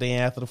 questions. The day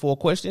after the 4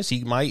 questions, he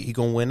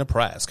gonna win the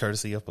prize,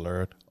 courtesy of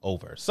Blurred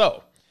Over.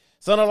 So,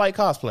 Son of Light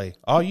Cosplay,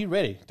 are you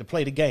ready to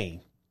play the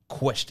game?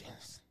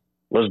 Questions.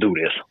 Let's do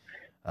this.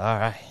 All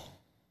right.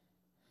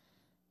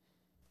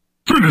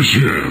 Finish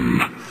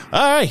him.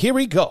 All right, here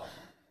we go.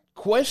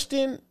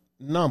 Question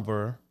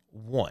number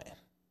 1.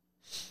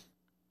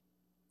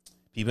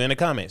 People in the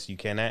comments, you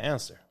cannot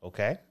answer,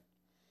 okay?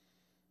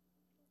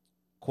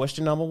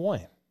 Question number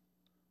 1.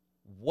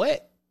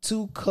 What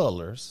 2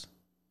 colors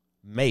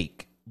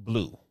make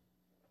blue?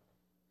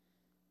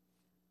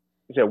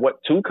 You said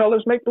what 2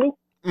 colors make blue?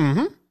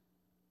 Mm-hmm.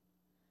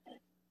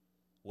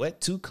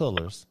 What 2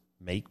 colors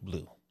make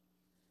blue?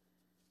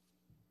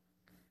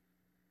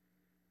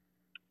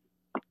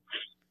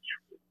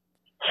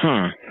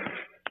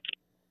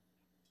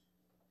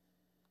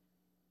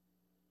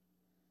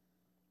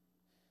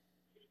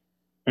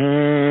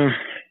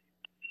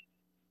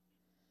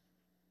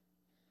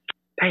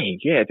 Dang,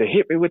 you had to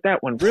hit me with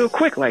that one real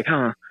quick, like,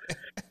 huh?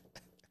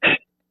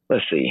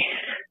 Let's see.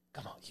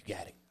 Come on, you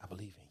got it. I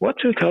believe in you. What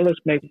 2 colors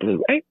make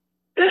blue? Ain't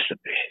this a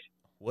bitch?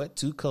 What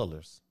 2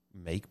 colors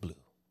make blue?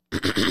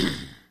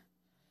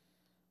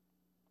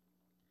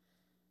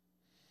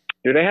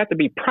 Do they have to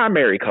be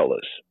primary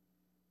colors?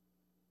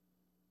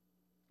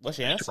 What's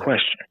your That's the answer?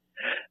 question.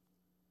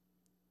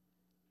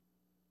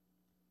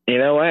 You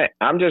know what?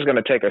 I'm just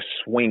gonna take a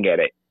swing at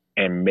it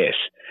and miss.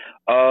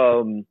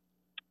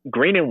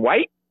 Green and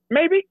white,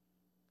 maybe?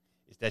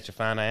 Is that your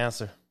final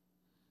answer?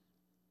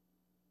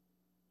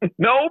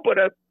 No, but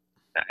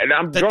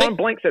I'm drawing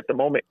blanks at the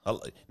moment.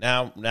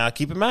 Now,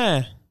 keep in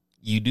mind,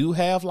 you do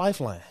have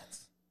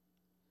lifelines.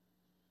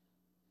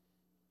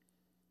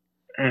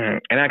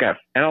 And I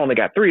only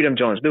got 3 of them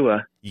Jones, do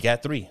I? You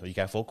got 3. Or you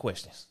got 4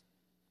 questions.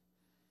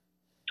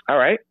 All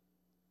right.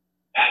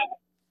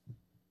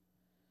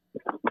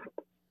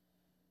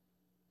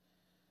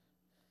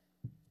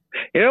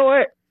 You know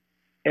what?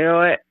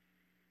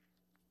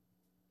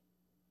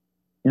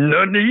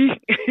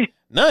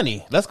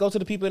 Nani. Let's go to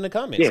the people in the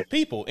comments. Yes.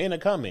 People in the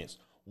comments.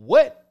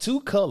 What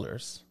 2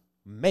 colors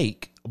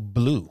make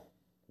blue?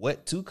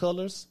 What 2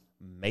 colors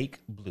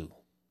make blue?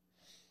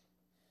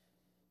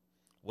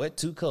 What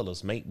 2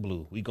 colors make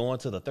blue? We going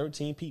to the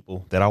 13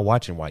 people that are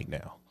watching right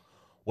now.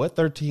 What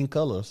 13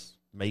 colors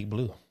make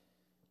blue?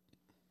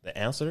 The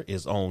answer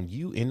is on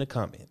you in the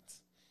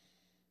comments.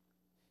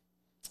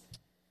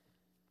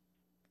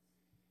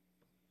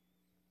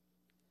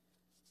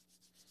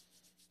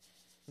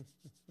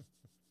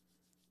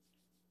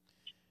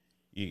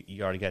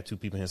 You already got 2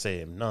 people here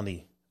saying,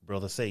 Nani,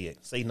 brother, say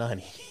it. Say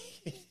Nani.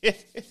 I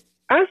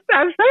said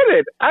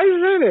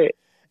it.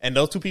 And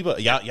those 2 people,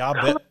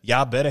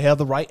 y'all better have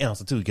the right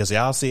answer too, because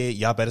y'all said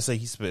y'all better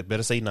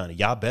say Nani.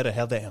 Y'all better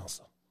have the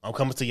answer. I'm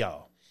coming to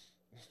y'all.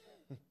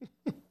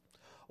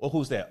 Well,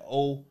 who's that?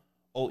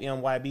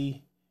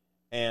 OMYB,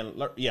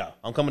 and yeah,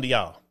 I'm coming to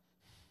y'all.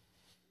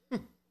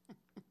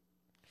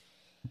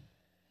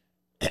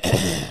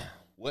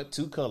 What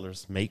 2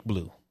 colors make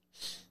blue?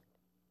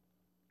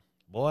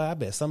 Boy, I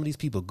bet some of these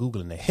people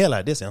Googling the hell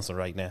out of this answer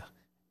right now.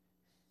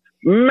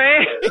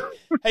 Man.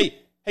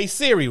 Hey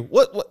Siri,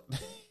 what?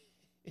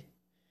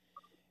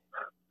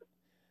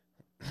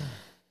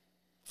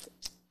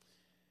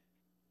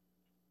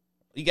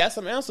 You got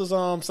some answers,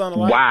 son of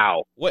light?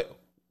 Wow. What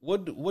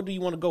do you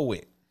want to go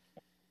with?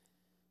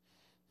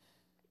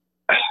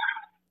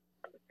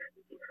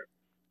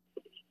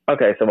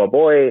 Okay, so my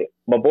boy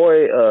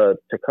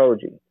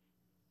Takoji,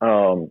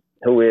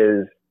 who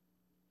is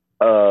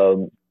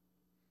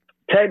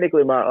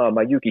technically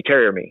my Yuki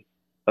Terumi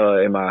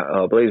in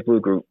my Blaze Blue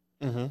group.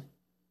 Mm-hmm.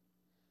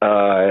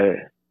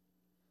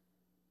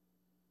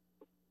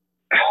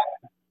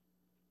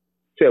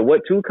 said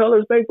what two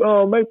colors make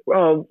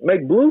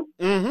blue?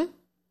 Mm-hmm.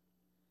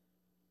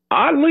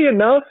 Oddly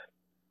enough,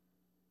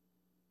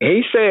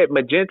 he said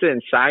magenta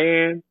and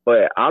cyan,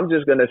 but I'm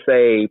just gonna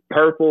say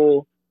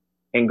purple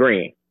and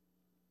green.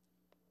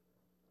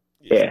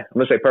 Yeah, I'm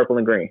gonna say purple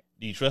and green.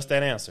 Do you trust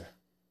that answer?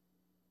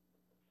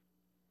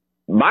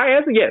 My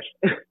answer, yes.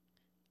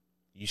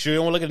 You sure you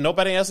don't want to look at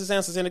nobody else's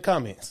answers in the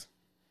comments?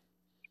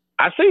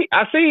 I see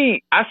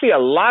a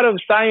lot of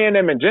cyan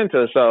and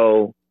magenta,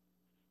 so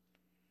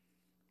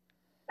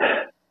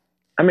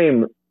I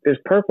mean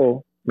it's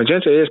purple.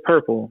 Magenta is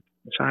purple.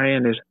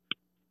 Cyan is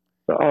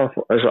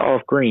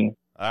off green.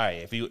 All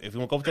right, if you want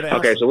to go to the answer.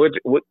 Okay, so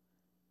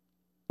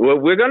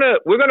we're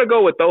gonna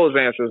go with those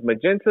answers: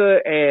 magenta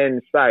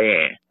and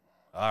cyan.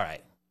 All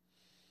right.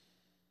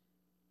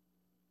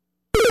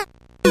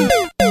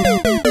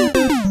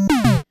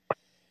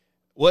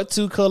 What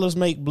two colors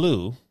make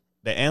blue?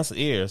 The answer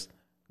is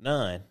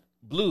none.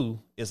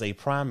 Blue is a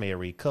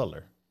primary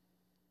color.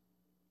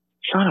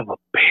 Son of a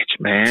bitch,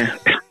 man.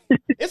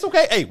 It's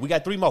okay. Hey, we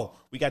got three more.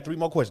 We got three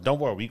more questions. Don't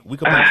worry. We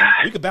could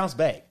bounce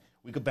back.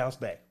 We could bounce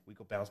back.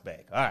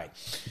 All right.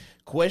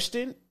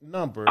 Question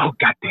number. Oh,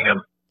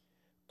 goddamn.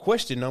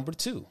 Question number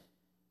 2.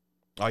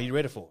 Are you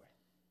ready for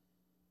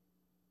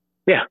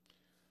it? Yeah.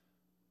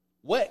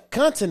 What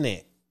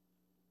continent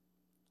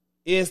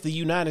is the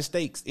United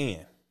States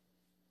in?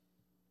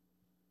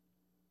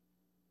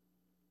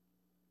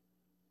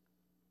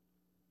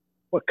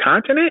 What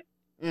continent?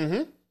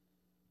 Mm-hmm.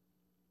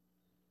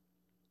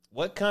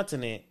 What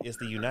continent is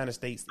the United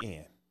States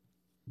in?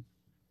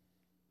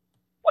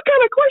 What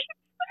kind of question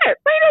is that?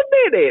 Wait a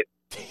minute.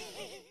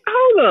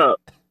 Hold up.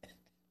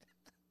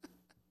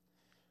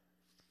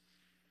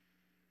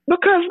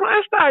 Because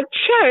last I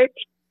checked,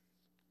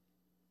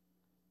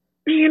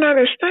 the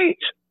United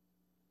States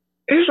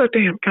is a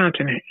damn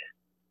continent.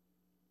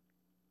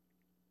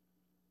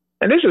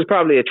 And this is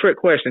probably a trick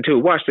question too.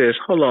 Watch this.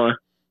 Hold on.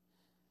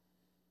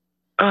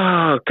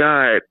 Oh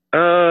God.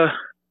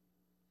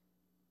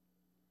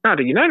 No,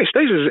 the United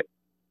States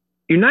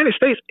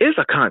is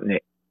a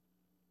continent.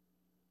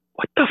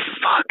 What the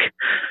fuck?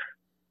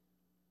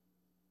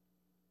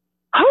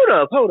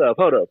 Hold up.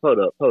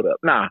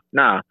 Nah.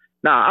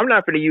 I'm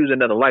not gonna use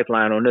another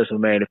lifeline on this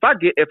one, man. If I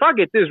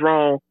get this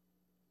wrong,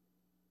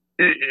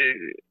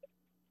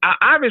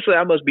 obviously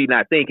I must be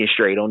not thinking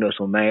straight on this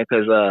one, man.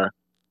 Because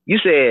you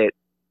said,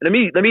 let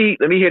me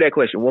hear that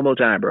question one more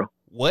time, bro.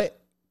 What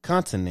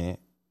continent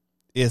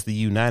is the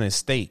United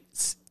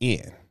States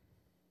in?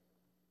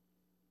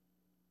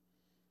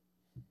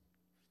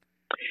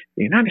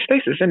 The United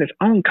States is in its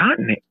own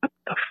continent.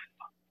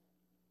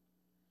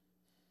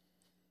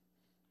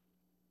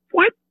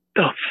 What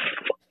the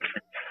fuck?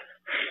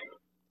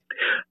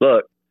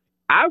 Look,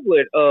 I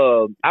would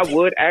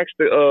ask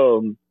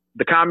the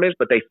comments,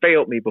 but they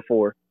failed me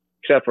before,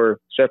 except for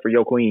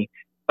your queen.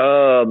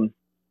 Nah,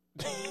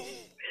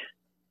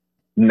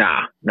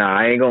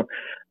 I ain't gonna.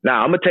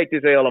 Nah, I'm gonna take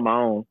this L on my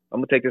own. I'm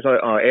gonna take this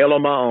L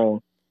on my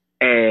own.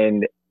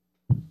 And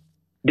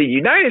the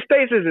United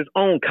States is its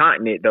own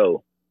continent,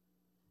 though.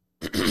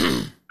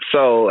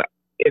 So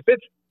if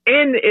it's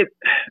in it,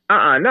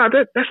 no,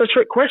 that's a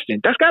trick question.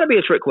 That's got to be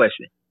a trick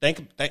question. Think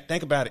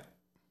about it.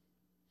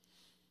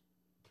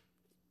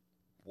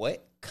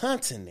 What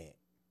continent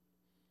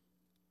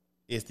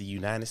is the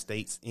United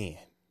States in?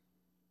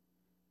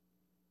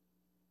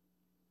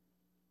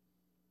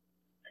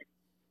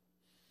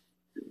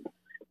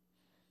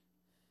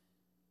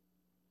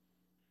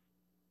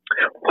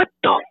 What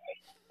the?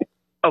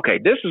 Okay,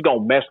 this is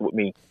gonna mess with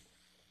me.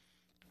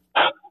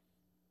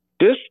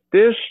 This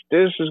is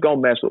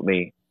gonna mess with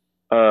me.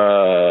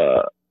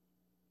 But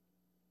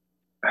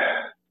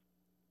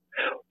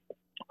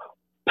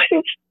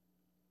it's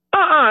no.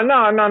 I'm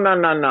not.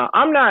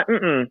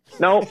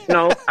 No.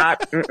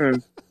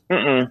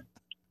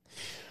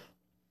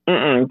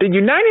 The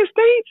United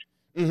States.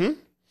 Mm-hmm.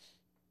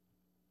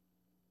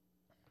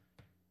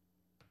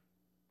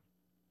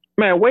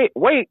 Man, wait!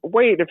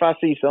 If I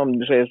see something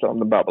that says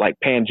something about like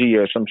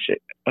Pangea or some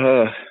shit.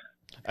 I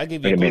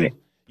give you a minute.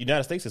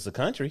 United States is a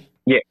country.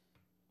 Yeah.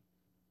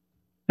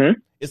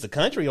 It's a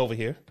country over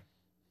here.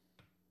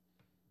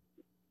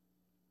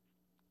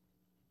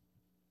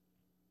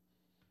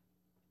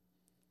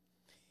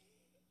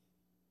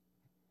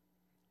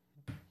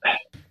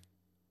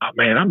 Oh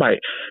man,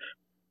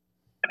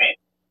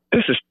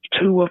 this is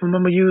 2 of them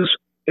I'm gonna use.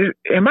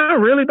 Am I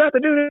really about to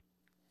do this?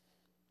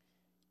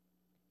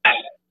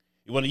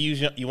 You want to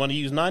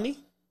use Nani?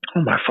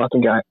 Oh my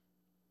fucking God.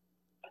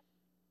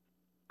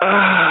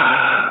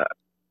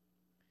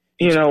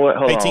 You know what?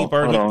 Hold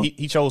on.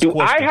 He chose Do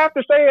question. I have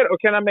to say it, or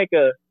can I make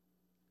a?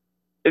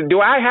 Do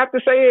I have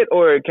to say it,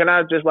 or can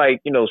I just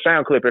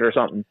sound clip it or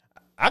something?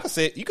 I can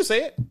say it. You can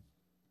say it.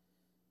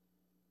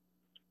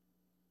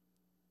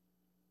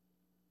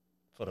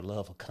 For the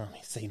love of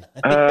comedy, say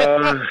nothing.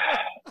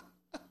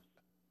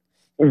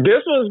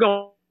 This one's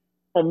gonna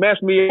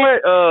mess me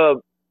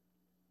up.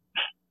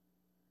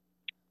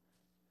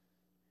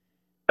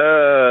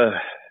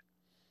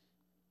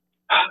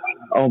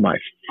 Oh my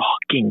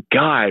fucking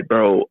God,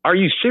 bro. Are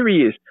you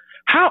serious?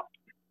 How?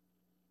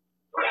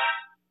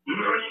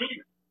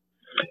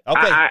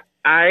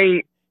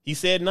 Okay. He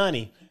said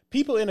 90.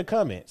 People in the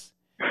comments,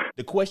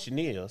 the question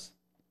is,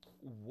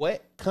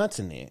 what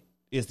continent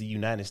is the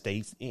United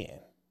States in?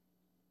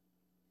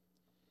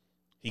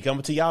 He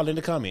coming to y'all in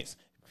the comments.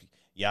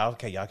 Y'all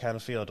kind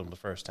of failed him the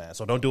first time,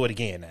 so don't do it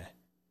again now.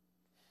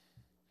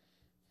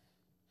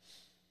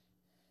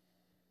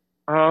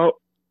 Oh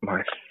my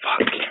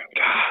fucking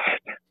God.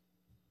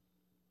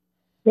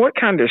 What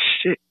kind of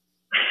shit?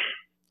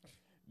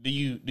 Do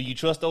you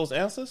trust those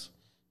answers?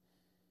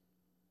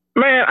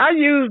 Man, I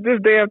used this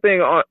damn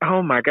thing on.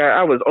 Oh my God,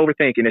 I was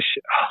overthinking this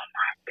shit. Oh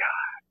my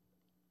God.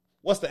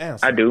 What's the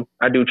answer? I do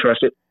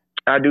trust it.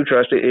 I do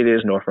trust it. It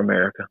is North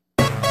America.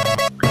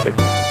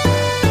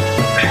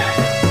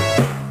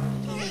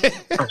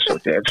 I'm so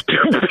damn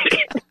stupid.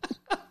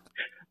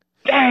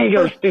 Dang,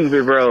 you're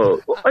stupid, bro.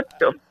 What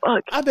the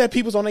fuck? I bet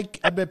people's on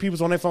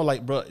their phone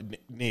like, bro,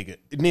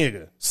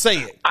 nigga, say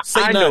it.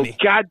 Say I 90. know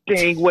god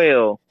dang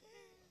well.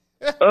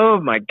 Oh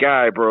my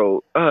God,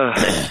 bro. All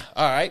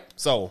right,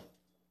 so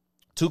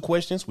 2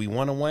 questions. We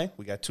 1-1.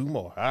 We got 2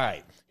 more. All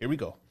right, here we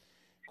go.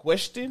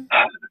 Question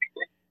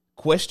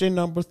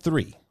number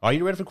 3. Are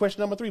you ready for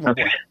question number 3, my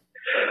boy?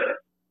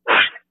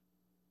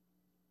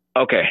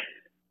 Okay.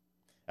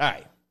 All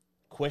right.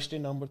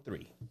 Question number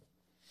 3.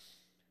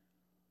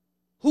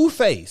 Whose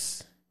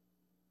face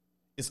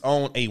is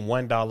on a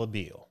 $1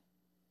 bill?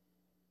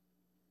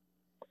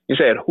 You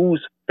said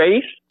whose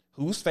face?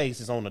 Whose face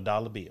is on a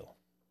dollar bill?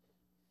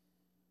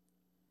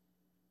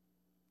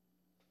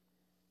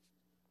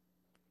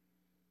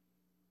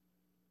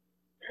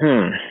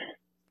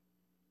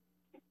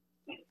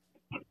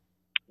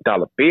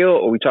 Dollar bill,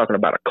 or are we talking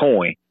about a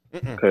coin?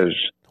 Because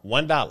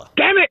 $1.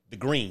 Damn it! The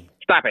green.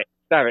 Stop it!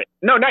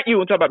 No, not you.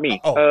 I'm talking about me.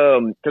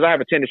 Because I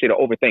have a tendency to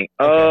overthink.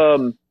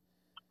 Okay.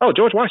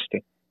 George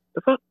Washington.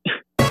 The fuck?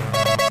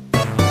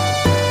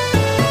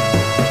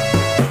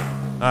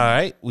 All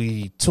right,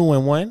 we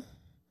 2-1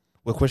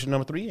 with question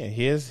number 3, and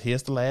here's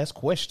the last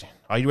question.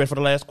 Are you ready for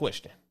the last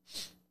question?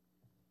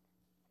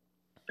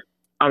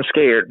 I'm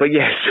scared, but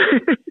yes.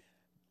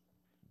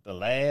 The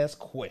last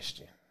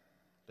question.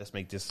 Let's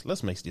make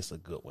this a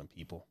good one,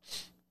 people.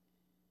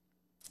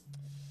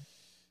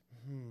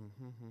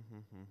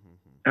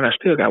 And I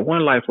still got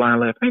 1 lifeline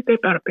left. Ain't that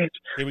about a bitch?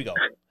 Here we go.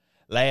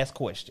 Last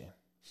question.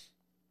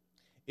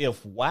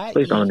 If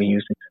Please don't let me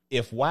use it.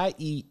 If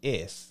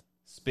YES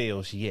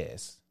spells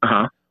yes,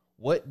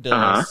 what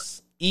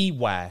does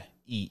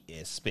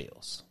EYES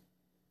spells?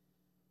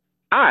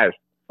 Eyes.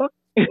 Fuck.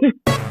 There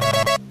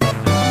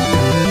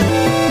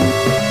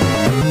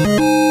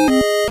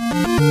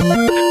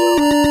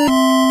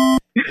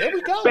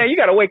we go. Man, you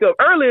got to wake up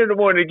early in the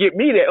morning to get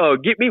me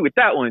with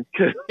that one.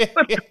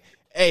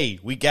 Hey,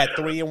 we got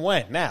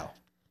 3-1. Now,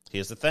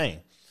 here's the thing.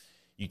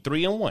 You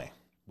 3-1,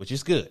 which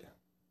is good.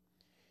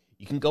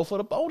 You can go for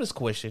the bonus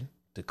question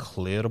to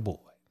clear the board.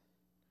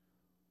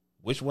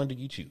 Which one do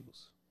you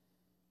choose?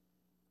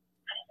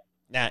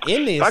 Now,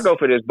 in this, I go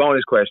for this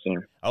bonus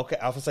question. Okay,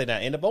 I will say now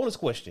in the bonus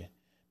question,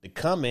 the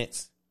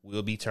comments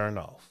will be turned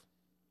off.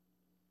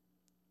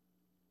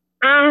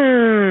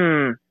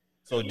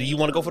 So, do you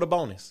want to go for the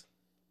bonus?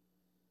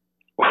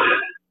 If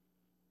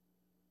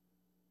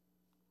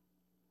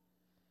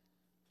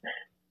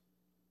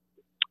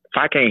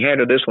I can't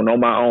handle this one on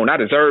my own, I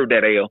deserve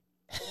that L.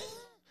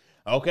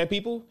 Okay,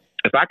 people.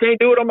 If I can't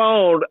do it on my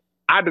own,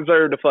 I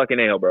deserve the fucking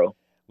L, bro.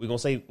 We're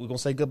gonna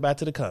say goodbye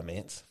to the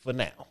comments for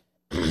now.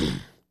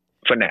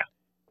 For now.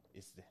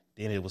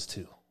 Then it was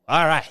 2.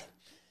 All right.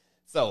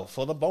 So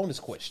for the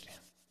bonus question,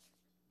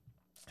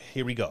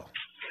 here we go.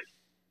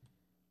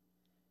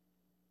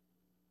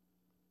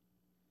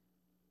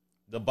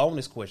 The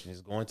bonus question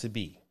is going to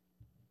be,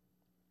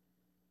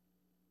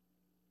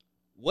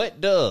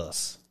 what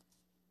does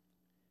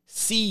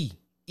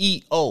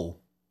CEO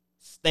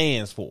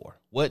stands for?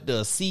 What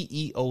does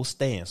CEO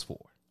stands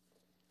for?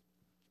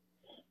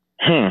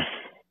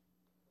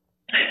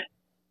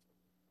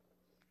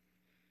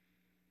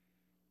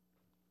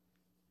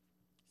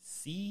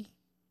 CEO.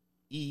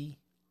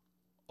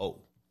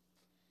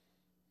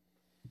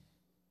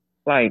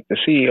 Like the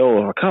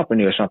CEO of a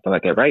company or something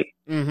like that, right?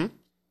 Mm-hmm.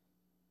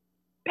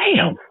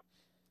 Damn.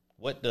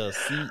 What does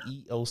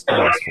CEO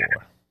stands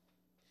for?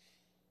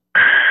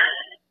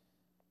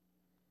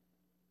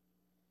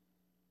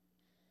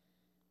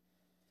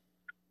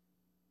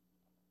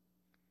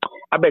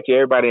 I bet you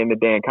everybody in the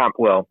damn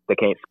they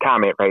can't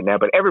comment right now,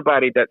 but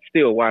everybody that's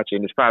still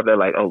watching is probably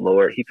like, oh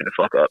Lord, he finna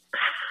fuck up.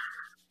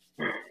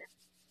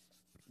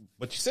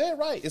 But you said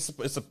right. It's a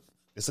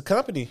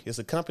company. It's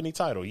a company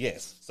title.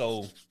 Yes.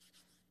 So,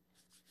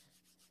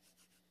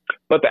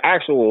 but the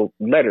actual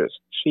letters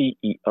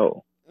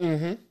CEO.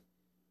 Mm-hmm.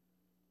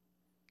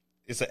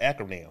 It's an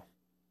acronym.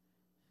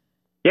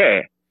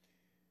 Yeah.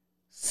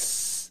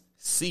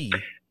 C.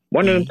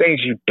 One of the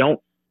things you don't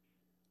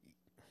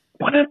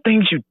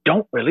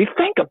really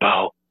think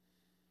about.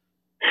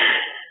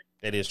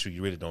 That is true.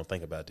 You really don't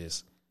think about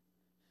this.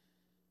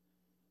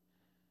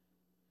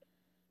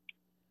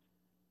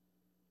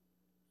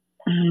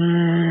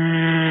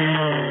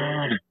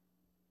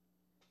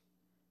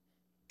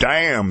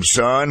 Damn,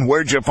 son,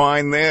 where'd you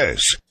find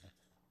this?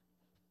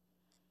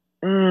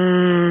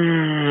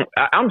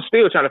 I'm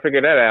still trying to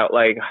figure that out.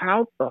 Like,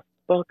 how the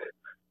fuck?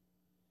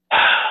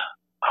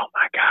 Oh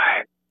my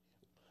god!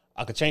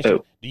 I could change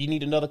it. Do you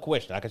need another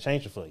question? I could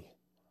change it for you.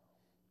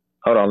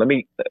 Hold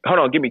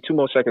on. Give me 2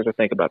 more seconds to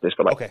think about this.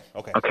 For Okay.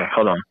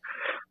 Hold on.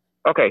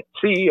 Okay,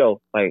 CEO,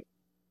 like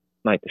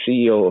the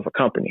CEO of a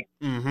company.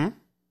 Mm-hmm.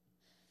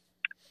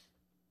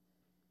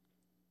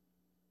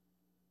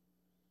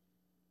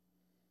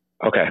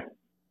 Okay.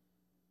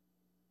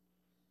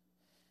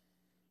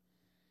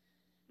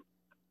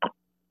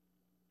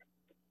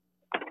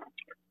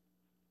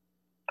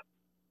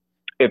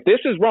 If this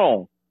is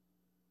wrong,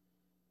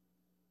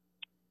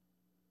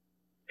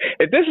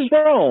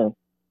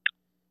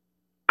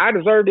 I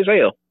deserve this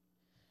L.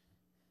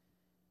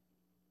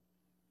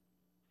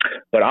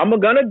 But I'm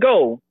gonna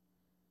go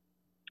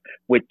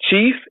with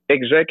Chief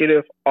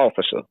Executive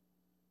Officer.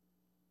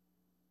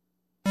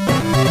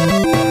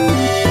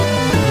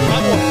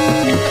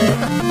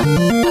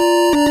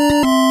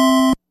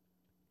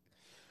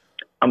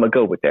 I'm gonna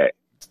go with that.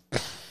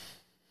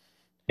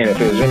 And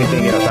if it was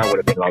anything else, I would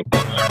have been like,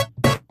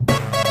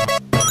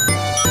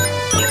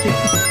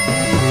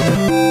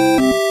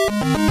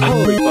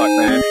 holy fuck,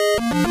 man.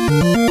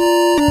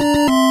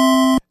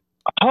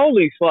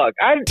 Holy fuck.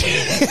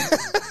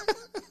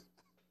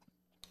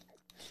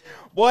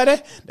 Boy,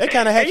 that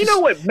kind of had you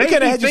know what made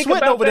me think sweating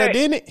about over that?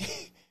 there, didn't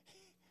it?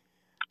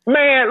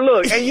 Man,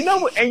 look, and you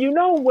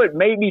know what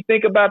made me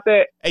think about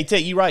that? Hey,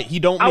 Ted, you right. He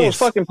don't miss. I was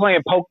fucking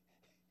playing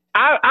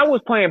I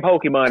was playing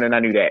Pokemon and I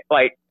knew that.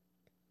 Like,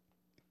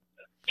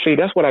 see,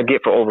 that's what I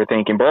get for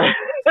overthinking, bro.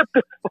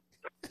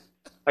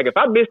 Like, if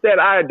I missed that,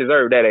 I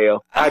deserve that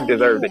L. I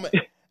deserved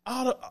it.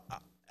 Out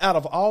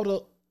of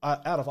all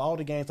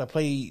the games I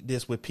played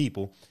this with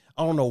people,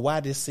 I don't know why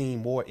this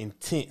seemed more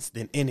intense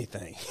than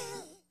anything.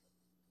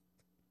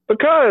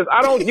 Because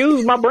I don't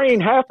use my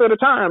brain half of the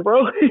time,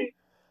 bro.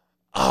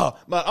 Oh,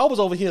 man, I was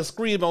over here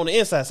screaming on the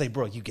inside, say,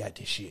 bro, you got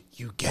this shit.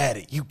 You got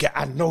it.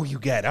 I know you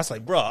got it. I was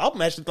like, bro,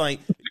 I'm actually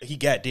thinking he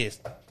got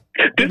this.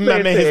 This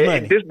man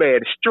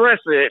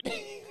stressing.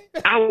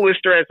 I was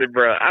stressing,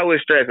 bro. I was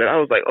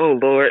like, oh,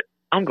 Lord,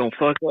 I'm going to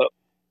fuck up.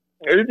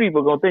 These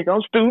people going to think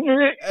I'm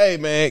stupid. Hey,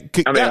 man.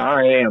 I mean,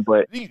 I am,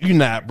 but. You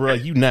not, bro.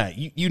 You not.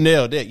 You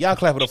nailed that. Y'all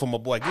clap it up for my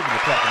boy. Give him a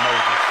clap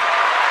emojis.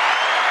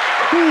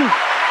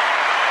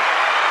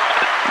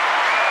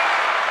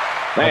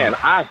 Man,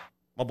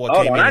 my boy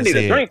hold came on, in I and need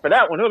said, a drink for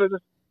that one. Who is this?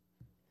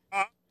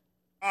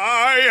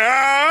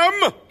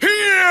 I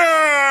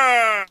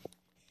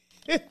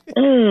am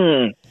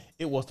here!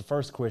 It was the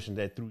first question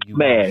that threw you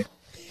Man. off.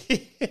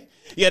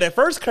 Yeah, that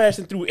first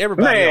question threw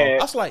everybody Man. off.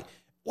 I was like,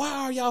 why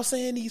are y'all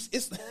saying these?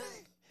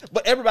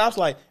 But everybody was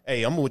like,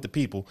 hey, I'm with the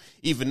people.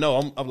 Even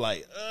though I'm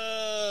like,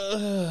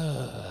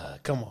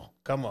 come on.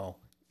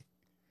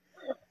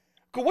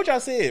 What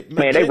y'all said?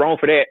 Man, they wrong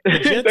for that.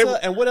 Magenta,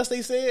 and what else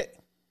they said?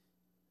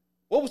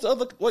 What was the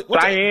other?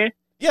 Cyan?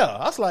 Yeah,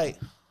 I was like,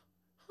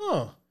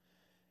 huh.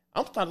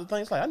 I'm starting to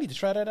think, it's like, I need to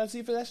try that out and see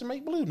if it actually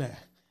make blue now.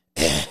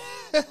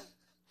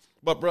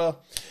 But, bro,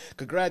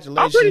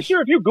 congratulations. I'm pretty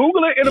sure if you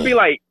Google it, it'll be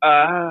like,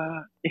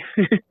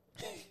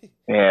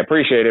 Yeah,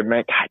 appreciate it,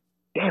 man. God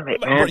damn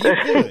it, man.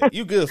 Bro,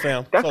 you good,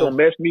 fam. That's going to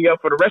mess me up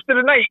for the rest of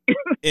the night.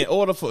 In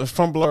order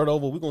from Blurred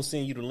Over, we're going to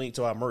send you the link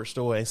to our merch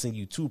store and send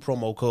you 2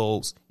 promo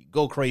codes.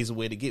 Go crazy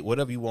with it. Get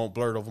whatever you want,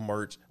 Blurred Over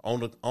merch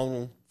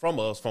from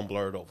us from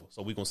Blurred Over.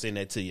 So we're going to send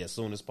that to you as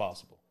soon as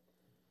possible.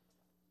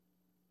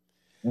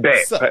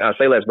 Bet.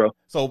 Say less, bro.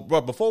 So,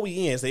 bro, before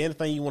we end, is there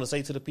anything you want to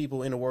say to the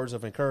people in the words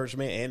of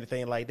encouragement,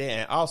 anything like that?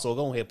 And also,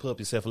 go ahead and put up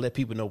yourself and let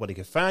people know where they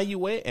can find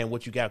you at and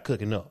what you got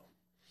cooking up.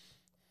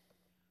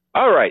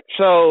 All right.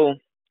 So,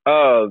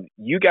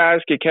 you guys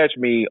can catch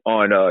me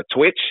on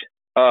Twitch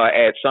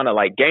at Son of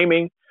Light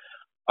Gaming.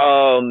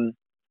 For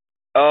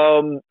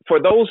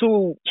those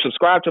who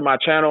subscribe to my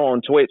channel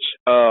on Twitch,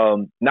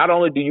 not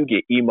only do you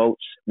get emotes,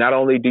 not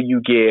only do you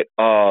get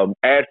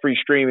ad-free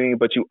streaming,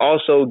 but you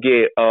also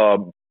get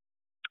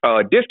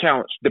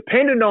discounts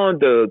depending on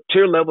the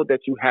tier level that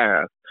you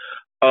have.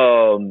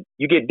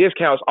 You get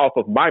discounts off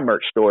of my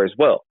merch store as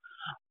well.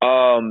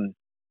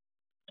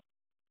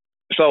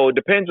 So it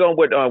depends on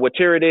what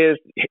tier it is.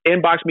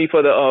 Inbox me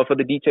for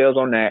the details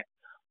on that.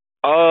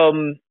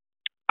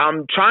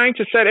 I'm trying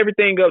to set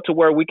everything up to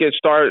where we can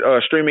start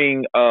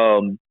streaming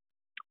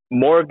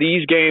more of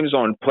these games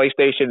on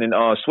PlayStation and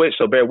Switch.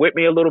 So bear with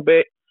me a little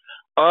bit.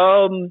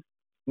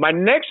 My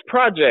next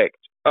project.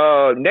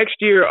 Next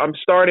year, I'm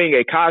starting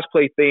a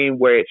cosplay theme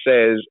where it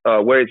says,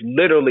 where it's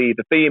literally,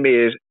 the theme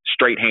is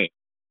straight hands.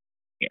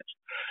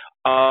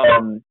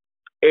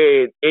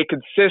 It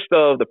consists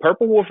of the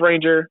Purple Wolf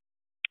Ranger.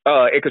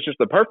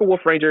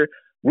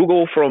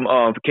 Rugal from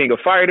King of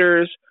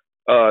Fighters,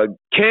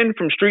 Ken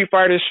from Street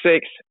Fighter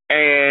 6,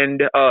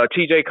 and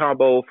TJ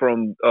Combo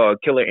from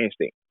Killer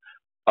Instinct.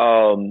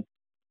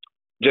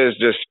 Just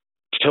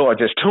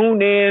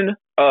tune in.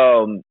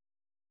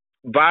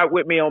 vibe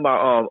with me on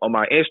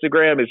my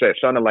Instagram. It's at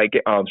Son of Light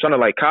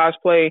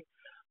Cosplay.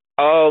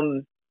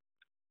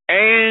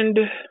 And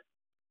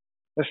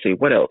let's see,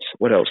 what else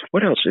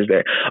is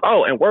there?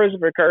 Oh, and words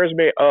of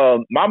encouragement.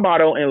 My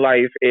motto in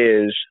life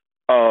is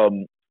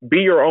be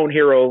your own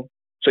hero,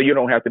 so you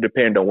don't have to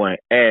depend on one.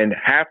 And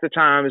half the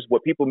times,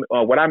 what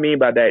I mean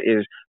by that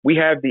is we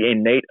have the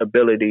innate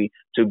ability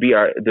to be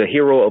the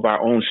hero of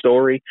our own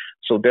story.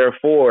 So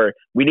therefore,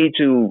 we need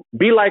to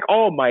be like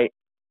All Might,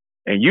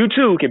 and you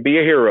too can be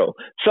a hero.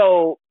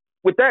 So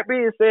with that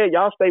being said,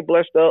 y'all stay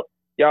blessed up.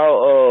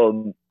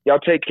 Y'all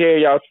take care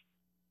of y'all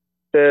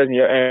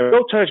and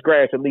go touch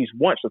grass at least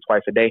once or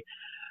twice a day.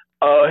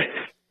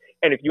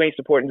 And if you ain't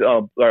supporting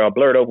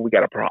Blurred Over, we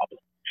got a problem.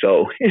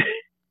 So.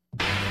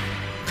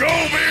 Go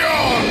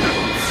beyond!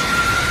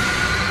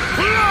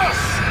 Plus!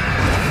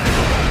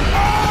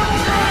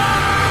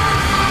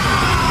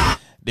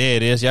 There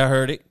it is. Y'all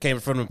heard it. Came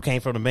from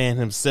the man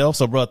himself.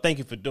 So, bro, thank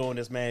you for doing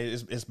this, man.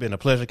 It's been a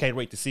pleasure. Can't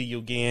wait to see you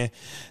again.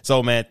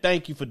 So, man,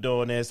 thank you for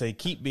doing this. And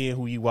keep being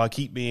who you are.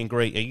 Keep being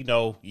great. And, you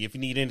know, if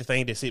you need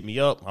anything, just hit me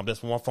up. I'm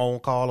just one phone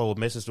call or a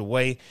message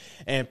away.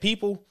 And,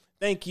 people,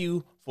 thank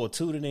you for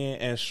tuning in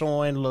and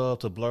showing love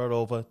to Blurred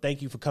Over.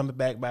 Thank you for coming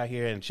back by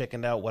here and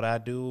checking out what I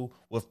do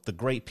with the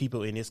great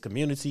people in this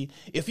community.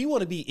 If you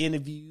want to be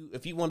interviewed,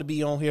 if you want to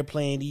be on here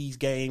playing these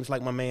games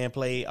like my man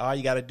played, all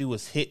you got to do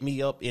is hit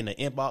me up in the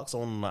inbox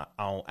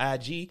on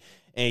IG,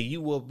 and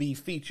you will be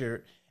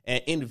featured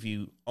and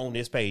interviewed on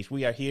this page.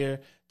 We are here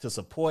to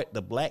support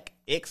the Black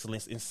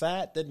excellence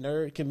inside the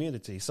nerd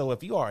community. So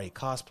if you are a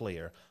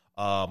cosplayer,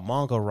 a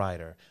manga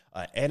writer,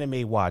 an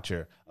anime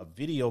watcher, a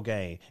video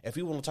game, if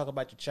you want to talk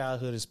about your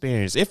childhood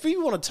experience, if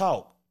you want to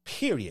talk,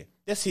 period,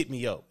 just hit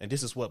me up. And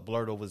this is what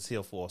Blurred Over is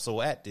here for.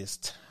 So at this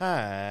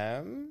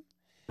time,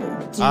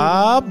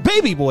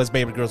 baby boys,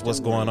 baby girls, what's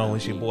going on?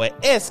 It's your boy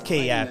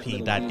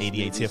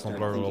SKIP.88 here from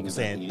Blurred Over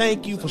saying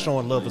thank you for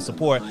showing love and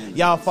support.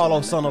 Y'all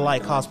follow Son of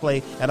Light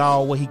Cosplay and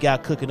all what he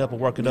got cooking up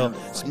and working up.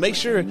 So make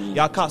sure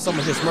y'all caught some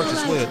of his merch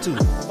as well too.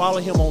 Follow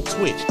him on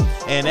Twitch.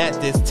 And at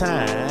this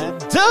time,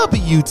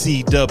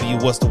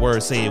 WTW, what's the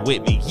word? Say it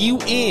with me.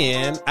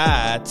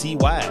 UNITY.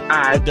 What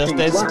does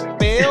that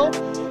spell?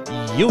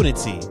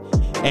 Unity.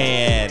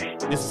 And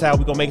this is how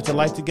we're going to make it to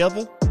life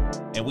together.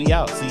 And we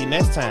out. See you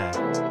next time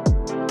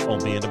on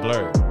Being the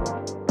Blurred.